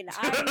mean?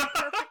 I'm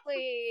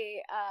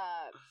perfectly,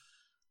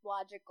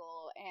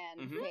 logical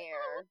and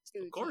fair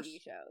to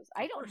TV shows.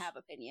 I don't have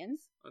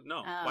opinions.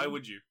 No, why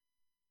would you?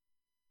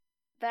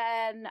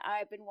 Then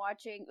I've been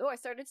watching... Oh, I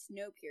started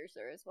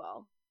Snowpiercer as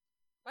well.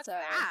 What's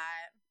that?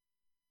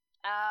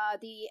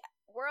 The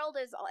world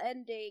is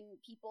ending.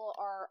 People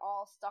are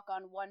all stuck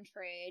on one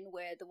train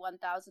with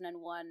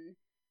 1001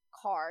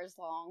 cars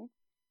long.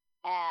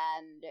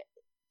 And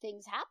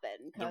things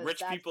happen. The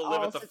rich people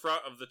live at the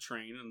front of the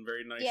train in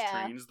very nice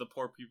trains. The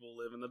poor people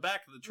live in the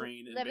back of the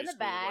train in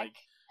basically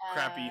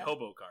crappy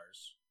hobo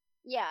cars.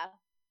 Yeah.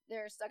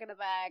 They're stuck in the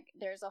back.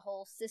 There's a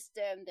whole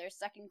system. There's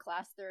second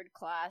class, third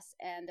class,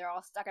 and they're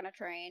all stuck on a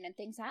train, and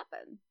things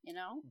happen,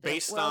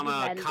 Based on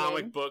a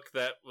comic book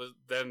that was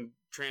then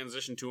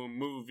transitioned to a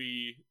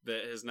movie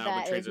that has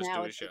now been transitioned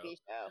to a show.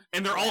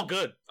 And they're all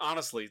good,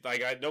 honestly. I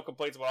had no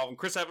complaints about all of them.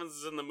 Chris Evans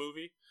is in the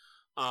movie.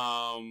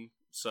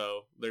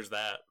 So there's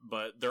that.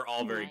 But they're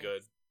all very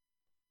good.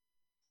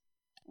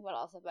 What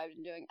else have I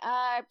been doing?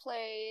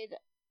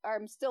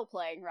 I'm still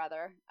playing,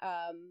 rather,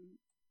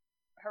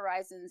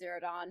 Horizon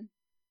Zero Dawn.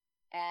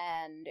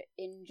 And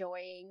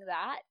enjoying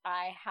that.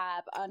 I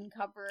have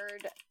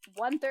uncovered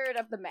 1/3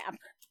 of the map.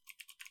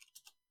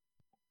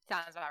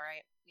 Sounds about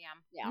right.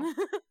 Yeah.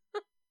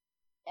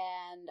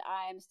 And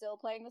I'm still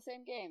playing the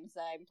same games.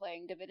 I'm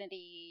playing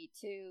Divinity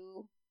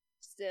 2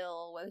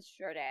 still with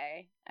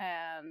Sade.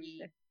 And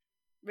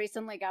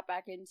recently got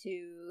back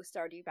into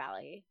Stardew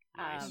Valley.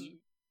 Nice.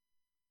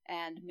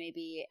 and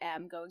maybe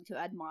am going to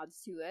add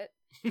mods to it.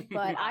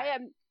 But I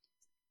am...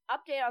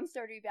 Update on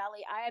Stardew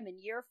Valley, I am in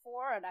year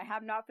 4 and I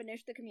have not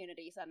finished the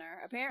community center.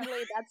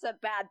 Apparently that's a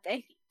bad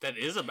thing. That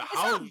is a bad... It's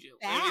How... not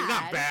It's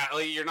not bad.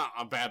 Like, you're not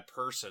a bad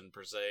person,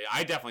 per se.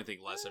 I definitely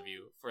think less of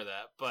you for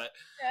that. But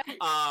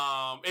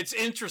it's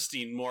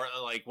interesting more,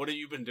 like, what have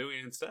you been doing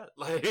instead?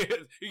 Like,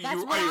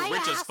 are you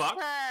rich as fuck?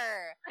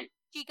 Her.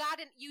 She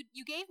got an...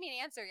 You gave me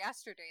an answer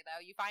yesterday,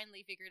 though. You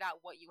finally figured out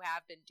what you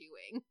have been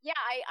doing. Yeah,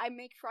 I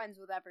make friends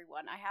with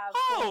everyone. I have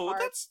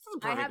that's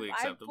perfectly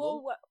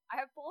acceptable. I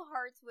have full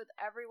hearts with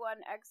everyone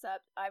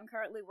except I'm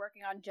currently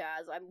working on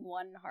Jazz. I'm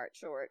 1 heart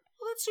short.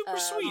 Well, that's super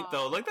sweet,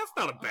 though. Like, that's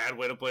not a bad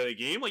way to play the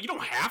game. Like, you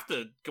don't have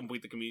to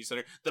complete the community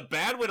center. The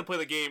bad way to play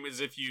the game is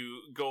if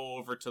you go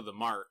over to the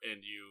mart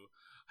and you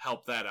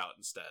help that out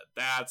instead.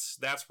 That's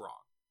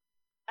wrong.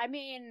 I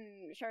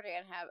mean,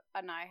 Sharday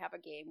and I have a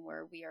game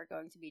where we are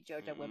going to be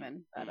JoJo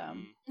women, but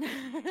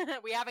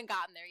we haven't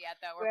gotten there yet,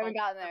 though. We haven't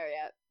gotten there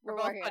yet. We're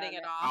both putting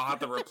it off. I'll have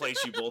to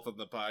replace you both on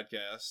the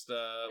podcast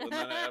when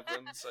that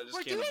happens. I just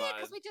We're can't doing abide. it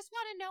because we just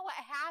want to know what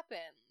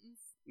happens.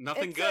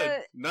 Nothing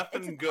good.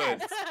 Nothing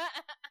good.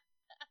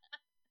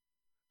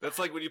 That's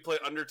like when you play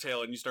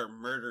Undertale and you start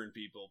murdering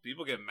people.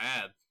 People get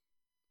mad.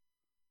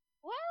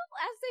 Well,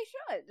 as they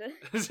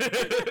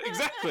should.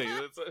 Exactly.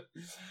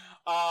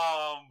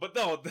 But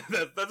no,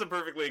 that's a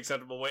perfectly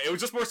acceptable way. It was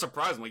just more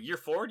surprising. Like, year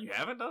 4, you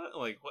haven't done it?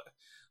 Like, what?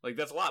 Like,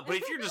 that's a lot. But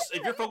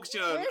if you're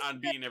focusing on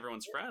being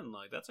everyone's friend,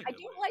 like, that's a good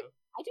way to go.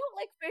 I don't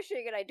like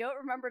fishing, and I don't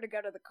remember to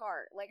go to the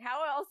cart. Like,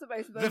 how else am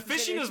I supposed to... The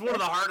fishing is one of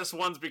the hardest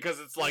ones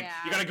because it's like,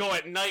 you gotta go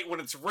at night when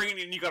it's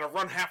raining, and you gotta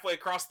run halfway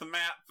across the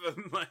map.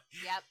 And like,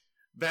 yep.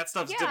 That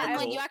stuff's difficult. And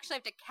like, you actually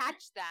have to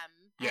catch them.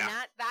 Yeah.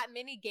 And that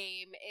mini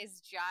game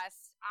is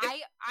just...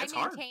 I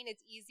maintain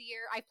it's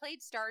easier. I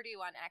played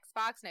Stardew on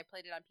Xbox, and I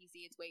played it on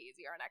PC. It's way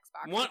easier on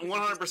Xbox.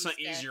 100%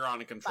 easier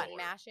on a controller. Button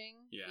mashing.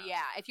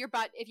 Yeah. If you're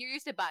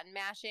used to button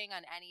mashing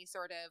on any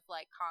sort of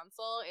like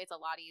console, it's a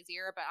lot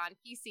easier. But on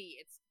PC,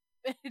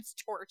 it's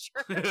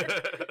torture.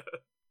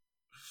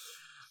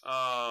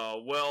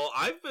 Well,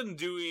 I've been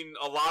doing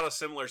a lot of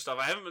similar stuff.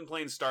 I haven't been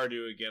playing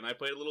Stardew again. I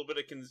played a little bit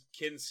of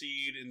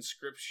Kinseed,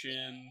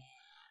 Inscription,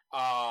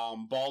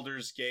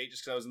 Baldur's Gate,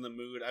 just because I was in the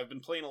mood. I've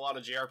been playing a lot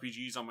of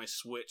JRPGs on my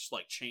Switch,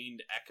 like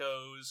Chained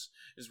Echoes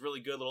is really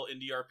good, little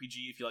indie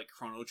RPG if you like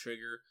Chrono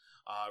Trigger.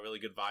 Really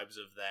good vibes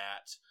of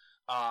that.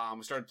 I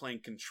started playing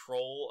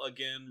Control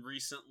again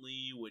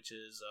recently, which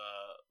is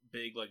a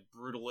big, like,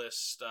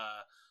 brutalist,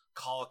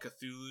 Call of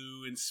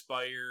Cthulhu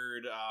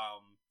inspired,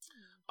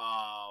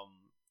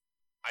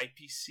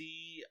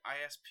 IPC,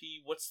 ISP,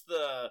 what's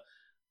the,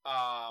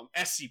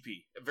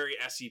 SCP, very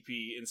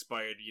SCP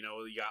inspired, you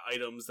got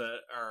items that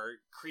are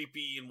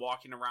creepy and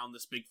walking around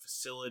this big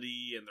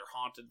facility and they're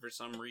haunted for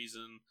some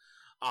reason,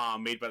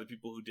 made by the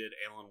people who did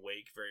Alan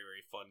Wake, very,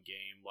 very fun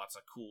game, lots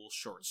of cool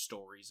short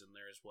stories in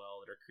there as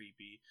well that are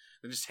creepy,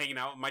 and just hanging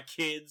out with my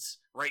kids,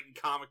 writing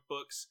comic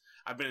books.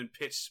 I've been in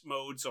pitch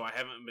mode, so I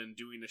haven't been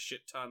doing a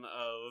shit ton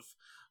of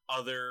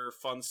other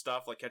fun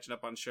stuff, like catching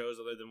up on shows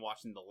other than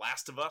watching The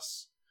Last of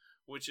Us,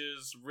 which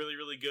is really,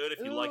 really good if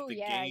you like the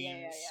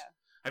games. Yeah.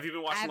 Have you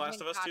been watching The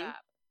Last of Us too?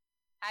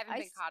 I haven't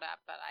been caught up,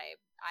 but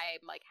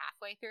I'm like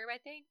halfway through, I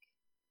think.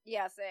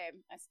 Yeah,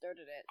 same. I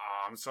started it.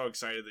 Oh, I'm so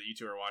excited that you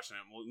two are watching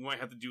it. We might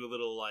have to do a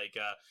little like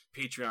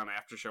Patreon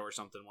after show or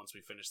something once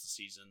we finish the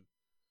season.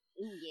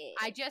 Yeah.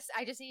 I just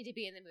need to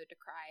be in the mood to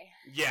cry.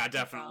 Yeah,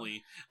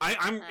 definitely.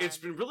 It's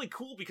been really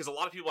cool because a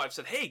lot of people have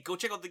said, "Hey, go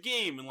check out the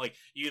game," and like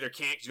you either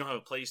can't because you don't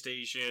have a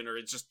PlayStation, or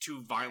it's just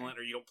too violent,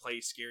 or you don't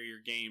play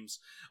scarier games.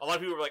 A lot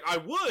of people are like, "I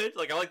would,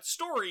 like, I like the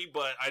story,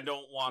 but I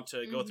don't want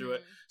to go through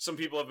it." Some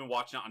people have been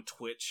watching it on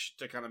Twitch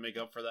to kind of make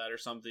up for that or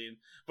something.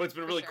 But it's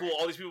been really cool.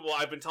 All these people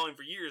I've been telling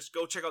for years,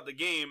 go check out the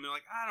game. And they're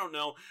like, I don't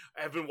know.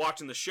 I've been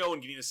watching the show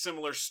and getting a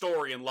similar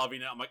story and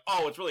loving it. I'm like,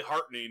 oh, it's really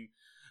heartening.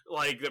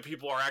 Like, that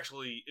people are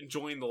actually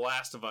enjoying The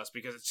Last of Us,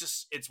 because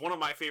it's one of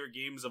my favorite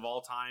games of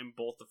all time,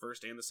 both the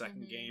first and the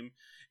second game,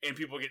 and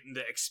people are getting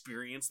to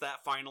experience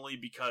that finally,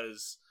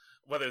 because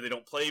whether they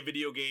don't play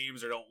video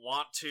games or don't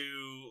want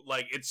to,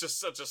 like, it's just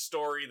such a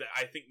story that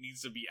I think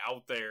needs to be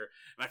out there,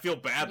 and I feel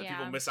bad that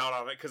people miss out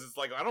on it, because it's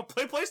like, I don't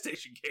play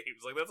PlayStation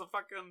games, like, that's a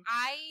fucking,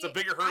 it's a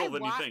bigger hurdle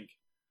than you think.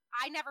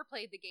 I never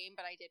played the game,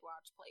 but I did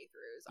watch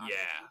playthroughs on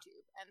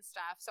YouTube and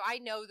stuff. So I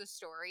know the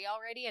story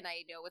already, and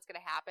I know what's going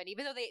to happen.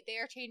 Even though they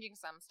are changing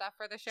some stuff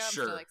for the show, I'm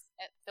still like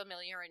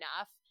familiar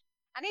enough.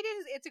 And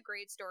it's a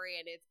great story,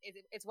 and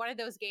it's one of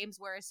those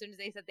games where as soon as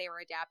they said they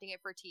were adapting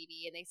it for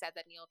TV, and they said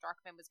that Neil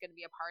Druckmann was going to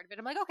be a part of it,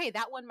 I'm like, okay,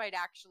 that one might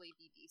actually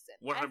be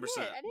decent.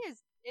 100%.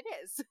 It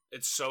is.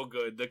 It's so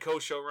good. The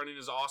co-show running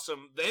is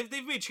awesome.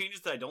 They've made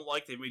changes that I don't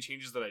like. They've made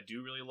changes that I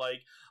do really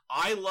like.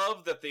 I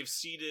love that they've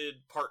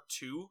seeded part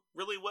 2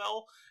 really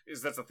well.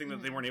 That's the thing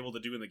that they weren't able to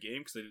do in the game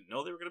because they didn't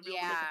know they were going to be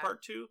able to make a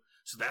part 2.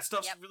 So that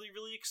stuff's really,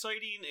 really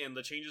exciting. And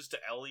the changes to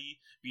Ellie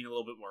being a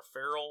little bit more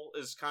feral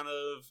is kind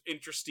of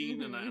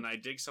interesting, and I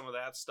dig some of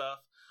that stuff.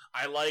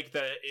 I like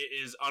that it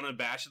is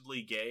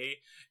unabashedly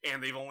gay,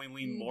 and they've only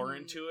leaned more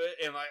into it.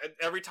 And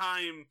every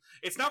time,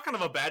 it's now kind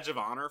of a badge of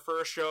honor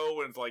for a show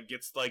when it's like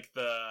gets like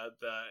the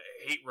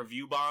hate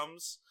review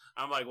bombs.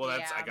 I'm like, well,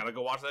 I gotta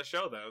go watch that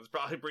show then. It's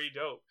probably pretty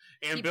dope.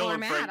 And people Bill are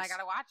and mad. Frank's, I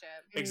gotta watch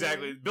it.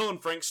 Exactly. Bill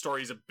and Frank's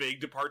story is a big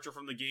departure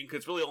from the game because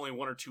it's really only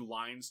 1 or 2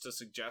 lines to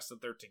suggest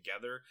that they're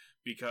together.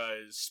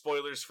 Because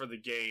spoilers for the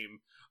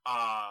game,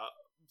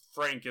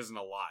 Frank isn't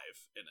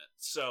alive in it,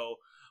 so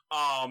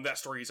that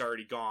story's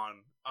already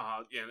gone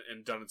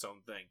and done its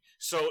own thing.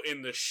 So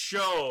in the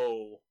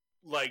show,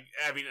 like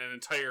having an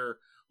entire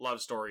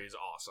love story is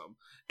awesome,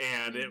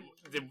 and it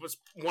was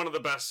one of the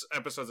best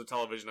episodes of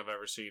television I've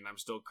ever seen. I'm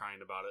still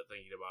crying about it,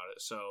 thinking about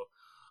it. So,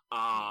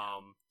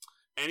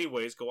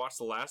 anyways, go watch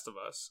The Last of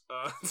Us.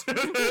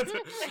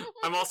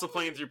 I'm also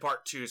playing through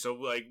part 2, so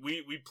like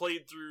we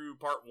played through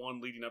part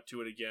 1 leading up to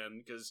it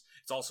again because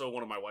it's also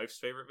one of my wife's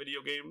favorite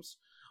video games.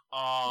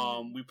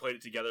 We played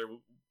it together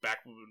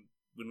back when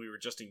we were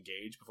just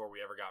engaged before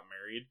we ever got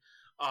married.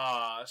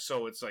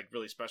 So it's like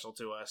really special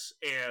to us.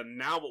 And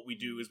now what we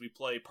do is we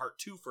play part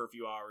 2 for a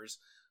few hours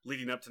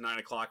leading up to 9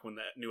 o'clock when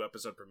that new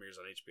episode premieres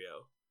on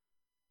HBO.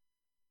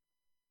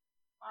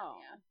 Oh.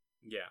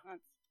 Yeah.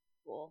 That's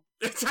cool.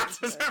 It's not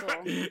That's cool.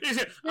 I'm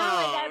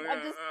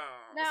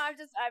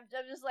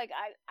just like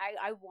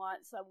I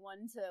want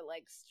someone to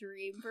like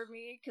stream for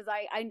me because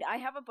I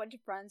have a bunch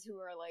of friends who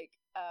are like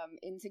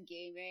into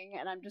gaming,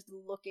 and I'm just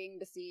looking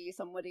to see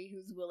somebody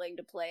who's willing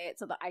to play it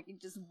so that I can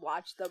just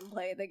watch them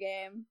play the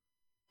game.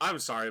 I'm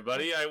sorry,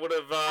 buddy. I would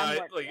have,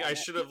 I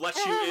should have let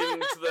you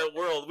into the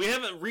world. We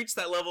haven't reached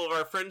that level of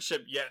our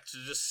friendship yet to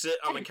just sit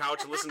on the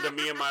couch and listen to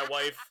me and my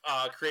wife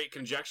create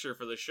conjecture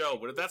for the show.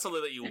 But if that's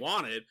something that you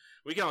wanted,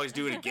 we can always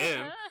do it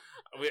again.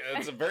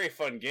 It's a very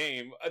fun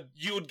game.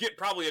 You would get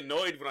probably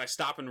annoyed when I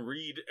stop and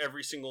read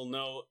every single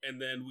note,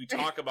 and then we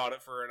talk about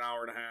it for an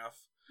hour and a half.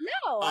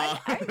 No, I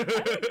like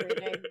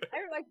reading.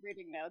 I like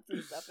reading notes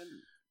and stuff. And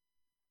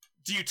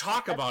do you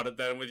talk about it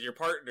then with your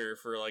partner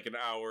for like an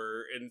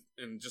hour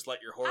and just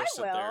let your horse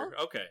sit there?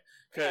 Okay,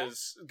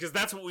 because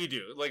that's what we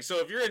do. Like, so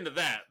if you're into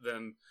that,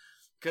 then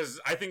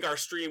because I think our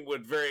stream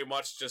would very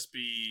much just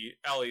be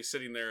Ellie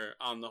sitting there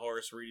on the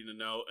horse reading a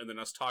note, and then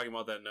us talking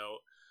about that note,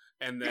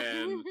 and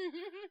then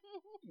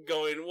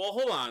going, well,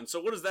 hold on. So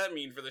what does that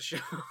mean for the show?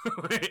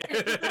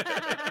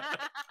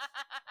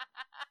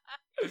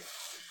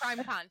 Prime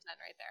content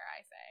right there,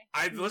 I say.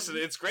 Listen,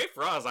 it's great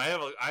for us. I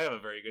have a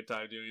very good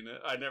time doing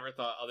it. I never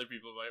thought other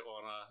people might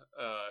want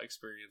to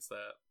experience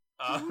that.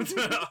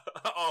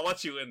 I'll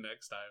let you in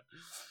next time.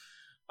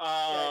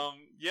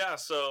 Yeah,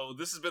 so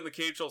this has been the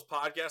Cave Trolls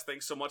podcast.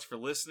 Thanks so much for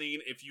listening.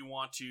 If you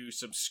want to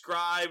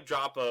subscribe,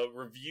 drop a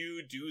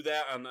review, do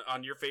that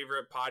on your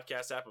favorite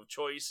podcast app of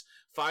choice.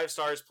 5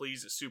 stars,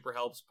 please. It super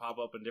helps pop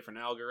up in different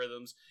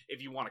algorithms.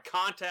 If you want to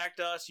contact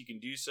us, you can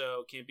do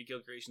so,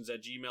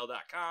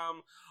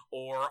 campykillcreations@gmail.com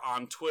or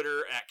on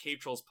Twitter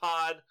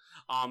 @CaveTrollsPod.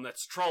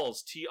 That's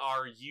Trulls,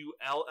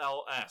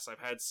 Trulls. I've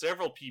had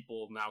several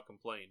people now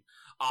complain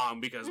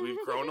because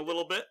we've grown a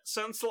little bit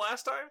since the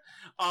last time.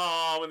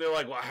 And they're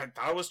like, well, I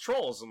thought it was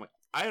Trolls. I'm like,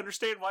 I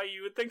understand why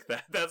you would think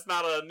that. That's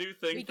not a new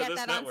thing for this network. We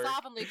get that on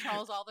Slovenly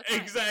Trolls all the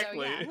time.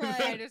 Exactly. So, yeah,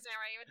 I understand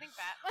why you would think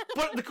that.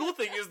 But the cool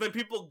thing is that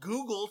people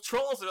Google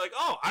Trolls. They're like,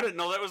 oh, I didn't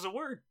know that was a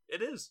word.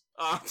 It is.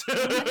 Half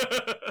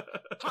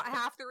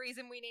the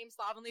reason we named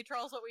Slovenly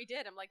Trolls what we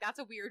did. I'm like, that's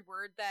a weird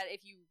word that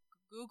if you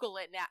Google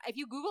it now, if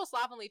you Google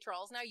Slovenly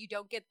Trolls now, you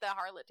don't get the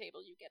harlot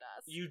table, you get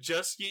us. You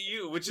just get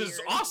you, which is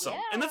awesome.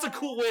 Yeah. And that's a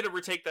cool way to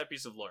retake that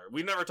piece of lore.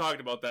 We've never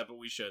talked about that, but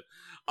we should.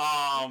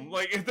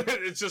 Like,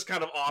 it's just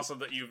kind of awesome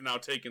that you've now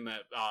taken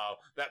that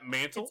that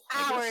mantle. It's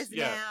ours now.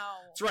 Yeah.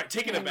 That's right,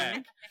 taking it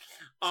back.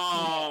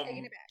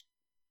 Taking it back.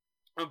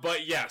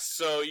 But yes,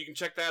 so you can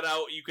check that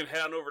out. You can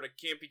head on over to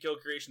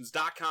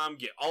campykillcreations.com,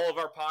 get all of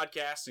our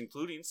podcasts,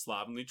 including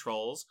Slovenly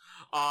Trolls,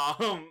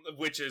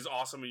 which is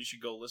awesome, and you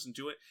should go listen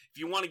to it. If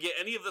you want to get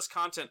any of this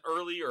content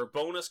early or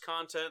bonus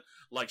content,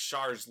 like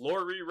Char's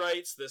lore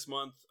rewrites this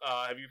month,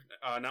 have you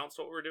announced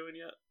what we're doing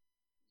yet?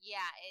 Yeah,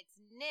 it's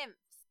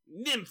Nymphs.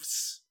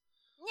 Nymphs.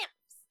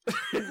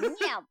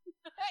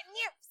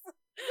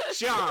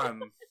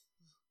 Sean.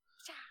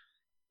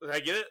 Did I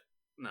get it?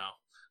 No.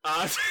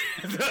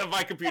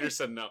 My computer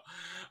said no.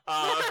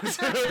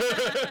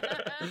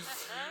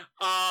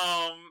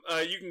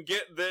 You can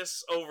get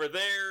this over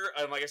there,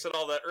 and like I said,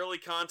 all that early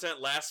content.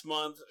 Last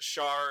month,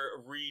 Char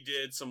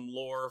redid some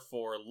lore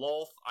for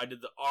Lolth. I did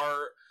the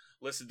art.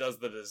 Lissa does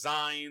the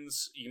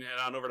designs. You can head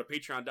on over to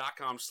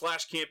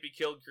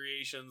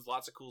patreon.com/can'tbekilledcreations.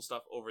 Lots of cool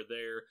stuff over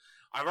there.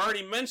 I've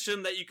already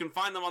mentioned that you can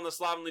find them on the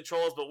Slovenly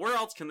Trolls, but where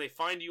else can they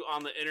find you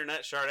on the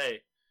internet,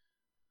 Sharday?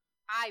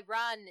 I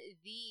run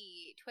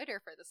the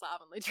Twitter for the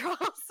Slovenly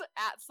Trolls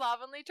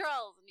 @Slovenly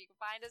Trolls, and you can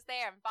find us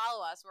there and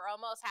follow us. We're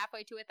almost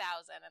halfway to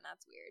 1,000, and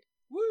that's weird.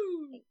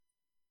 Woo!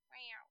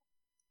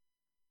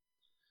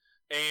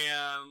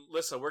 And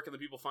Lissa, where can the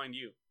people find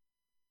you?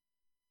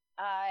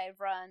 I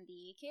run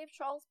the Cave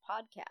Trolls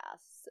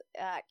podcast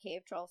at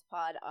Cave Trolls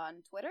Pod on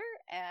Twitter,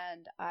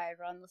 and I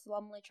run the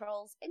Slumly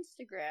Trolls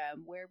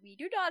Instagram, where we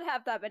do not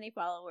have that many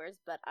followers,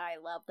 but I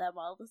love them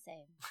all the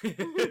same.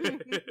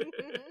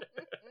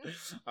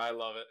 I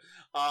love it.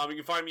 You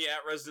can find me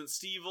at Resident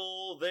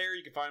Stevel there.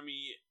 You can find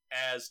me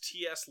as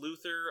T.S.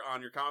 Luther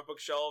on your comic book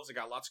shelves. I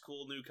got lots of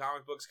cool new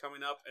comic books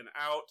coming up and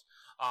out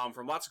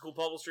from lots of cool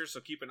publishers, so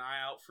keep an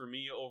eye out for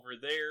me over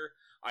there.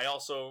 I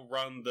also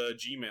run the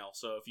Gmail,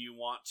 so if you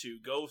want to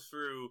go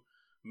through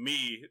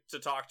me to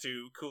talk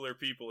to cooler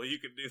people, you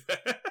can do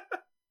that.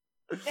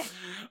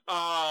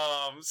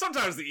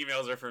 Sometimes the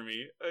emails are for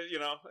me.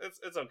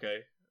 It's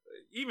okay.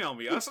 Email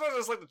me. Sometimes I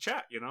just like to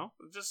chat, you don't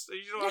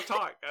want to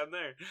talk on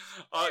there.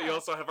 You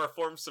also have our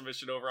form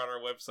submission over on our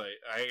website.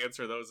 I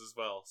answer those as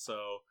well,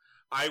 so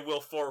I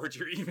will forward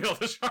your email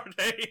to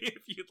Sharday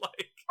if you'd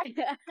like.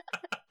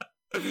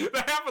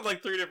 That happened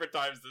like 3 different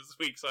times this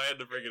week, so I had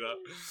to bring it up.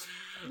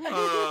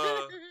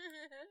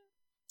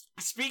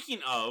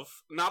 Speaking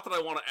of, not that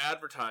I want to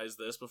advertise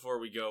this before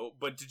we go,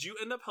 but did you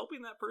end up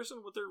helping that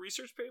person with their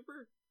research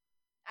paper?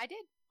 I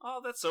did. Oh,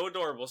 that's so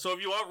adorable. So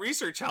if you want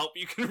research help,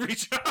 you can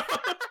reach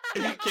out.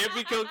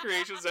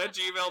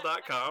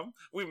 campykillcreations@gmail.com.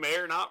 We may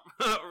or not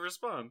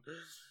respond.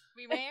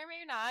 We may or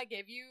may not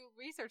give you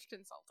research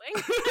consulting.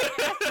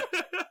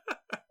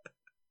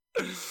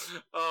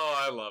 Oh,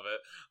 I love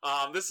it.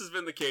 This has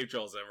been the Cave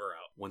Trolls, and we're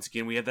out. Once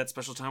again, we have that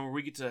special time where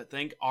we get to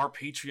thank our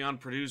Patreon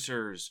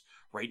producers.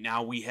 Right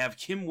now, we have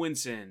Kim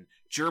Winson,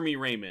 Jeremy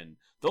Raymond,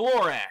 The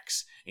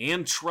Lorax,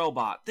 and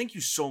Trellbot. Thank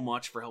you so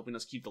much for helping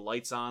us keep the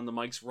lights on, the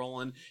mics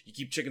rolling. You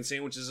keep chicken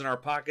sandwiches in our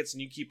pockets,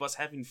 and you keep us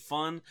having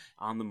fun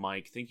on the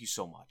mic. Thank you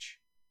so much.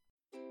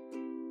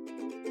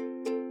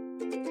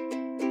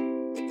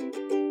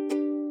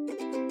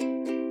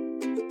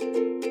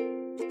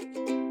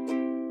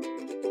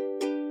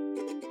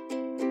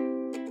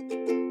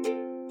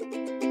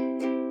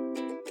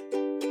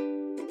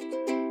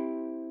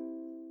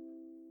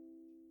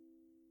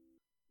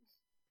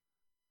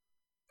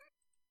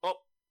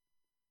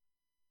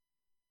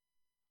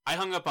 I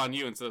hung up on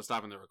you instead of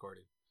stopping the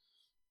recording.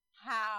 How?